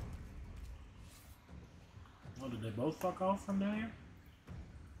 Oh, did they both fuck off from down here?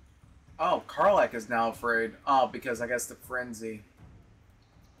 Oh, Karlak is now afraid. Oh, because I guess the frenzy.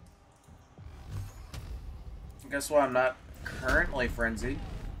 Guess why I'm not currently frenzied.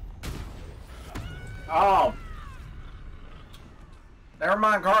 Oh. Never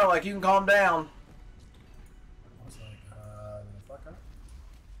mind, Karlak, you can calm down. I was like, the fuck up?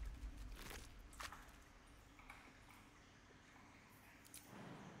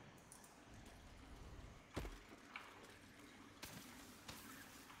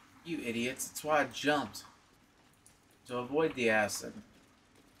 You idiots, that's why I jumped. To avoid the acid.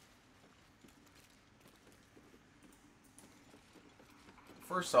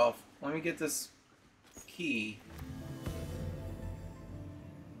 First off, let me get this key.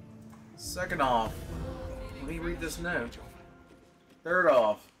 Second off, let me read this note. Third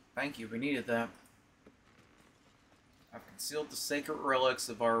off, thank you, we needed that. I've concealed the sacred relics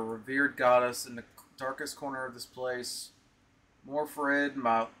of our revered goddess in the darkest corner of this place. Morfred,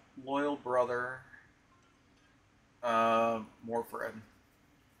 my loyal brother. Morfred.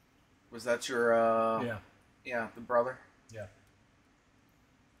 Was that your, Yeah. Yeah, the brother? Yeah.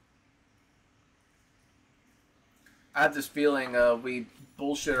 I have this feeling we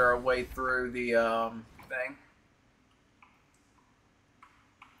bullshit our way through the thing.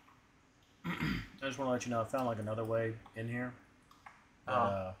 I just want to let you know I found like another way in here. Should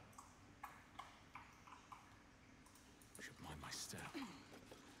mind my step.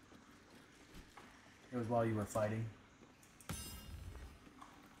 It was while you were fighting.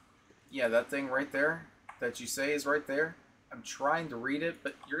 Yeah, that thing right there that you say is right there. I'm trying to read it,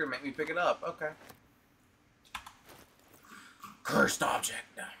 but you're gonna make me pick it up. Okay. Cursed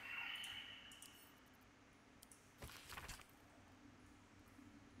object.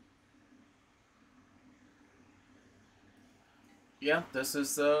 Yeah, this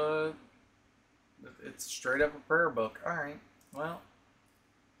is it's straight up a prayer book. All right. Well,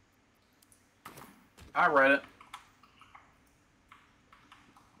 I read it.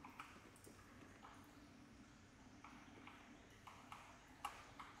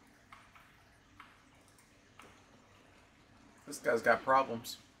 This guy's got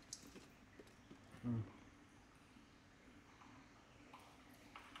problems.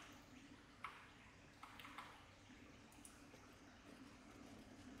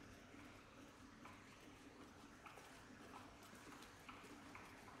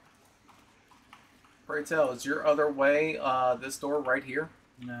 Pray tell, is your other way this door right here?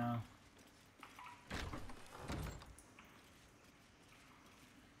 No.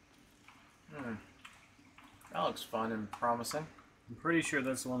 That looks fun and promising. I'm pretty sure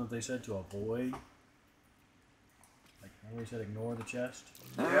that's the one that they said to avoid. Like, when we said ignore the chest.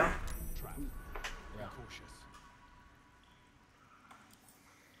 Yeah. Trap. Yeah. Be cautious.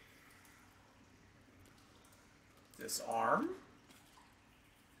 Disarm.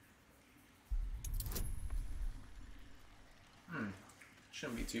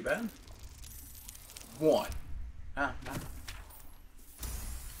 Shouldn't be too bad. 1. Ah, no.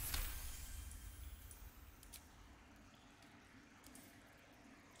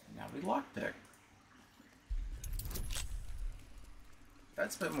 Now we lockpick.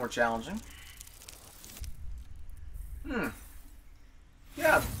 That's a bit more challenging.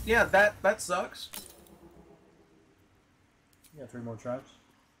 Yeah, that sucks. You got 3 more tries.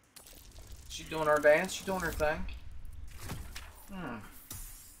 She doing her dance, she doing her thing.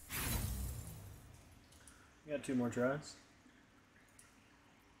 You got 2 more tries.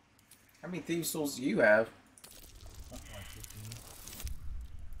 How many thieves' tools do you have? Something like 15.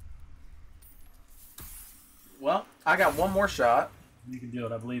 Well, I got 1 more shot. You can do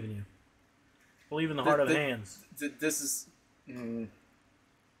it. I believe in you. Believe in the heart of the hands. This is...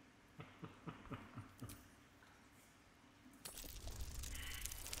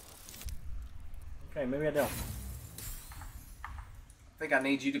 Okay, maybe I don't. I think I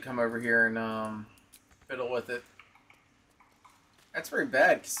need you to come over here and fiddle with it. That's very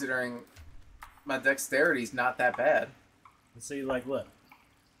bad considering my dexterity's not that bad. Let's see, like, look.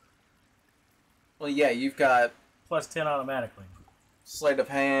 Well, yeah, you've got Plus 10 automatically. sleight of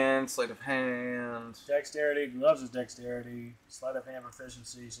hand, sleight of hand. Dexterity, gloves is dexterity. Sleight of hand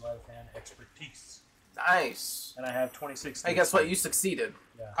proficiency, sleight of hand expertise. Nice. And I have 26. Hey, guess what? You succeeded.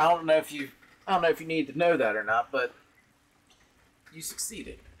 Yeah. I don't know if you need to know that or not, but you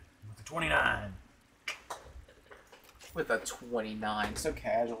succeeded. With the 29. With a 29. So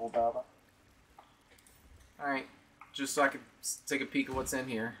casual about it. Alright. Just so I could take a peek at what's in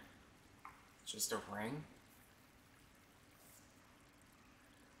here. Just a ring.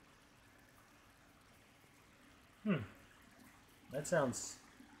 That sounds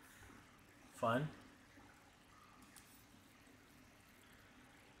fun.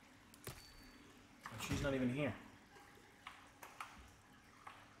 She's not even here.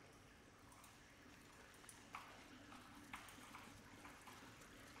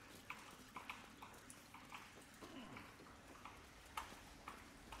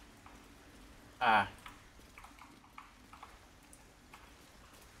 Ah.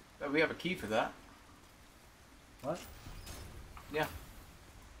 But we have a key for that. What? Yeah.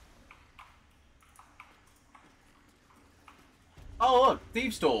 Oh, look,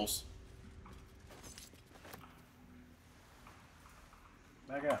 thieves' tools.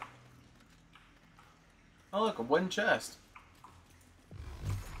 Back up. Oh, look, a wooden chest.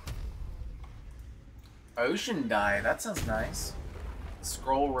 Ocean dye, that sounds nice.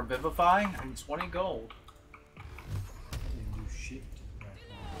 Scroll revivify and 20 gold. Didn't do shit.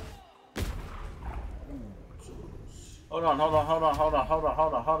 Hold on.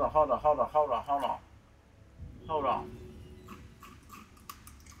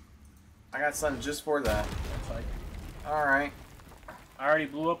 I got something just for that. Alright. I already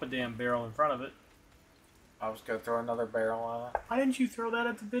blew up a damn barrel in front of it. I was gonna throw another barrel on it. Why didn't you throw that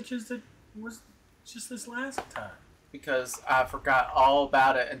at the bitches that was just this last time? Because I forgot all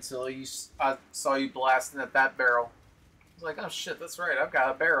about it until I saw you blasting at that barrel. I was like, oh shit, that's right, I've got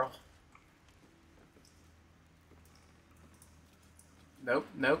a barrel. Nope.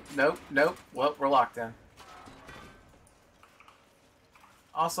 Well, we're locked in.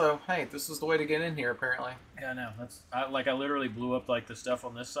 Also, hey, this was the way to get in here, apparently. Yeah, I know. I literally blew up like the stuff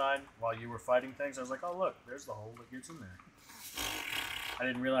on this side while you were fighting things. I was like, oh look, there's the hole that gets in there. I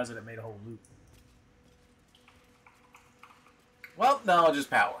didn't realize that it made a whole loop. Well, knowledge is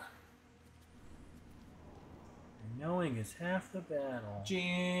power. Knowing is half the battle.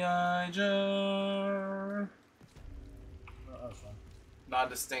 G.I. Joe. Oh, that was fun.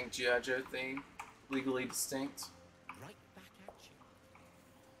 Non-distinct G.I. Joe theme. Legally distinct. Right back at you.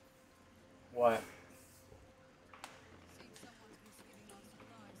 What? Seems someone's been skipping our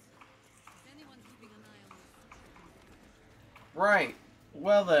supplies. Is anyone keeping an eye on this? Right.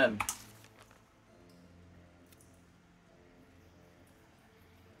 Well then.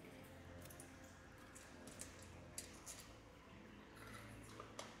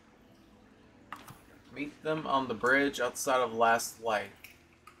 Meet them on the bridge outside of Last Light.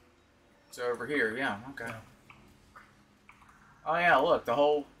 So over here, yeah, okay. Oh yeah, look, the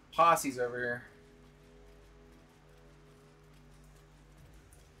whole posse's over here.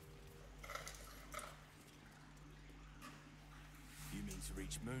 You mean to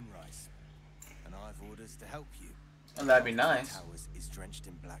reach Moonrise? and I've orders to help you. And that'd be The nice. towers is drenched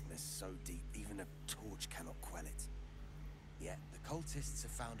in blackness so deep even a torch cannot quell it. Yet the cultists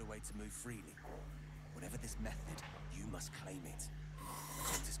have found a way to move freely. Whatever this method, you must claim it. The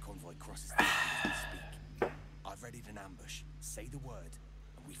cultist convoy crosses the land as we speak. I've readied an ambush. Say the word,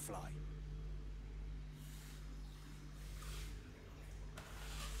 and we fly.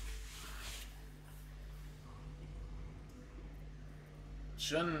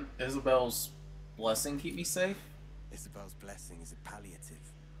 Shouldn't Isabel's blessing keep me safe? Isabel's blessing is a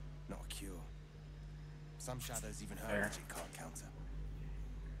palliative, not a cure. Some shadows even her Fair. magic can't counter.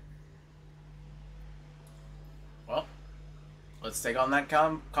 Well, let's take on that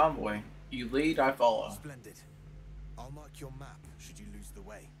convoy. You lead, I follow. Splendid. I'll mark your map should you lose the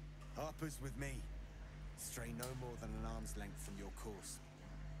way. Harper's with me. Stray no more than an arm's length from your course.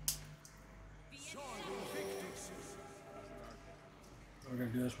 We're gonna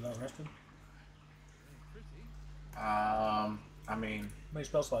do this without resting? I mean, how many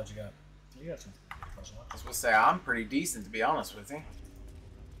spell slots you got? You got some spell slots. I was gonna say I'm pretty decent, to be honest with you.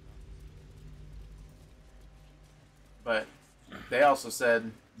 But they also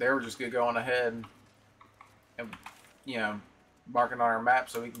said they were just gonna go on ahead and, you know, marking on our map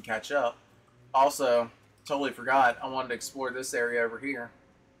so we can catch up. Also, totally forgot, I wanted to explore this area over here.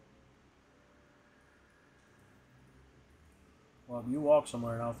 Well, you walk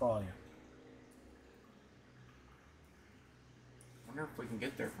somewhere and I'll follow you. Wonder if we can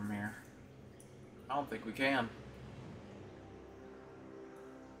get there from here. I don't think we can.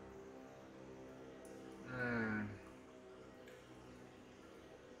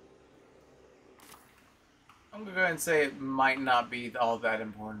 I'm gonna go ahead and say it might not be all that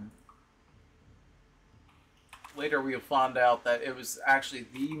important. Later we'll find out that it was actually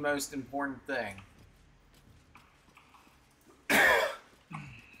the most important thing.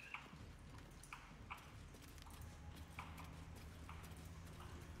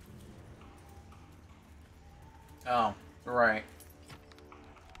 Oh, right.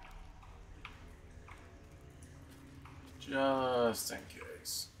 Just in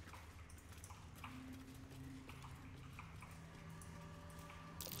case.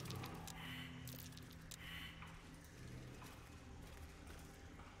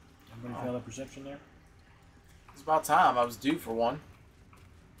 Everybody feel the perception there? It's about time. I was due for one.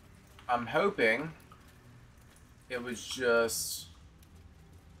 I'm hoping it was just...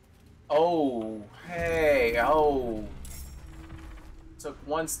 Oh, hey, oh. Took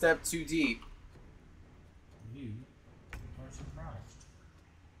one step too deep. You are surprised.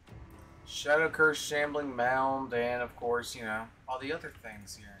 Shadow Curse, Shambling Mound, and of course, you know, all the other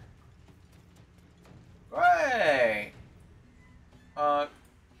things here. Hey!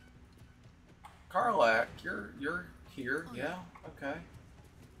 Karlak, you're here, yeah, okay.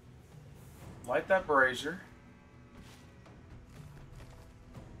 Light that brazier.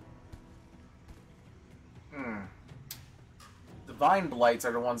 The vine blights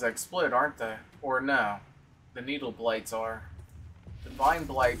are the ones that explode, aren't they? Or no, the needle blights are. The vine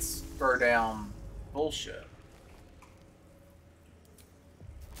blights throw down bullshit.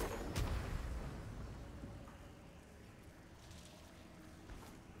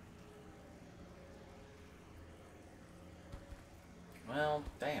 Well,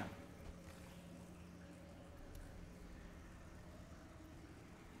 damn.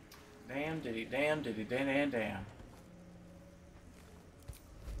 Damn, diddy, damn, diddy, damn, damn.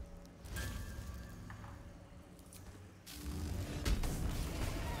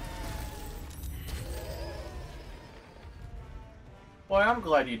 Boy, I'm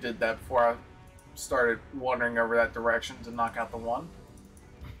glad you did that before I started wandering over that direction to knock out the one.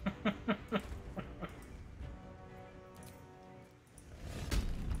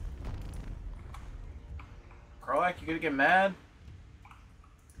 Karlak, you gonna get mad?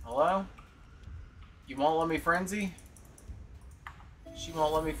 Hello? You won't let me frenzy? She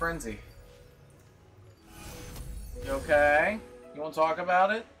won't let me frenzy. You okay? You want to talk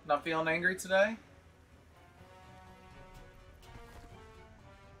about it? Not feeling angry today?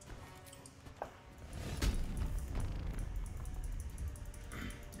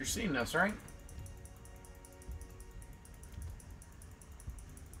 You're seeing this, right?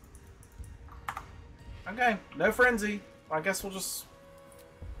 Okay, no frenzy. I guess we'll just...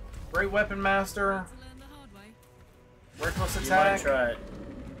 Great Weapon Master. Reckless attack. You might try it.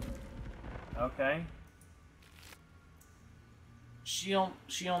 Okay. She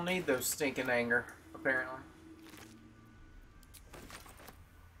don't need those stinking anger, apparently.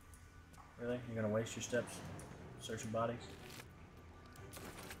 Really? You're gonna waste your steps searching bodies?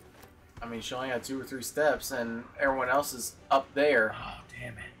 I mean, she only had 2 or 3 steps, and everyone else is up there. Oh,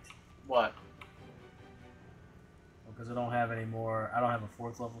 damn it. What? Because I don't have any more. I don't have a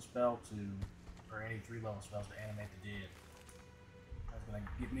 4th level spell to, or any 3-level spells to animate the dead. That's gonna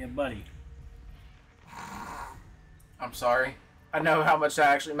get me a buddy. I'm sorry. I know how much that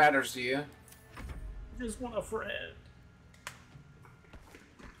actually matters to you. Just want a friend.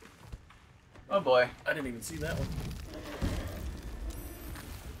 Oh boy. I didn't even see that one.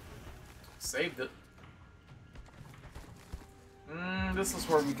 Saved it. This is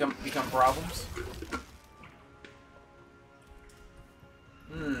where we become problems.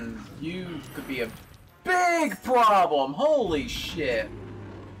 You could be a big problem. Holy shit.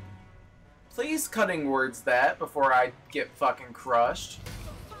 Please cutting words that before I get fucking crushed.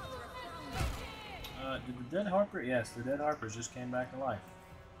 Did the dead Harper? Yes, the dead Harpers just came back to life.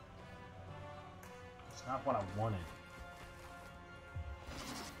 It's not what I wanted.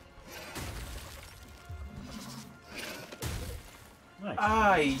 Nice.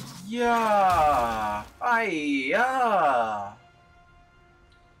 Ay-ya! Ay-ya!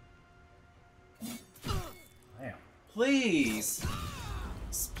 Damn. Please!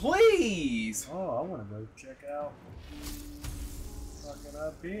 Please! Oh, I want to go check out fucking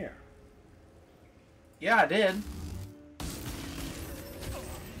up here. Yeah, I did.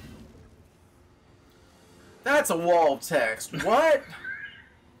 That's a wall of text. What?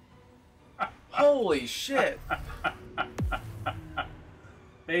 Holy shit.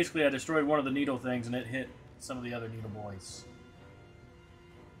 Basically, I destroyed one of the needle things and it hit some of the other needle boys.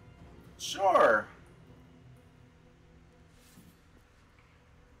 Sure.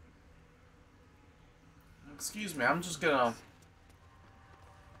 Excuse me, I'm just gonna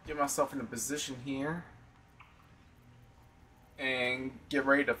get myself in a position here and get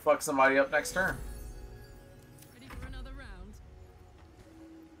ready to fuck somebody up next turn. Ready for another round?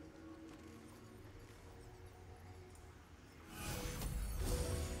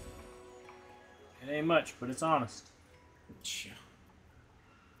 It ain't much, but it's honest.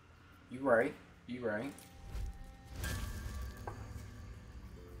 You right. You right.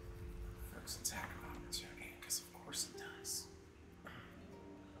 First attack of opportunity, because of course it does.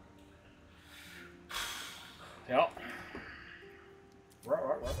 Yep.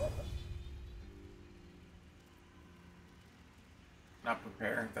 Not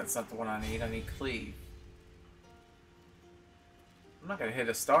prepare. That's not the one I need. I need cleave. I'm not gonna hit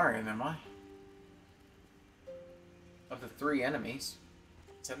a star in, am I? Of the 3 enemies.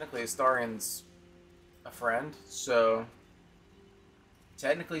 Technically, Astarian's a friend, so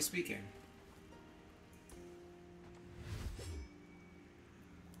technically speaking.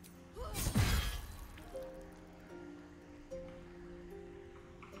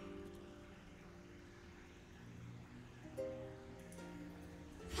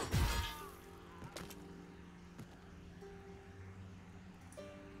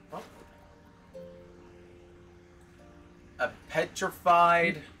 A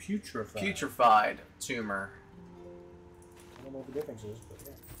petrified, putrefied tumor. I don't know what the difference is, but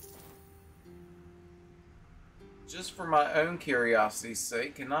yeah. Just for my own curiosity's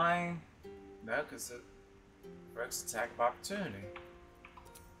sake, can I? No, because it breaks attack of opportunity.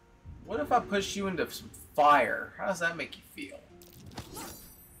 What if I push you into some fire? How does that make you feel?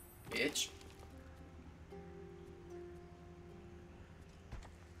 Bitch.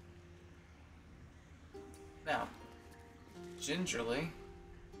 Now, gingerly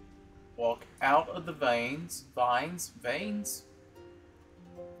walk out of the vines.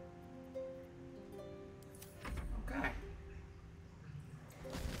 Okay.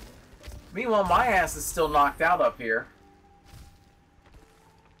 Meanwhile, my ass is still knocked out up here.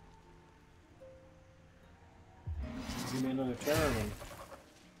 Give me another turn and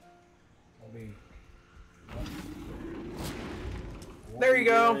I'll be... There you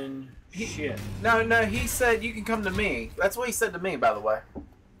go. Shit. No, he said you can come to me. That's what he said to me, by the way.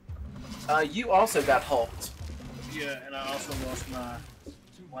 You also got hulked. Yeah, and I also lost my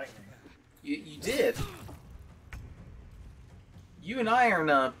lightning. You did. You and I are in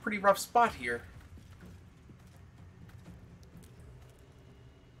a pretty rough spot here.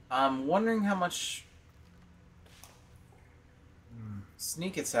 I'm wondering how much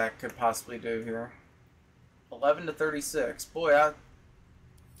sneak attack could possibly do here. 11 to 36. Boy, I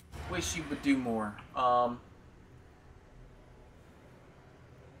wish you would do more.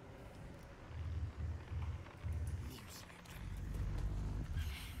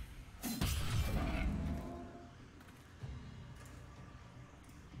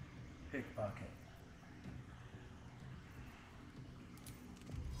 Pickpocket.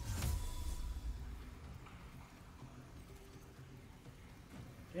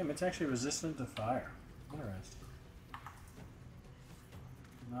 Damn, it's actually resistant to fire. Interesting.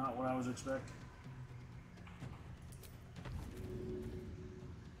 Not what I was expecting.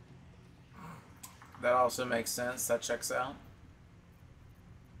 That also makes sense. That checks out.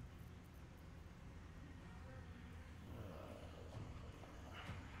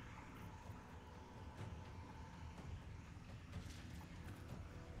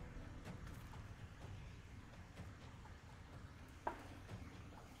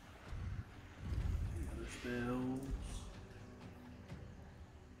 Spells.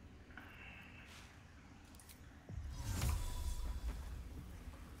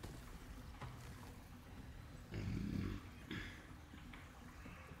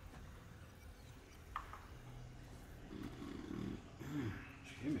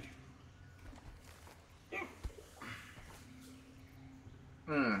 Jimmy.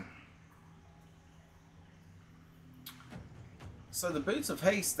 So the Boots of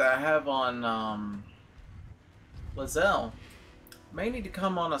Haste that I have on Lizelle may need to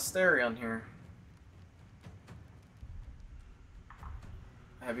come on Asterion here.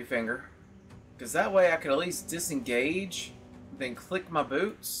 Heavy finger. Because that way I could at least disengage, then click my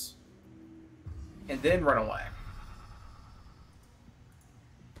boots, and then run away.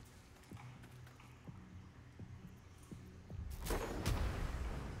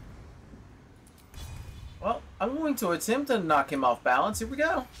 Well, I'm going to attempt to knock him off balance. Here we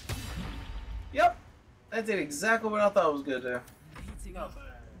go. Yep. That did exactly what I thought it was going to do.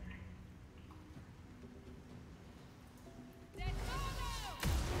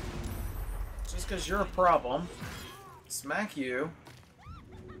 Just because you're a problem. Smack you.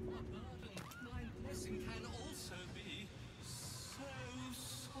 My blessing can also be so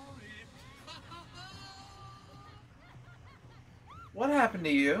sorry. What happened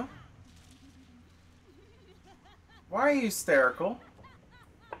to you? Why are you hysterical?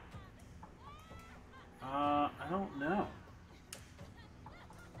 I don't know.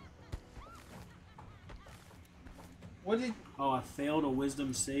 What did... Oh, I failed a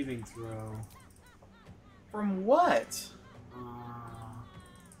wisdom saving throw. From what?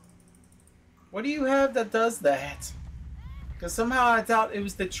 What do you have that does that? Because somehow I thought it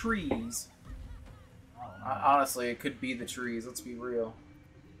was the trees. Honestly, it could be the trees. Let's be real.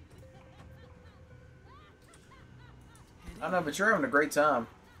 I don't know, but you're having a great time.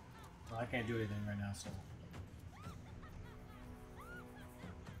 Well, I can't do anything right now, so...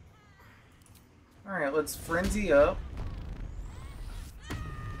 Alright, let's frenzy up.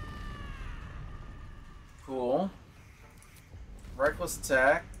 Cool. Reckless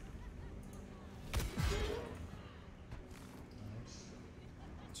attack.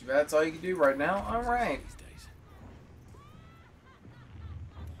 Too bad that's all you can do right now. Alright.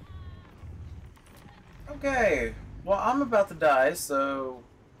 Okay. Well, I'm about to die, so...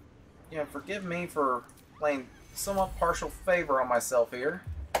 Yeah, forgive me for playing somewhat partial favor on myself here.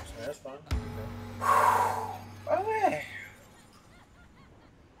 Yeah, that's fine. Okay.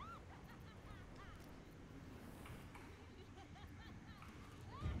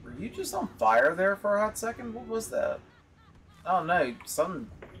 Were you just on fire there for a hot second? What was that? Oh no, something.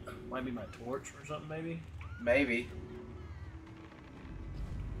 Might be my torch or something, maybe? Maybe.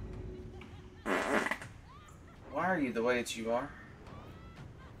 Why are you the way that you are?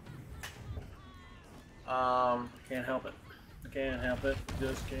 Can't help it. I can't help it.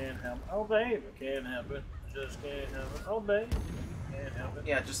 Just can't help it. Oh, babe, I can't help it. Just can't help it. Oh, babe, can't help it.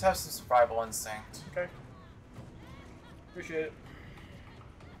 Yeah, just have some survival instinct. Okay. Appreciate it.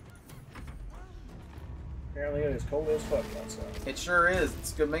 Apparently it is cold as fuck outside. It sure is.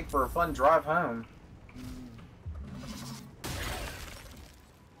 It's gonna make for a fun drive home.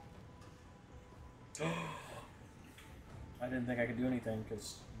 I didn't think I could do anything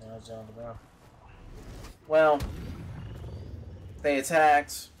because now it's down on the ground. Well, they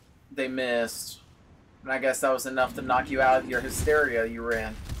attacked, they missed, and I guess that was enough to knock you out of your hysteria you were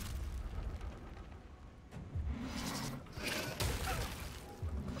in.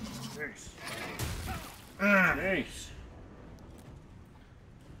 Nice.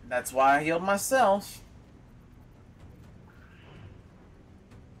 That's why I healed myself.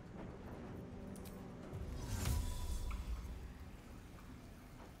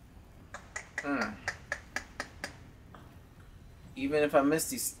 Even if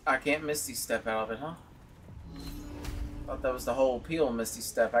I can't Misty Step out of it, huh? Thought that was the whole appeal of Misty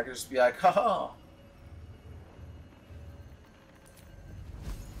Step. I could just be like, haha.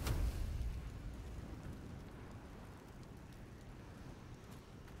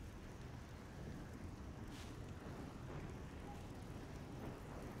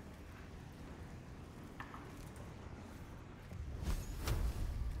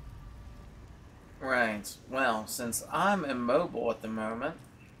 Right. Well, since I'm immobile at the moment.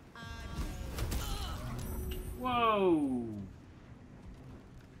 Whoa!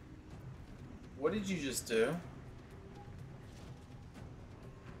 What What did you just do?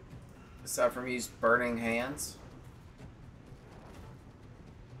 Aside from use burning hands?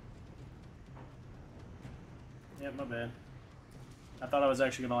 Yeah, my bad. I thought I was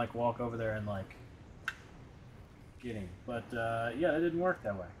actually gonna like walk over there and like get him, but yeah, it didn't work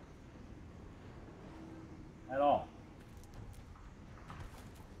that way at all.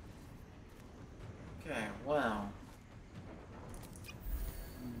 Okay, well.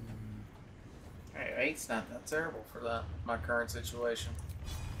 Hey, 8's not that terrible for that, my current situation.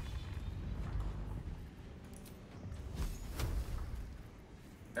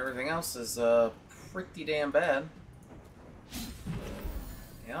 Everything else is pretty damn bad.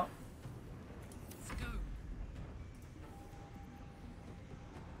 Yep. Let's go.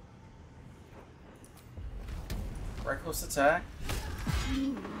 Reckless attack.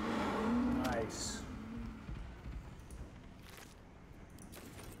 Nice.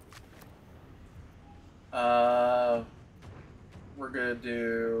 We're gonna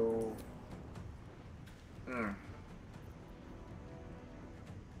do.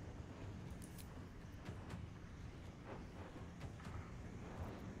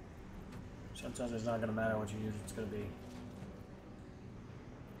 Sometimes it's not gonna matter what you use; it's gonna be.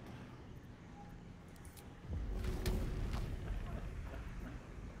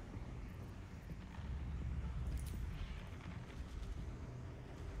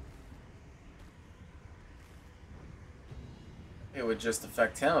 It would just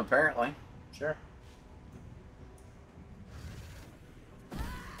affect him, apparently. Sure.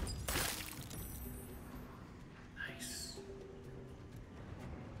 Nice.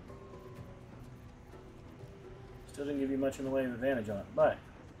 Still didn't give you much in the way of advantage on it, but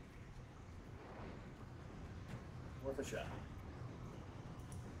worth a shot.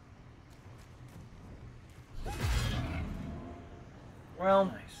 Well,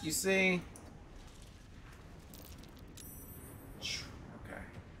 Nice. you see.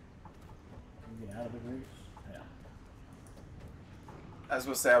 Get out of the grease. Yeah. I was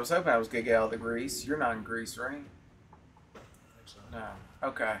gonna say, I was hoping I was gonna get out of the grease. You're not in grease, right? No.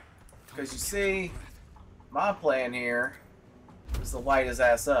 Okay. Because you see, my plan here is to light his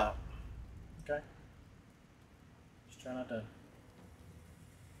ass up. Okay. Just try not to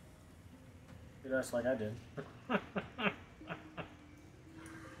get us like I did.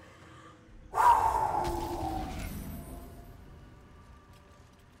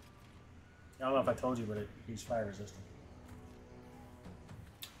 I don't know if I told you, but he's fire resistant.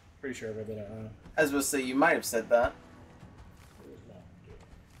 Pretty sure I read that out. I was gonna say, you might have said that.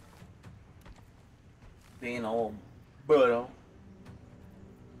 Being old butto.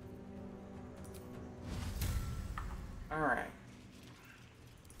 Alright.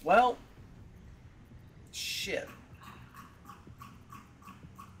 Well, shit.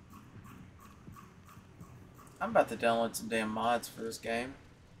 I'm about to download some damn mods for this game.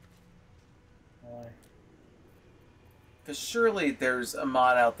 Why? Because surely there's a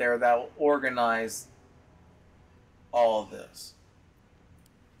mod out there that will organize all of this.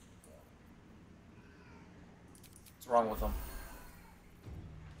 What's wrong with them?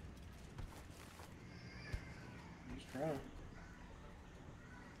 He's trying.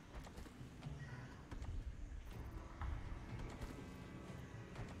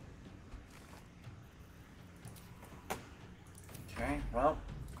 Okay, well,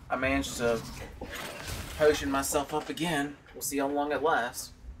 I managed to potion myself up again. We'll see how long it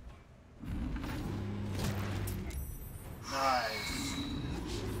lasts. Nice.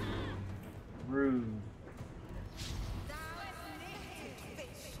 Rude.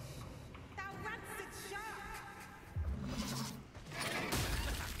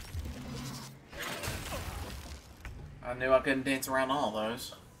 I knew I couldn't dance around all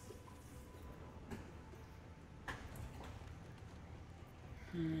those.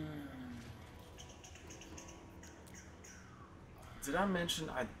 Did I mention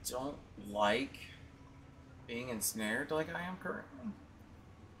I don't like being ensnared like I am currently?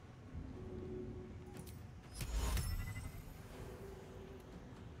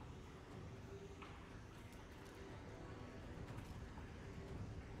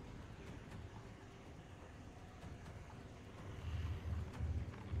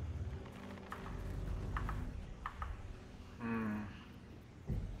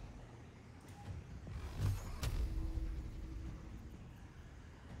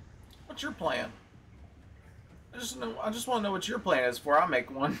 What's your plan? I just want to know what your plan is before I make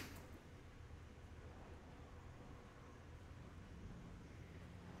one.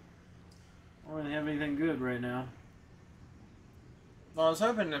 I don't really have anything good right now. Well, I was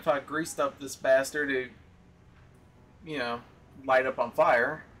hoping if I greased up this bastard to, you know, light up on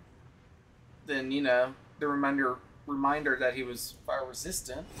fire. then, you know, the reminder that he was fire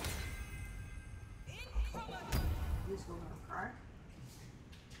resistant. You just gonna let him cry?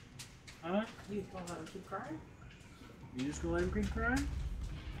 Huh? You just gonna let him keep crying? You just gonna let him keep crying?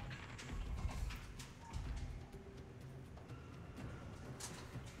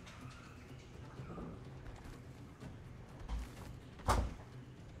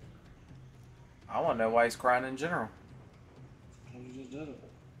 I want to know why he's crying in general. Well, you just did it.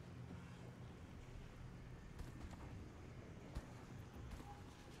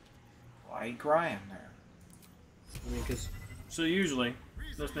 Why he crying there? I mean, because so usually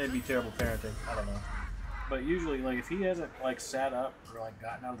this may be terrible parenting. I don't know, but usually, like if he hasn't like sat up or like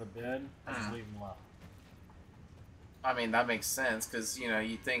gotten out of the bed, I just leave him alone. I mean, that makes sense because you know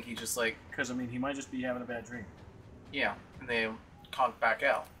you think he just like because I mean he might just be having a bad dream. Yeah, and they conk back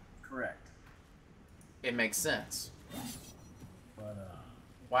out. Correct. It makes sense. But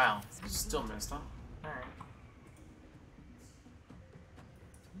wow, still missed, huh? All right.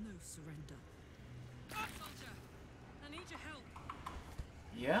 No surrender. Up, soldier! I need your help.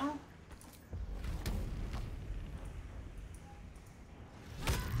 Yeah.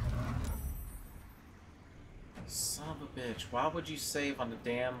 Son of a bitch! Why would you save on the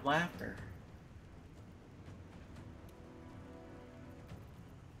damn laughter?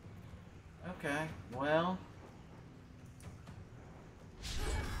 Okay, well.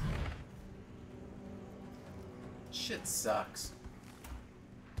 Shit sucks.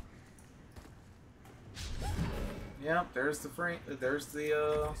 Yep, there's the This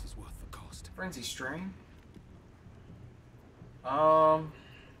is worth the cost. frenzy strain.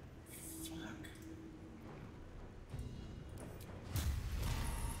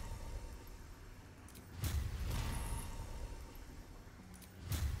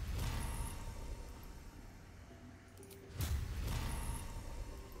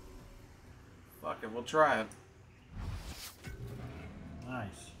 Fuck it, we'll try it.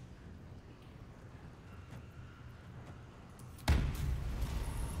 nice.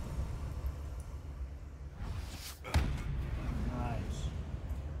 Nice.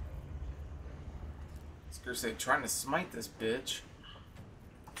 Say trying to smite this bitch.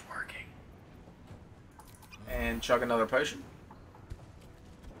 It's working. And chug another potion.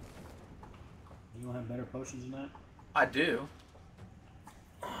 You don't have better potions than that? I do.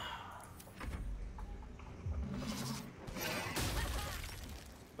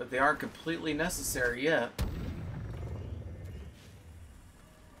 But they aren't completely necessary yet.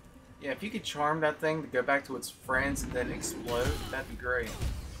 Yeah, if you could charm that thing to go back to its friends and then explode, that'd be great.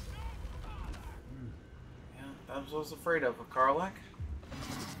 Yeah, that's what I was afraid of with Karlak.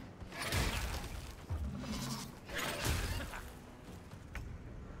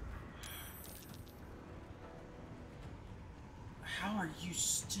 How are you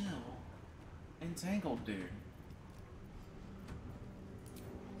still entangled, dude?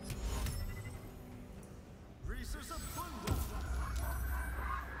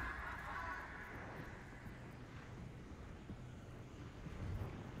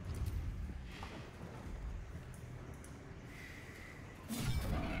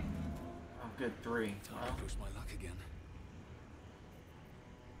 Oh, good 3. Time to push my luck again.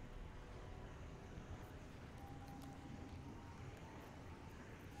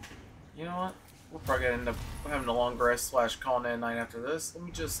 You know what? We're probably gonna end up having a long rest / calling in night after this. Let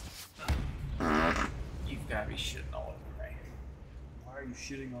me just. You've gotta be shitting all over me. Why are you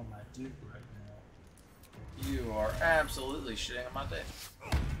shitting on my dick right now? You are absolutely shitting on my dick.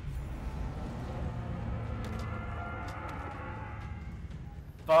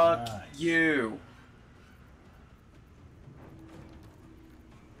 Fuck you.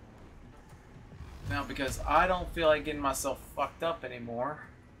 Now, because I don't feel like getting myself fucked up anymore.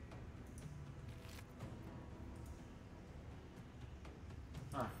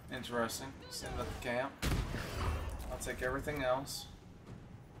 Huh, interesting. Sitting at the camp. I'll take everything else.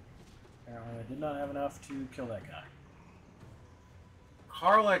 Apparently I did not have enough to kill that guy.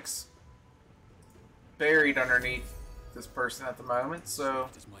 Karlak's buried underneath this person at the moment, so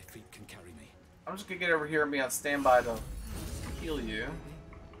As my feet can carry me. I'm just gonna get over here and be on standby to heal you.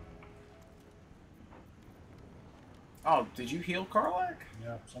 Oh, did you heal Karlak?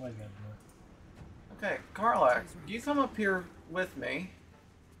 Yeah, somebody's gotta do it. Okay, Karlak, you come up here with me.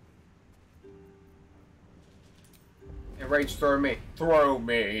 And rage throw me. Throw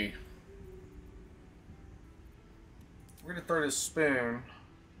me. We're gonna throw this spoon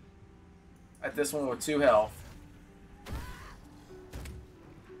at this one with 2 health.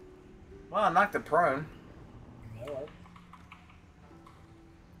 Well, I knocked it prone. Alright.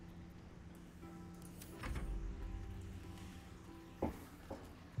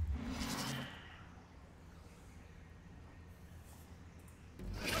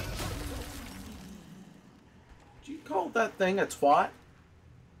 called that thing a twat?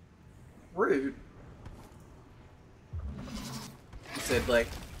 Rude. You said like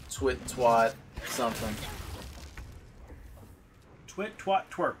twit, twat, something. Twit, twat,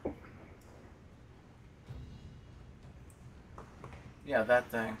 twerk. Yeah, that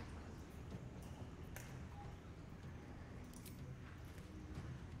thing.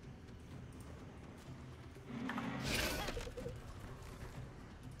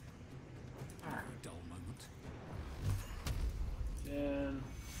 A dull moment. And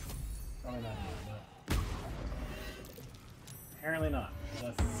probably not. But apparently not.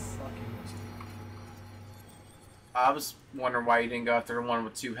 The fucking missed. I was wondering why you didn't go after the one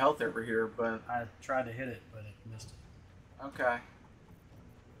with 2 health over here, but I tried to hit it, but it missed it. okay.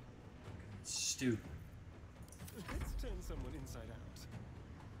 Stupid. Let's turn someone inside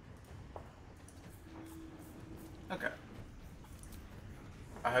out. Okay.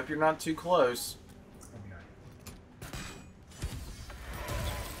 I hope you're not too close.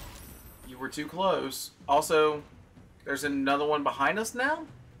 You were too close. Also, there's another one behind us now?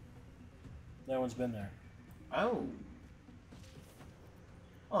 That one's been there. Oh.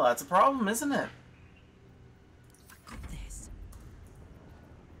 Well, that's a problem, isn't it?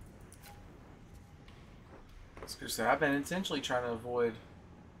 Seriously, I've been intentionally trying to avoid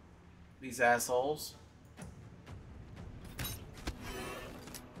these assholes.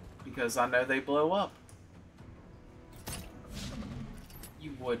 Because I know they blow up.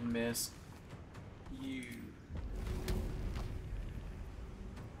 You would miss. You.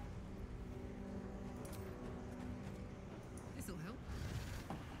 This'll help.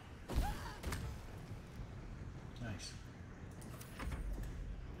 Nice.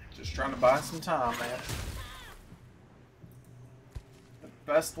 Just trying to buy some time, man. The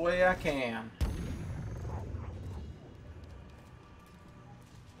best way I can.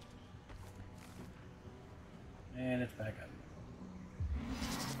 And it's back up.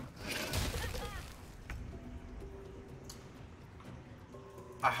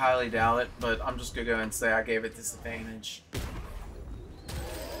 I highly doubt it, but I'm just gonna go and say I gave it disadvantage.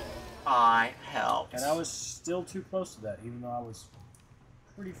 I helped. And I was still too close to that, even though I was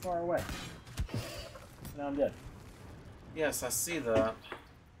pretty far away. Now I'm dead. Yes, I see that.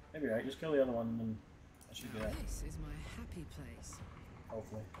 Maybe right. Just kill the other one, and then I should get out. This is my happy place.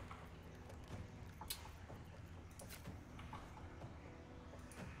 Hopefully.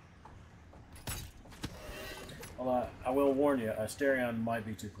 Well, I will warn you, Asterion might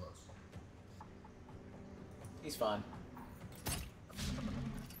be too close. He's fine.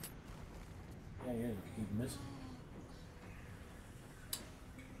 Yeah, yeah, keep missing.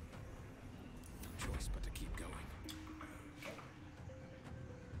 No choice but to keep going.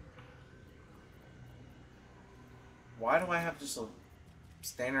 Why do I have just a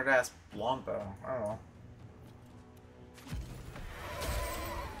standard ass longbow? I don't know.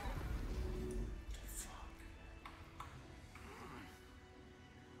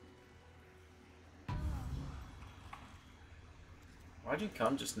 Why'd you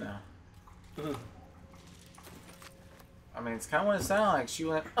come just now? I mean, it's kind of what it sounded like. She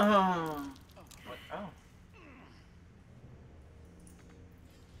went, like, oh.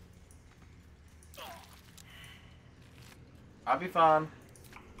 I'll be fine.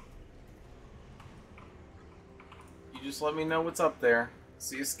 You just let me know what's up there.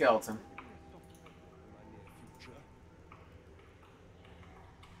 See a skeleton.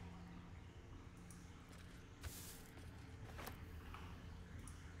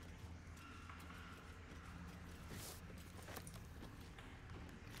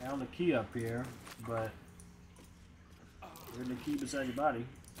 Found a key up here, but there's a key beside your body.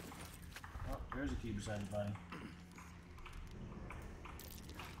 Oh, there's a key beside your body.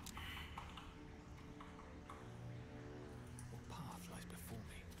 What path lies before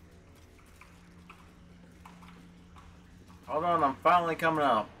me? Hold on, I'm finally coming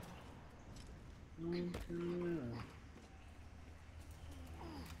up.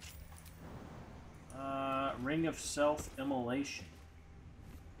 Ring of Self-Immolation.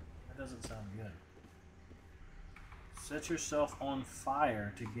 That doesn't sound good. Set yourself on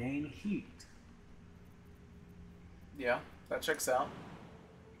fire to gain heat. Yeah, that checks out.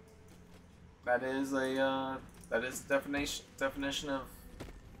 That is a definition of,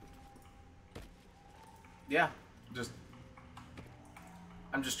 yeah,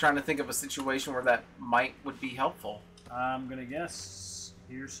 I'm just trying to think of a situation where that would be helpful. I'm gonna guess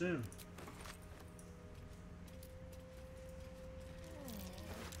here soon.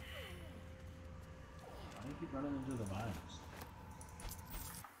 Why do you keep running into the vines?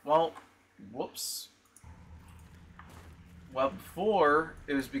 Well, whoops. Well, before,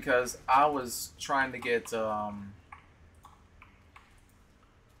 it was because I was trying to get,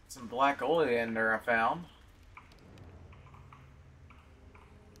 some black oleander I found.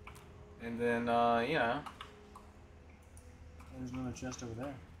 And then, you know. There's another chest over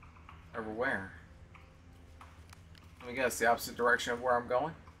there. Over where? Let me guess, the opposite direction of where I'm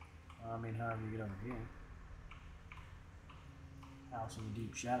going? I mean, however you get over here. House in the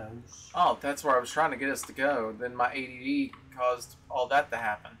Deep Shadows. Oh, that's where I was trying to get us to go. Then my ADD caused all that to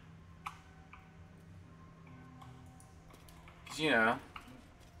happen. Because, you know,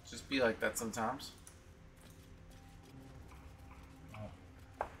 just be like that sometimes.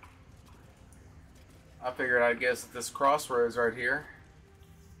 I figured I'd guess at this crossroads right here.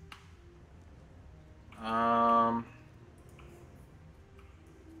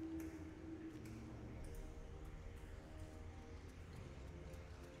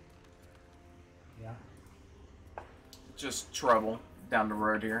 Yeah. Just trouble down the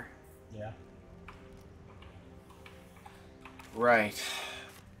road here. Yeah. Right.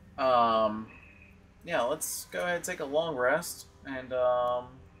 Yeah, let's go ahead and take a long rest and call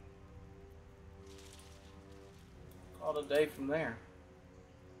it a day from there.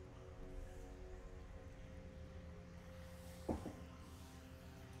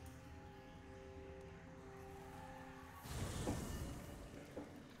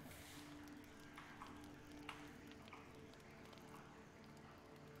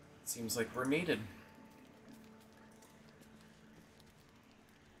 Seems like we're needed.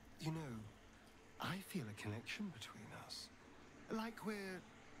 You know, I feel a connection between us. Like we're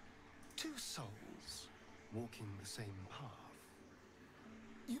two souls walking the same path.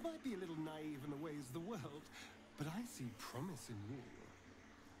 You might be a little naive in the ways of the world, but I see promise in you.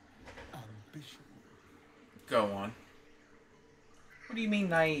 Ambition. Go on. What do you mean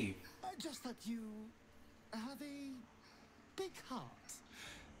naive? Just that you have a big heart.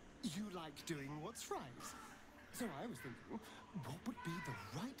 You like doing what's right. So I was thinking, what would be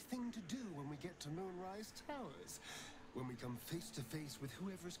the right thing to do when we get to Moonrise Towers? When we come face to face with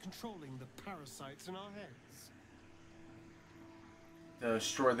whoever is controlling the parasites in our heads?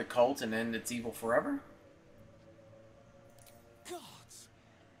 Destroy the cult and end its evil forever? Gods!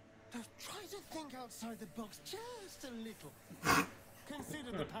 Try to think outside the box just a little.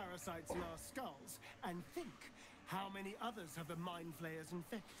 Consider the parasites in our skulls and think how many others have the mind flayers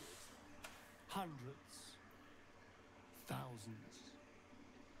infected. Hundreds. Thousands.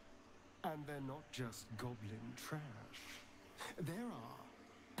 And they're not just goblin trash. There are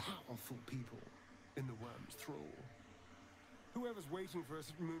powerful people in the worm's thrall. Whoever's waiting for us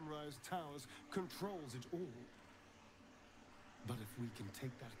at Moonrise Towers controls it all. But if we can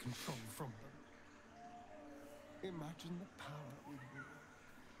take that control from them, imagine the power we wield.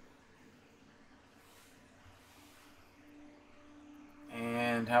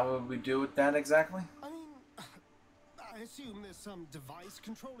 And how would we do with that exactly? I mean, I assume there's some device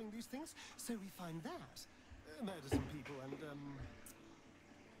controlling these things, so we find that. Murder some people and,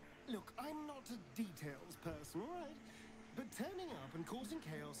 Look, I'm not a details person, right? But turning up and causing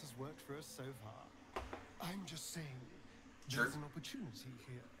chaos has worked for us so far. I'm just saying, there's an opportunity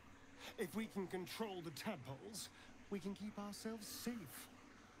here. If we can control the tadpoles, we can keep ourselves safe.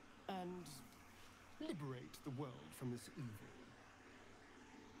 And liberate the world from this evil.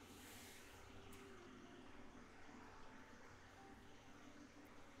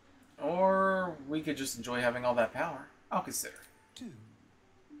 Or we could just enjoy having all that power. I'll consider. Dude,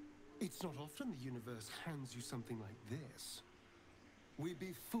 it's not often the universe hands you something like this. We'd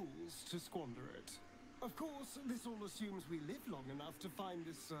be fools to squander it. Of course, this all assumes we live long enough to find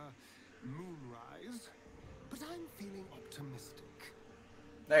this, moonrise. But I'm feeling optimistic.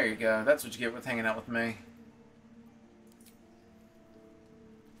 There you go. That's what you get with hanging out with me.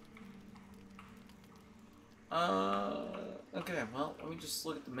 Okay, well, let me just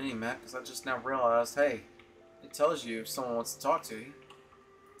look at the mini-map, because I just now realized, hey, it tells you if someone wants to talk to you.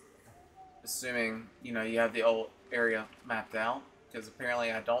 Assuming, you know, you have the whole area mapped out, because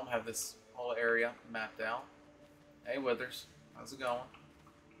apparently I don't have this whole area mapped out. Hey, Withers, how's it going?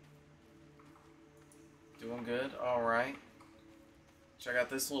 Doing good? Alright. Check out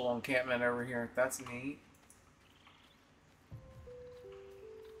this little encampment over here. That's neat.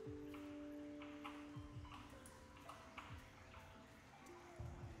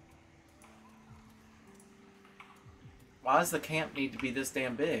 Why does the camp need to be this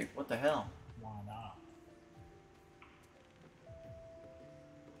damn big? What the hell? Why not?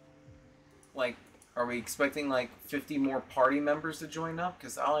 Like, are we expecting like 50 more party members to join up?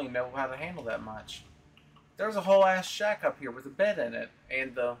 Because I don't even know how to handle that much. There's a whole ass shack up here with a bed in it.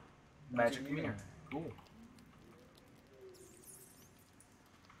 And the magic mirror. Cool.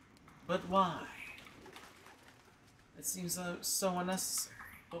 But why? It seems so unnecessary.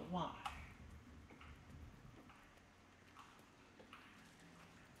 But why?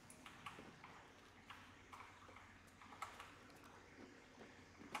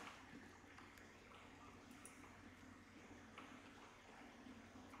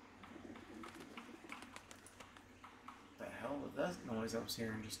 The hell was that noise I was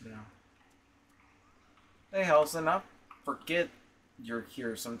hearing just now? Hey, Helson, I forget you're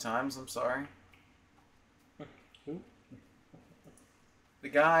here sometimes. I'm sorry. Who? The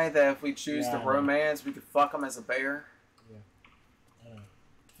guy that if we choose Yeah, to I know. romance, we could fuck him as a bear. Yeah. I know.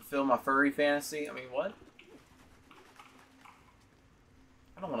 Fulfill my furry fantasy. I mean, what?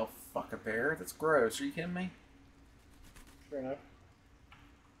 I don't want to fuck a bear. That's gross. Are you kidding me? Fair enough.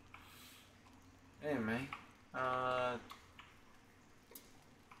 Anyway,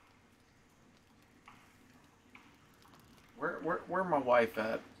 where my wife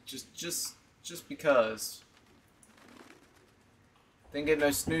at? Just because. Didn't get no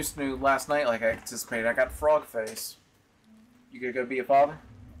snoo last night like I anticipated. I got frog face. You gonna go be a father?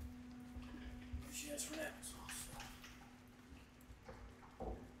 She has for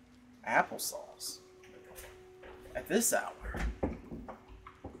applesauce. Applesauce. At this hour.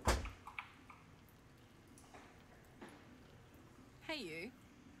 Hey, you.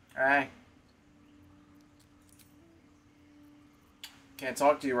 Hey. Can't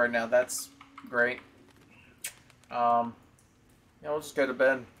talk to you right now. That's great. Yeah, we'll just go to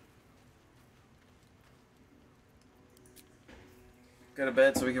bed. Go to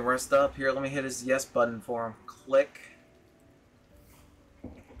bed so we can rest up. Here, let me hit his yes button for him. Click.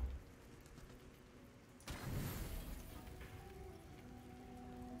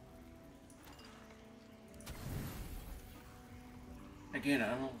 Again, I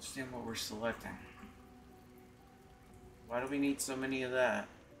don't understand what we're selecting. Why do we need so many of that?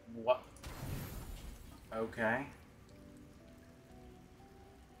 What? Okay.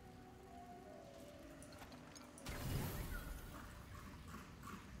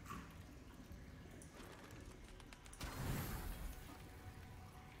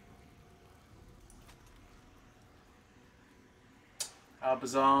 How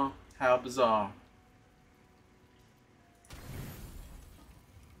bizarre. How bizarre.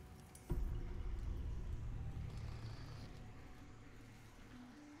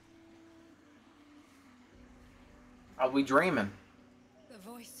 Are we dreaming? The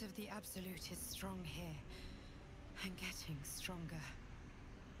voice of the Absolute is strong here, and getting stronger.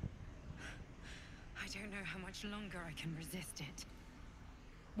 I don't know how much longer I can resist it.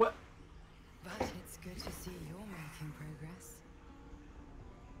 What? But it's good to see you're making progress.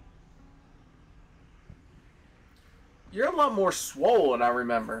 You're a lot more swole than I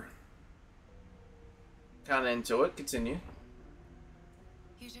remember. Kinda into it. Continue.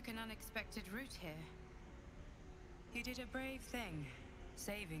 You took an unexpected route here. You did a brave thing,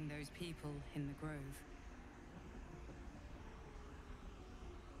 saving those people in the grove.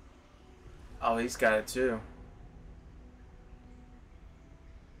 Oh, he's got it too.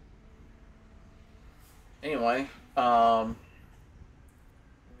 Anyway,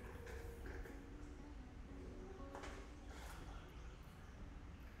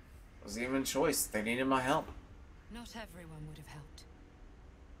 was even a choice. They needed my help. Not everyone would have helped.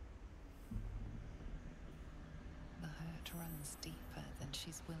 The hurt runs deeper than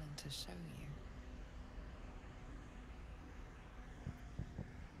she's willing to show you.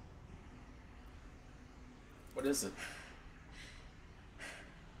 What is it?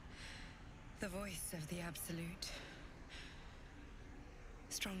 The voice of the Absolute.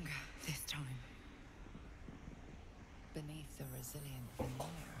 Stronger this time. Beneath the resilient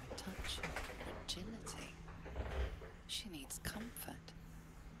veneer, a touch of fragility. She needs comfort.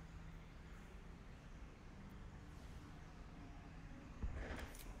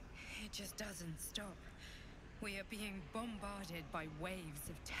 It just doesn't stop. We are being bombarded by waves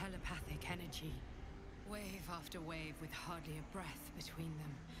of telepathic energy. Wave after wave with hardly a breath between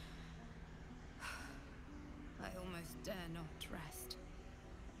them. I almost dare not rest.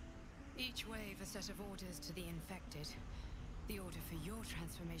 Each wave a set of orders to the infected. The order for your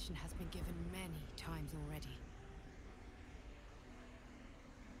transformation has been given many times already.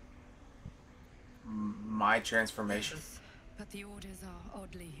 My transformation? Yes, but the orders are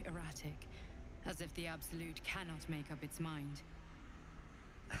oddly erratic, as if the Absolute cannot make up its mind.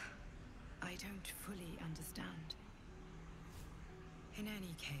 I don't fully understand. In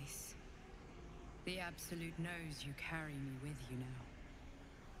any case, the Absolute knows you carry me with you now.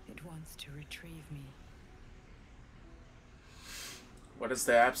 It wants to retrieve me. What does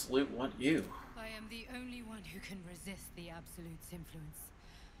the Absolute want you? I am the only one who can resist the Absolute's influence.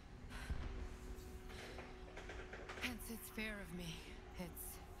 Hence its fear of me, its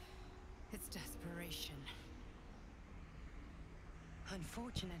desperation.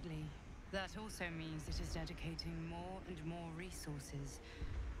 Unfortunately, that also means it is dedicating more and more resources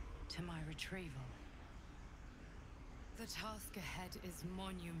to my retrieval. The task ahead is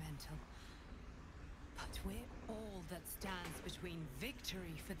monumental, but we're all that stands between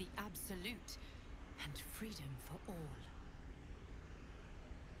victory for the Absolute and freedom for all.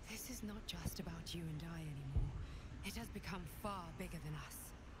 This is not just about you and I anymore. It has become far bigger than us.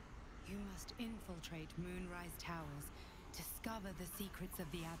 You must infiltrate Moonrise Towers, discover the secrets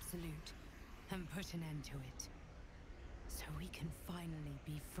of the Absolute, and put an end to it. So we can finally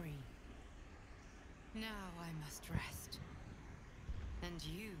be free. Now I must rest. And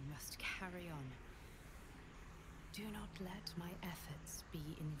you must carry on. Do not let my efforts be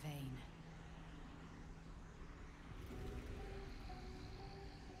in vain.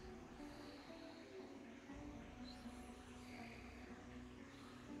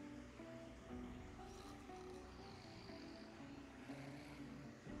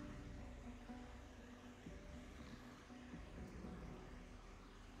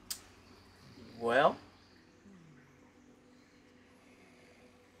 Well,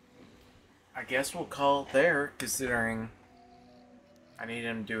 I guess we'll call it there, considering I need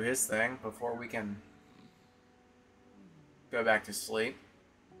him to do his thing before we can go back to sleep.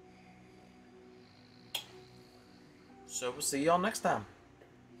 So we'll see y'all next time.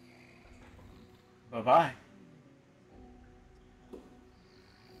 Bye-bye.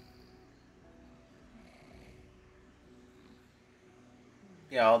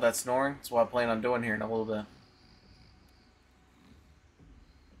 Yeah, all that snoring, that's what I plan on doing here in a little bit.